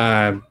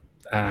 Collecting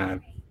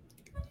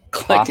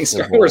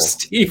Star Possible. Wars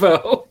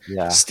Steve-O.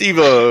 Yeah.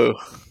 Steve-O.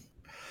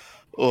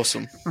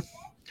 Awesome.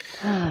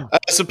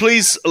 So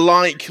please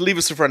leave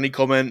us a friendly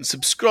comment,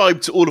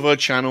 subscribe to all of our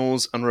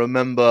channels, and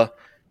remember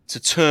to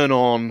turn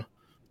on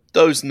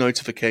those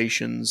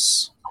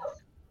notifications.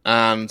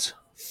 And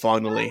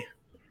finally,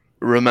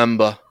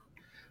 remember,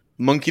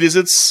 monkey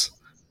lizards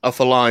are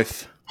for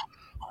life,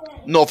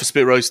 not for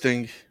spit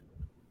roasting.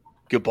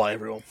 Goodbye,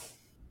 everyone.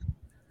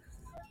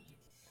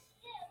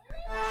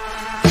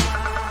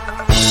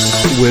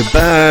 We're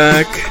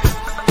back.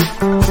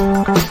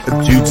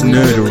 A Dude's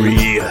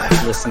Nerdery.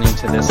 Listening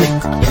to this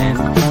again.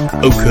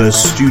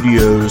 Oakhurst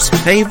Studios.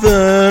 Hey,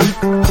 Vern.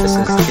 This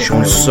is getting Sean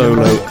really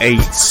Solo good. 8.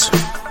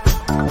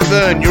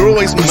 Vern, you're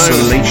always known.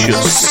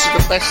 Salacious. This is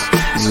the best.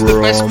 This is the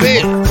best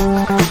bit.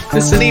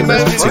 This is Any the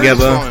moment best part.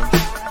 together.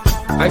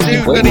 I've been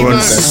Dude, waiting we're for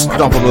this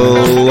part.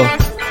 unstoppable.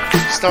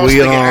 Starts We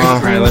to get are. All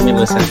angry. right, let me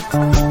listen.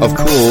 Of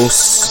course.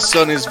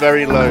 Sun is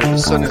very low. The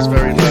sun is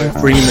very low.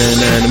 Freeman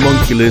and a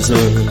monkey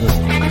lizard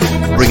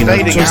bringing up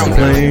fading just out to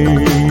now.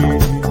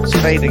 play. It's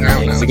fading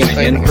out now. Is it It's gonna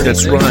fading end out. pretty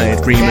That's soon?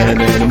 right,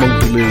 Freeman and a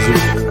monkey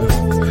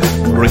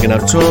lizard bringing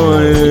up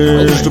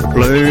toys to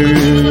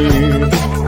play.